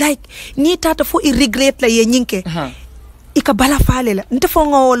like ni tata fo I regret la ye nyinke ika bala fale la nte fo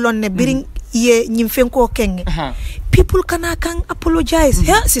ngolon ne biring ye nyim fenko kenge people kana kan apologize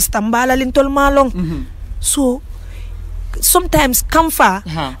system bala lintol malong so sometimes kamfa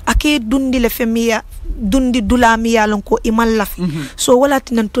ake dundi le femia dundi dulami yalon ko imal lafi so wala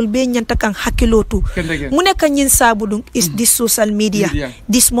tinan tolbe nyanta kan hakilotu mune kan yin sabudun is this social media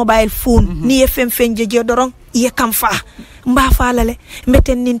this mobile phone ni fm fenje dorong ye kamfa mba falale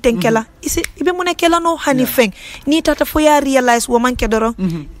meten nin tenkela isi ibe mune kela no hani feng ni tata fo ya realize wo manke dorong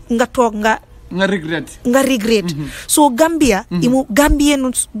nga tok nga regret so Gambia imu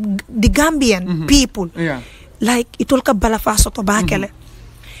Gambian the Gambian people like itol ka bala fa soto bakele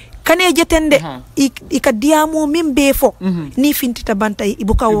kane jetende ika diamo mimbe fo ni fintita bantay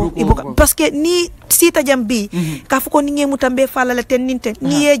ibuka parce que ni sita jambi ka fuko ni ngemu tambe falale ten ninte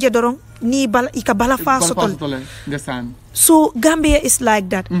ni yeje dorong ni bala ika bala fa sotol so Gambia is like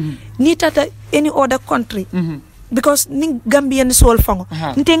that ni tata any other country because ni Gambian soul fango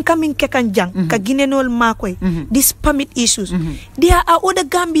nten coming kekan jang ka ginenol makoy this permit issues there are other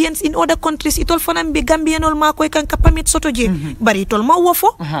Gambians in other countries itol fanam be Gambianol makoy kan ka permit sotoje bari itol ma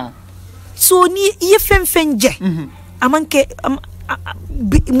wofo so ni yefem fenje amanke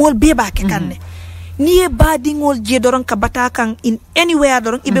mol beba ke kanne ni badi ngol je doron ka batakan in anywhere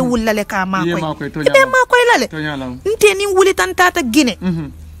doron ibe wulale ka makoy ibe makoy lale nte ni wuli tan tata Guinea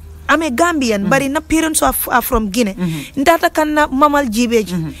ame Gambian bari na parents are from Guinea ndata kan na mamal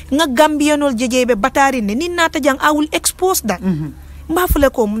jibeji nga Gambianol jejebe batari ne ni nata jang I will expose that mbafule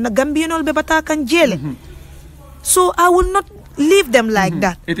ko na Gambianol be batakan jele so I will not leave them like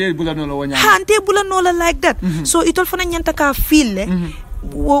that ete bulanola like that so itol fana nyanta ka feel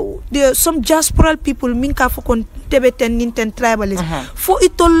there some diasporal people min ka fokon tebeten ninten tribalism fo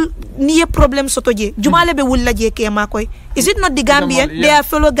itol niye problem sotoje jumale be wulla je ke makoy is it not the Gambian they are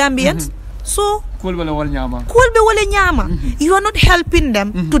fellow Gambians so kolbe wala nyama you are not helping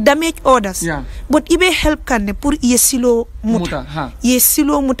them to damage others but ibe help kan pour yesilo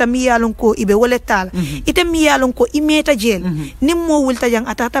muta mi yalon ko ibe wala tal ite mi yalon ko imeta jel nimmo wulta jang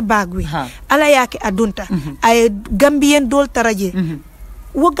atata bagwi ala yake adunta ay Gambian dol taraje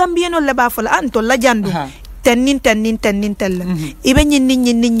wo Gambian le ba fala anto la jandu tenin la ibe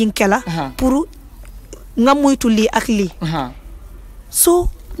ñin kela pour nga moytu li ak li so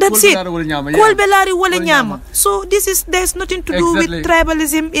that's it kol belari wala nyama so there's nothing to do with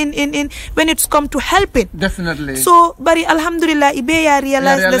tribalism in when it's come to helping definitely so bari alhamdulillah ibe ya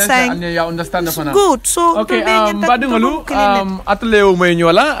realize the sign ya understand good so okay badingolu atlew may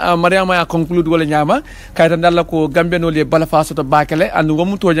ñola Mariama ya conclude wala nyama kayta dalla ko gambeno le bala faso to bakele and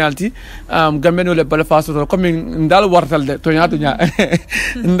wamu toñalti gambeno le bala faso to comme ndal wartal de toñatu nya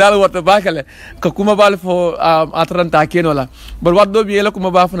ndal warta bakele ko kuma bal fo atranta kenola bar waddo bi yela kuma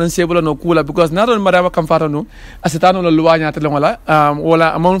ba financier no kula because not on Mariama kamfata no asetano lo luwanya tele wala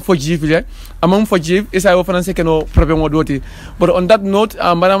wala among forgive isa wo financier keno problem wodoti but on that note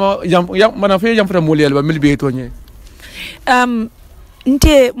Mariama mana fe jam fra molel ba milbe to nye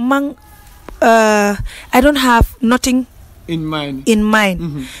nte mang I don't have nothing in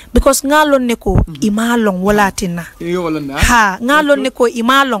mind because ngalon ne ko imalong wala tina ngalon ne ko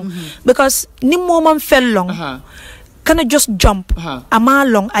imalong because ni momam fellong kana just jump ama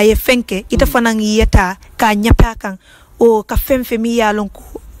long aye fenke ita fanang yeta ka nyapa kan o ka femfe mi ya long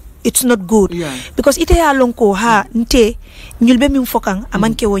ko it's not good because ita ya long ko nte nyulbe mi fokan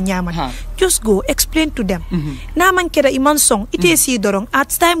amanke wo nyama just go explain to them na man keda iman song ite si dorong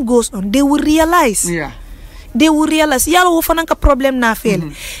as time goes on they will realize yalo wo fanan ka problem na fail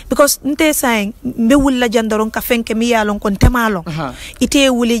because nte saying mbe wulla jandoron ka fenke mi yalon kon temalon ite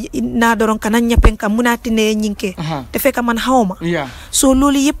wuli na doron kanan nyapen ka munatine nyinke te feka man hawma so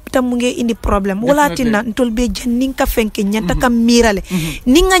loli yep tam mu nge indi problem wala tinna ntol be jannin ka fenke nyanta kam mirale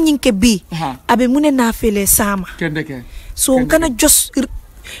ninga nyinke bi abe mune na fele sama so ngana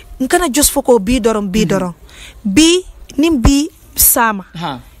just foko bi doron bi nim bi sama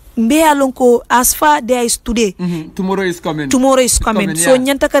mbe alon ko as far there is today tomorrow is coming so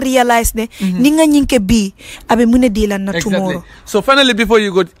nyanta ka realize ne ninga nyinke bi abe mune dilan na tomorrow so finally before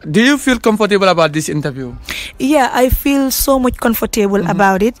you go do you feel comfortable about this interview? I feel so much comfortable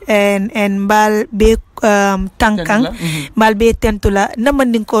about it and bal be tankang bal be tentula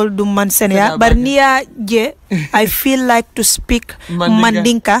namandin ko dum man senya barniya je I feel like to speak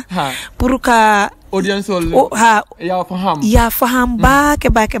mandinka pour ka audience ya faham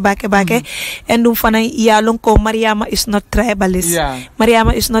bake and fana ya lon ko Mariama is not tribalist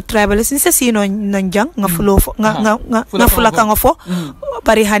Mariama is not tribalist insa sino nanjang nga fulo nga fula ka ngofo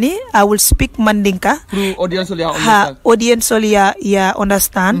bari hani I will speak mandinka through audience ya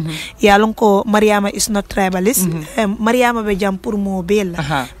understand ya lon ko Mariama is not tribalist Mariama be jam pour mo bel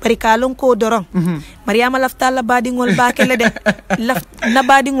bari ka lon ko dorong Mariama lafta la badingol bake la de na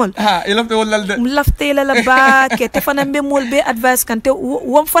badingol lafte la ba ke te fana be mol be advice kan te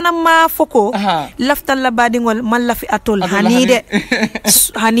won fana ma foko laftan la badingol man la fi atol hani de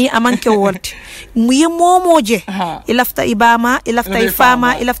hani amanke wolti mu ye momoje ilafta ibama ilafta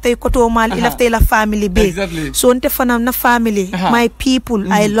ifama ilafta kotomal ilafta la family be so nte fana na family my people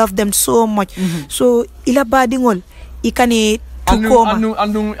I love them so much so ila badingol ikani and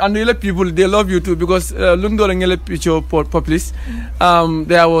the people they love you too because lundo la ngele picture populist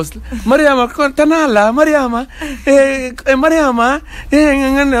there was Mariama tanala Mariama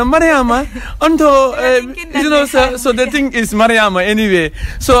Mariama unto you know so the thing is Mariama anyway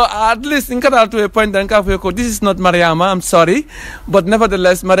so at least in to a point then this is not Mariama I'm sorry but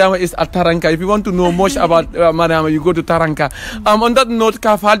nevertheless Mariama is at Taranga if you want to know much about Mariama you go to Taranga on that note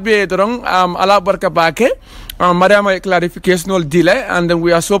ka falbe dorong ala barka bake Mariama clarificational delay and then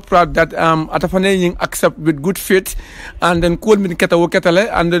we are so proud that atafane accept with good faith and then cool min keta woketale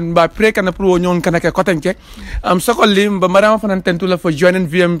and then by pray kana pro nyon kana ke kotenke secondly Mariama fanan tentula for joining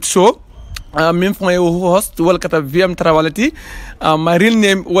VM show min fo host wala kata VM Trawality my real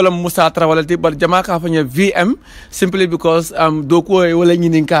name wala Musa Trawality but jama ka fanya VM simply because doko wala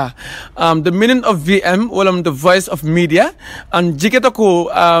nyininka the meaning of VM wala the voice of media and jiketa ko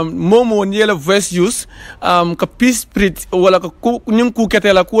momo nyela voice use ka peace spirit wala ko nyum ku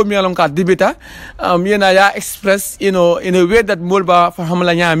ketela ko mi alon ka dibita yena ya express you know in a way that molba fa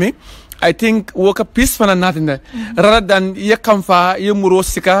hamla nyami I think woka peace fana nothing there rather than ye kamfa ye muro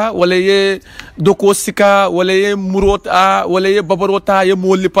sika wala ye doko sika wala ye murota wala ye babarota ye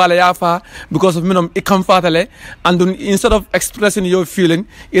molli pala yafa because of minum ikamfa tale and instead of expressing your feeling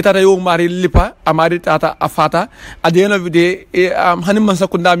itata yo mari lipa amari tata afata at the end of the day hanim man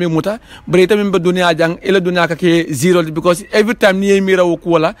sakunda mi muta breta min ba dunya jang ila dunya ka ke zero because every time ni mira wo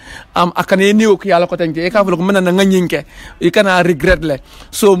wala akane ni ko yalla ko tanke e ka flo ko mena na nganyinke e kana regret le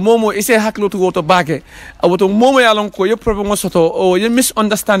so momo haklo to go to bage awoto momo yalon ko ye problem soto or ye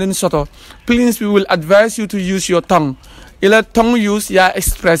misunderstanding soto please we will advise you to use your tongue ila tongue use ya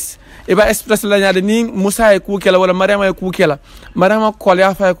express eba express la nyaade ni Musa e ku kela wala Mariama e ku kela Mariama ko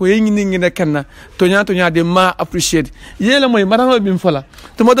ya fa ko yengi ni ngine kenna to nyaade ma appreciate yela moy Mariama bim fola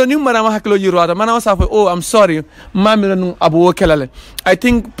to modo ni Mariama haklo yirwata Mariama sa fa oh I'm sorry mamira nu abu kelale I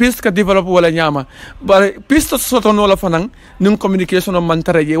think peace ka develop wala nyama but peace to soto no la fanan ning communication on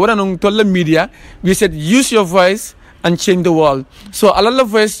mantaraje wala nung tolla media we said use your voice and change the world so a lot of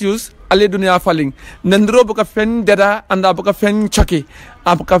voice use ale dunia falling nandro buka fen dada anda buka fen choki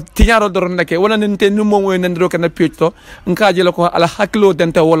abuka tinyaro doron nake wala nente numo moy nandro kana pieto nka jelo ko ala haklo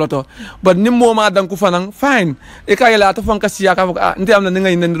dente woloto but nimmo ma dan ku fanan fine e ka yela to fonka siya ka nte am na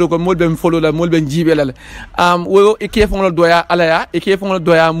ngay nandro ko mol ben follow la mol ben jibe la wo e ke fon doya ala ya e ke fon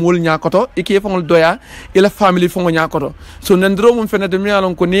doya mol nyakoto e ke fon doya ila family fon nyakoto so nandro mum fena de mi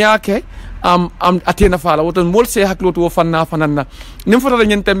alon ko niyake am atena fala woton mol se haklo to fananna nim foto la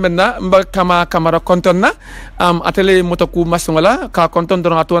ñen tembenna mba kamera kontonna atele motoku masongola ka konton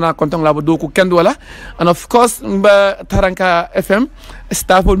don atona konton la do ku kendo wala and of course mba Taranga FM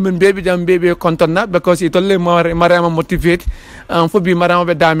staff men baby jam baby kontonna because it only Mariama motivate for be Mariama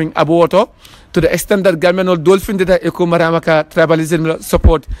be daming aboto to the extent that government dolphin data eco Mariama ka tribalism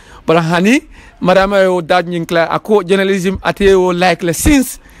support but hani Mariama yo dad nyinkla ako journalism ateo like le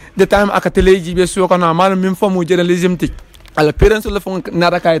since the time akateleji be so kono mal mim fomu journalism tik ala parents la fon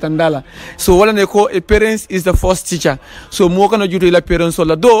nara kay tan dala so wala ne ko a parents is the first teacher so mo kono juto la parents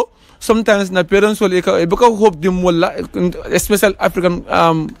la do sometimes na parents will because hope dim wala especially African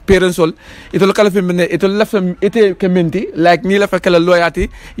parents will it will kala femne it will left it community like ni la fa kala loyalty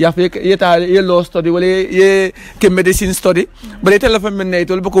ya fe yeta ye law study wala ye ke medicine study but it la femne it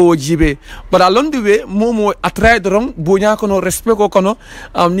will bako jibe but along the way momo atray dorong bunya kono respect ko kono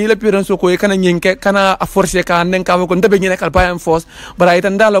ni la parents ko e kana nyinke kana a forcer ka nen ka ko ndebe nyine kala by force but ay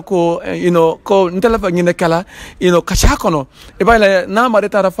tan dala ko ko ntela fa nyine kala kacha kono e bayla na ma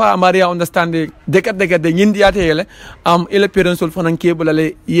retara fa Maria understanding dekat de nyindi ate yele ele parents ul fanan kebula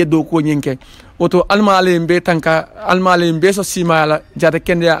le yedo ko nyinke oto almale mbe tanka almale mbe so simala jata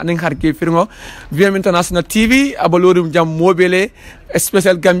kende anin harke firngo VM International TV abalorum jam mobile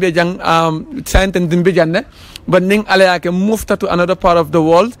special Gambia jang sainten dimbe janne but ning ala yake move to another part of the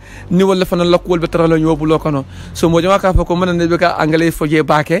world ni wala fanan lakol be taralo nyobulo kono so mo jama ka fa ko manan be ka angale fo je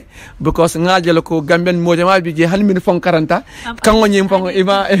baake because ngajelo ko Gambian mo jama bi je halmin fon 40 kango nyim fon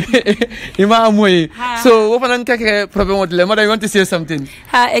ima moy so wo fanan kake problem wotle mo I want to say something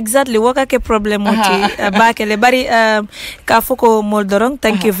exactly wo kake problem woti baake le bari ka foko moldorong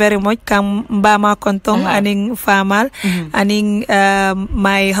thank you very much kam mbama kontong aning famal aning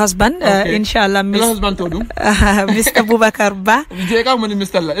my husband inshallah Mr. Bubakar Ba. Je ka mani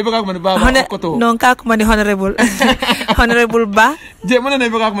Mr. La, e ka mani Baba Koto. Non ka ko mani honorable. Honorable Ba. Je mani ne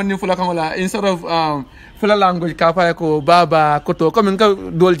ka mani fula kangola instead of fula language ka pa ko Baba Koto comme nga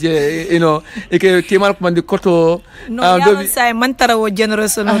dolje eke kemal ko mandi Koto. No ya sai man tarawo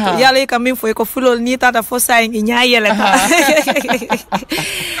generation to. Yalla ka min fo ko fulol ni tata fo sai ngi nyaayele ka.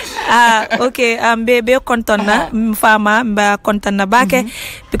 Okay be kontonna fama mba kontonna bake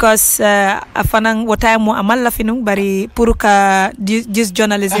because afanang wotay mo amal la finung bari pour ka this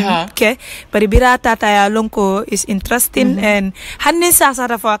journalism ke bari bira tata ya lonko is interesting and hanne sa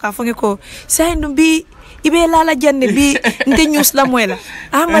fa ka fongi ko say ndumbi ibe lala janne bi nte news la moela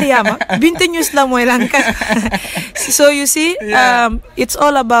Mariama binte news la moela so you see it's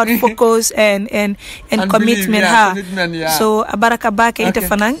all about focus and commitment so baraka bake ite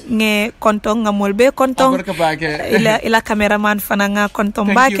fanang nge kontong ngamol be kontong ila cameraman fanang nga kontong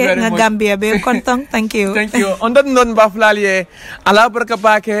bake nga Gambia be kontong thank you on that non baflalie ala baraka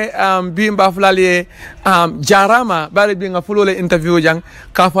bake bi baflalie jarama bari bi nga fulole interview jang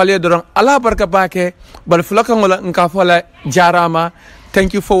ka fale dorong ala baraka bake bal fulakangola nka fala jarama.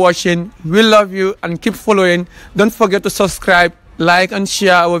 Thank you for watching. We love you and keep following. Don't forget to subscribe, like and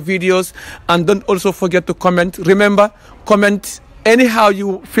share our videos, and don't also forget to comment. Remember, comment anyhow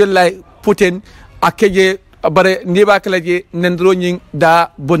you feel like putting akeje bare niba kalaje nendro nying da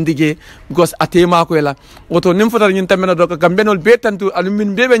bondige because atema ko ela oto nim fotar nyin tamena do ka gambenol betantu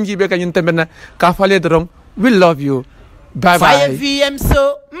alumin bebe njibe ka nyin tamena ka fale dorong. We love you. Bye bye. Fire VM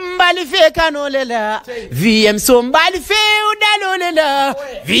so mbali fe kanolela VM so mbali fe udalolela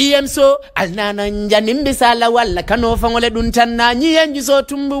VM so alnana njani mbisala wala kano fangole duntana nyiyenju so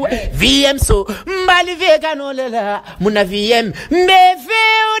tumbu VM so mbali fe kanolela muna VM mbe fe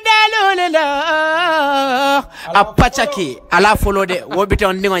udalolela apachaki ala follow de wobite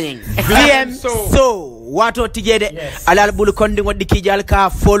on ndingo nyeng VM so wato tijede alal bulu kondi ngodi kijal ka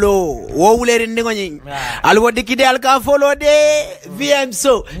follow wo wuleri ndingo nyeng al wodi kidal ka follow de VM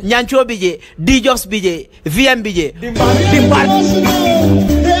so nyancho bije dijos bije VM bije dimbal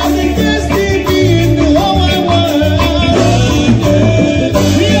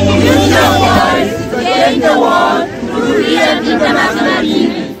one to VM International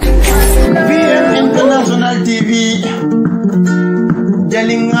TV. VM International TV.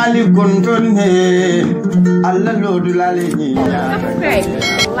 Jaling ali kontone alla lodu lale ni. Subscribe,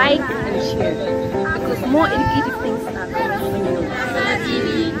 like and share because more educative things are coming. TV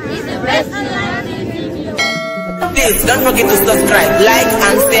is the best Please don't forget to subscribe, like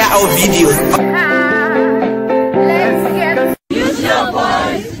and share our videos.